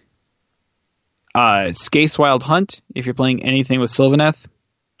 Skaith's Wild Hunt, if you're playing anything with Sylvaneth,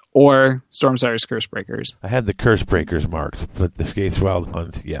 or Stormsire's Cursebreakers. I had the Curse Breakers marked, but the Skaithwald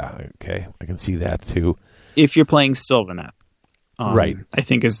Hunt, yeah, okay. I can see that too. If you're playing Sylvaneth. Right. I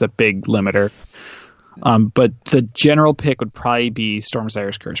think is the big limiter. But the general pick would probably be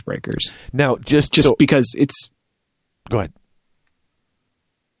Stormsire's Cursebreakers. Now, just because it's... Go ahead.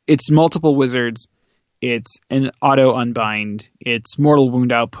 It's multiple wizards. It's an auto unbind. It's mortal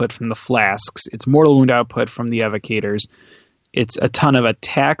wound output from the flasks. It's mortal wound output from the evocators. It's a ton of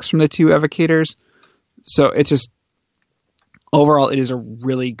attacks from the 2 evocators. So it's just... Overall, it is a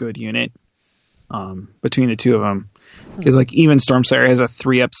really good unit between the 2 of them. Because like even Stormsire has a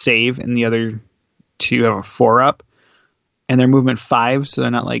 3-up save, and the other 2 have a 4-up, and they're movement 5, so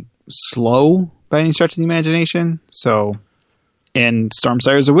they're not like slow by any stretch of the imagination. So, and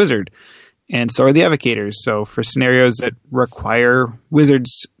Stormsire is a wizard, and so are the evocators. So for scenarios that require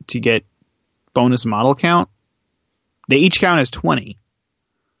wizards to get bonus model count, they each count as 20.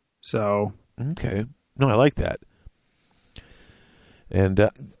 So okay, no, I like that. And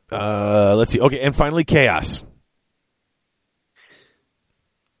let's see. Okay, and finally, Chaos.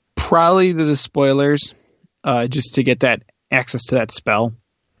 Probably the Despoilers, just to get that access to that spell.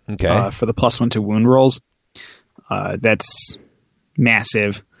 Okay. For the +1 to wound rolls. That's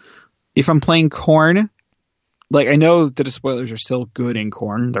massive. If I'm playing Khorne, like I know the Despoilers are still good in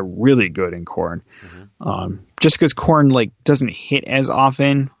Khorne. They're really good in Khorne. Mm-hmm. Just because Khorne like doesn't hit as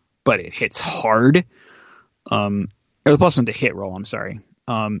often, but it hits hard. Or the +1 to hit roll, I'm sorry.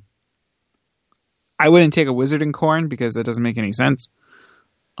 I wouldn't take a wizard in Khorne because that doesn't make any sense.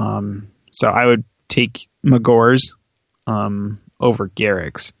 So I would take Magor's over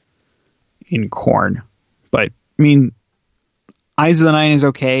Garruk's in Khorne. But, I mean, Eyes of the Nine is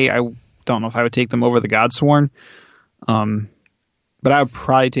okay. I don't know if I would take them over the Godsworn. But I would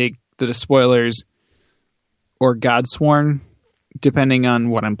probably take the Despoilers or Godsworn, depending on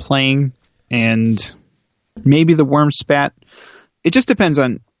what I'm playing. And maybe the Wormspat. It just depends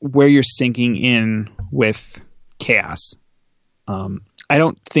on where you're sinking in with Chaos. I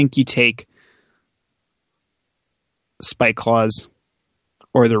don't think you take Spike Claws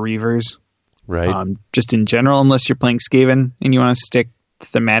or the Reavers. Right. Just in general, unless you're playing Skaven and you want to stick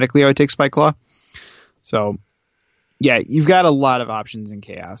thematically, I would take Spike Claw. So, yeah, you've got a lot of options in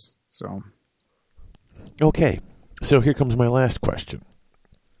Chaos. So, okay. So here comes my last question.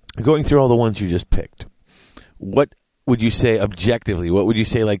 Going through all the ones you just picked, what would you say objectively? What would you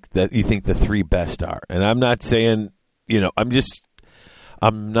say like that you think the 3 best are? And I'm not saying,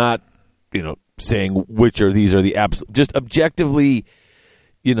 I'm not, saying which are these are the absolute. Just objectively,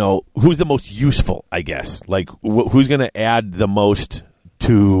 who's the most useful? I guess like who's going to add the most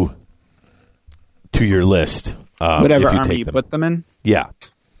to your list. Whatever if you army take you them. put them in. Yeah.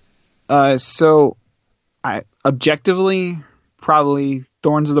 So, I objectively probably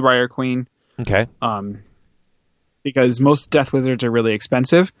Thorns of the Briar Queen. Okay. Because most Death Wizards are really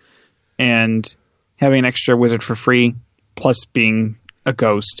expensive, and having an extra wizard for free, plus being a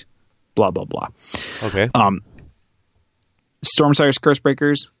ghost, blah, blah, blah. Okay. Stormsire's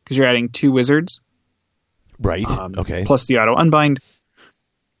Cursebreakers, because you're adding 2 wizards. Right. Okay. Plus the auto unbind.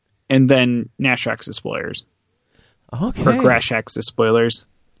 And then Nashrak's Despoilers. Okay. Or Grashak's Despoilers.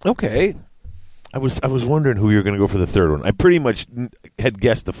 Okay. I was wondering who you were going to go for the third one. I pretty much had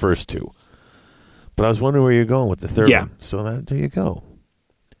guessed the first 2. But I was wondering where you're going with the third one. So there you go.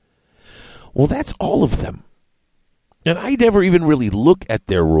 Well, that's all of them. And I never even really look at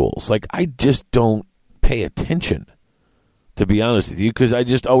their rules. Like, I just don't pay attention, to be honest with you, because I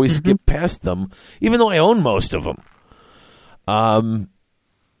just always skip past them, even though I own most of them.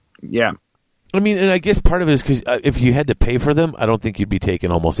 Yeah. I mean, and I guess part of it is because if you had to pay for them, I don't think you'd be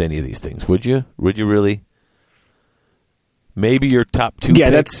taking almost any of these things, would you? Would you really? Maybe your top 2 Yeah,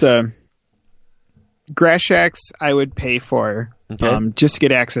 picks? that's the... Grashaks I would pay for, just to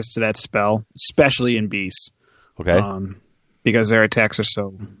get access to that spell, especially in Beasts. Okay. Because their attacks are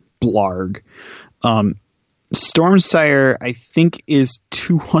so blarg. Stormsire, I think, is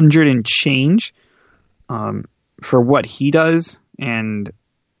 200 and change for what he does. And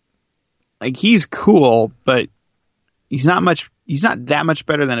like he's cool, but he's not that much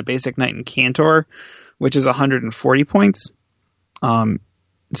better than a basic Knight in Cantor, which is 140 points.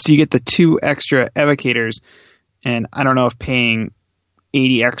 So you get the 2 extra evocators, and I don't know if paying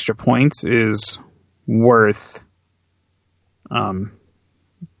 80 extra points is worth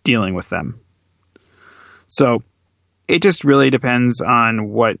dealing with them. So it just really depends on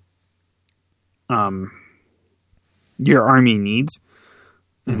what your army needs.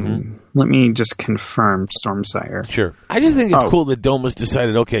 Let me just confirm Stormsire. Sure. I just think it's cool that Domus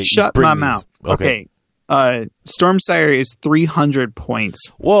decided, okay, Shut bring my these. mouth. Okay. Stormsire is 300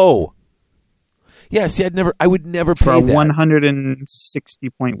 points Whoa. Yeah, see, I would never for pay a that. 160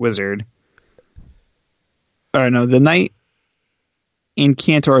 point wizard. Or no, the Knight in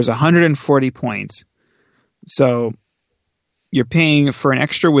Cantor is 140 points. So you're paying for an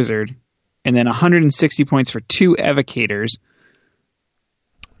extra wizard and then 160 points for 2 evocators.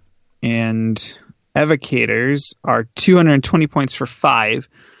 And evocators are 220 points for 5.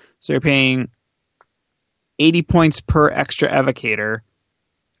 So you're paying 80 points per extra evocator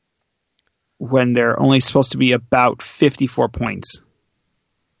when they're only supposed to be about 54 points.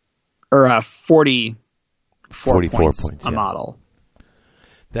 Or 44 points a yeah. model.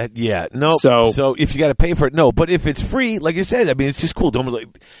 So if you got to pay for it, no. But if it's free, like you said, I mean, it's just cool. Don't like,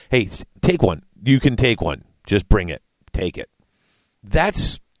 hey, take one. You can take one. Just bring it. Take it.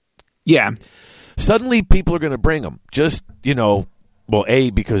 That's Suddenly, people are going to bring them. Just well,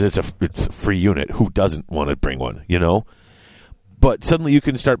 because it's a free unit. Who doesn't want to bring one? But suddenly, you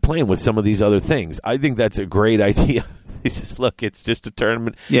can start playing with some of these other things. I think that's a great idea. It's just it's just a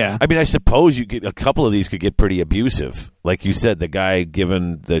tournament. Yeah. I mean, I suppose a couple of these could get pretty abusive. Like you said, the guy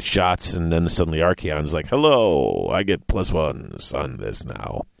giving the shots and then suddenly Archaon's like, hello, I get +1s on this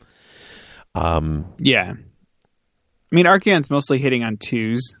now. Yeah. I mean, Archaon's mostly hitting on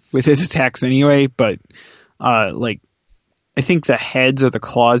 2s with his attacks anyway, but I think the heads or the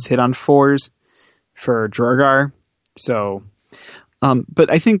claws hit on 4s for Drogar. So...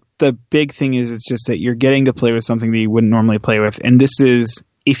 but I think the big thing is it's just that you're getting to play with something that you wouldn't normally play with. And this is,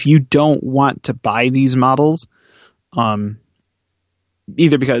 if you don't want to buy these models, either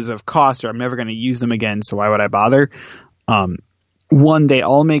because of cost or I'm never going to use them again, so why would I bother? One, they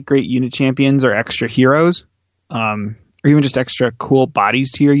all make great unit champions or extra heroes, or even just extra cool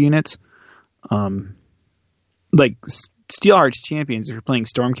bodies to your units. Like Steelheart's champions, if you're playing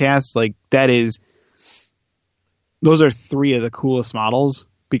Stormcast, those are 3 of the coolest models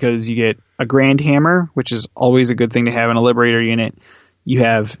because you get a Grand Hammer, which is always a good thing to have in a Liberator unit. You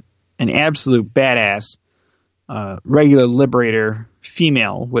have an absolute badass regular Liberator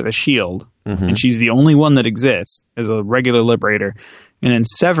female with a shield, and she's the only one that exists as a regular Liberator. And then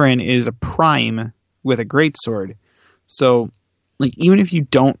Severin is a Prime with a greatsword. So, even if you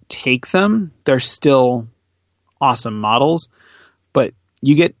don't take them, they're still awesome models, but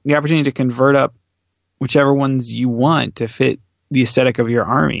you get the opportunity to convert up whichever ones you want to fit the aesthetic of your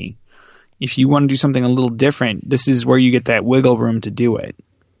army. If you want to do something a little different, this is where you get that wiggle room to do it.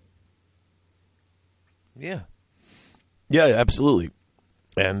 Yeah. Yeah, absolutely.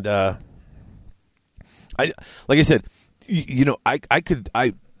 And like I said,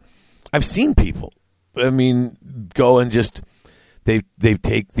 I've seen people, go and just they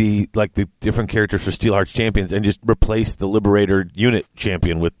take the different characters for Steelheart's champions and just replace the Liberator unit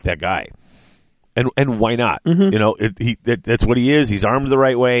champion with that guy. And why not? That's what he is. He's armed the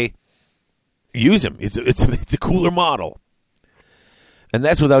right way. Use him. It's a cooler model, and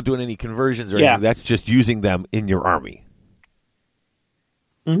that's without doing any conversions or anything. That's just using them in your army.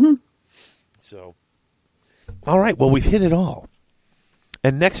 So, all right. Well, we've hit it all.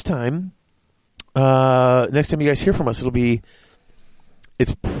 And next time you guys hear from us,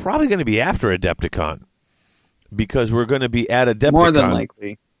 it's probably going to be after Adepticon because we're going to be at Adepticon. More than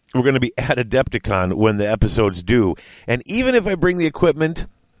likely. We're going to be at Adepticon when the episode's due. And even if I bring the equipment,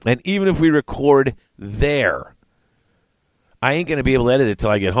 and even if we record there, I ain't going to be able to edit it till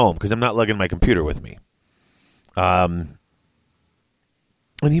I get home because I'm not lugging my computer with me. And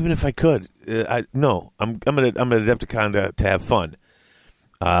even if I could, I'm at Adepticon to have fun.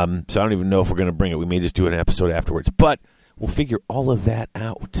 So I don't even know if we're going to bring it. We may just do an episode afterwards. But we'll figure all of that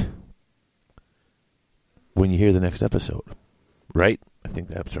out when you hear the next episode. Right? I think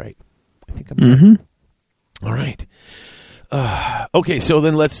that's right. I think I'm right. All right. Okay, so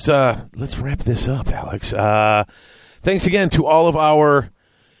then let's wrap this up, Alex. Thanks again to all of our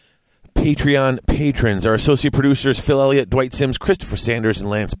Patreon patrons, our associate producers, Phil Elliott, Dwight Sims, Christopher Sanders, and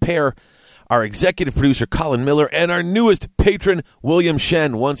Lance Pear, our executive producer, Colin Miller, and our newest patron, William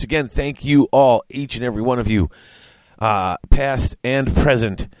Shen. Once again, thank you all, each and every one of you, past and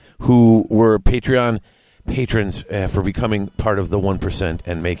present, who were Patreon patrons for becoming part of the 1%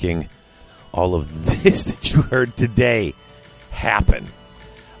 and making all of this that you heard today happen.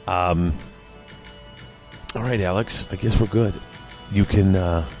 All right, Alex, I guess we're good. You can,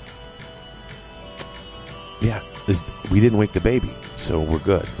 we didn't wake the baby, so we're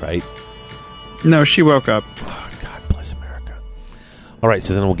good, right? No, she woke up. Oh, God bless America. All right,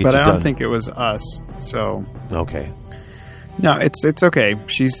 so then we'll get you done. But I don't think it was us, so... Okay. No, it's okay.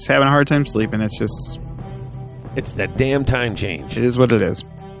 She's having a hard time sleeping. It's just... It's that damn time change. It is what it is.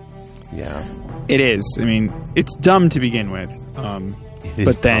 Yeah. It is. I mean, it's dumb to begin with.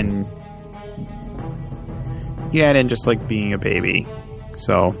 But then you add in just like being a baby.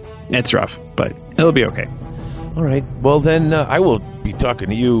 So it's rough, but it'll be okay. All right. Well, then I will be talking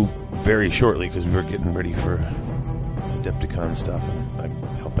to you very shortly because we're getting ready for Adepticon stuff. I'm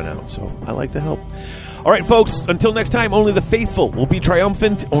helping out, so I like to help. All right, folks, until next time, only the faithful will be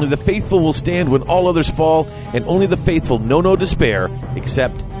triumphant, only the faithful will stand when all others fall, and only the faithful know no despair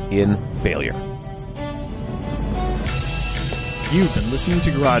except in failure. You've been listening to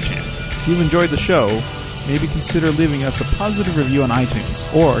Garage Hammer. If you've enjoyed the show, maybe consider leaving us a positive review on iTunes,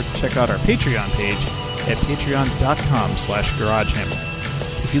 or check out our Patreon page at patreon.com/GarageHammer.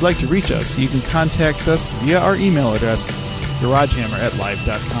 If you'd like to reach us, you can contact us via our email address,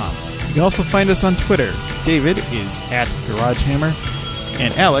 garagehammer@live.com. You can also find us on Twitter. David is @GarageHammer,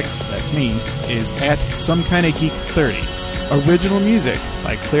 and Alex, that's me, is @SomeKindOfGeek30. Original music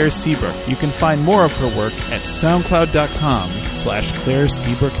by Claire Seabrook. You can find more of her work at soundcloud.com/Claire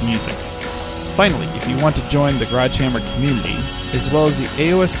Seabrook Music. Finally, if you want to join the Garage Hammer community, as well as the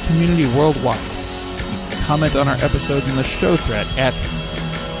AOS community worldwide, you can comment on our episodes in the show thread at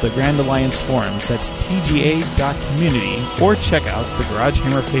the Grand Alliance Forums, that's tga.community, or check out the Garage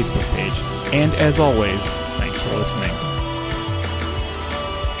Hammer Facebook page. And as always, thanks for listening.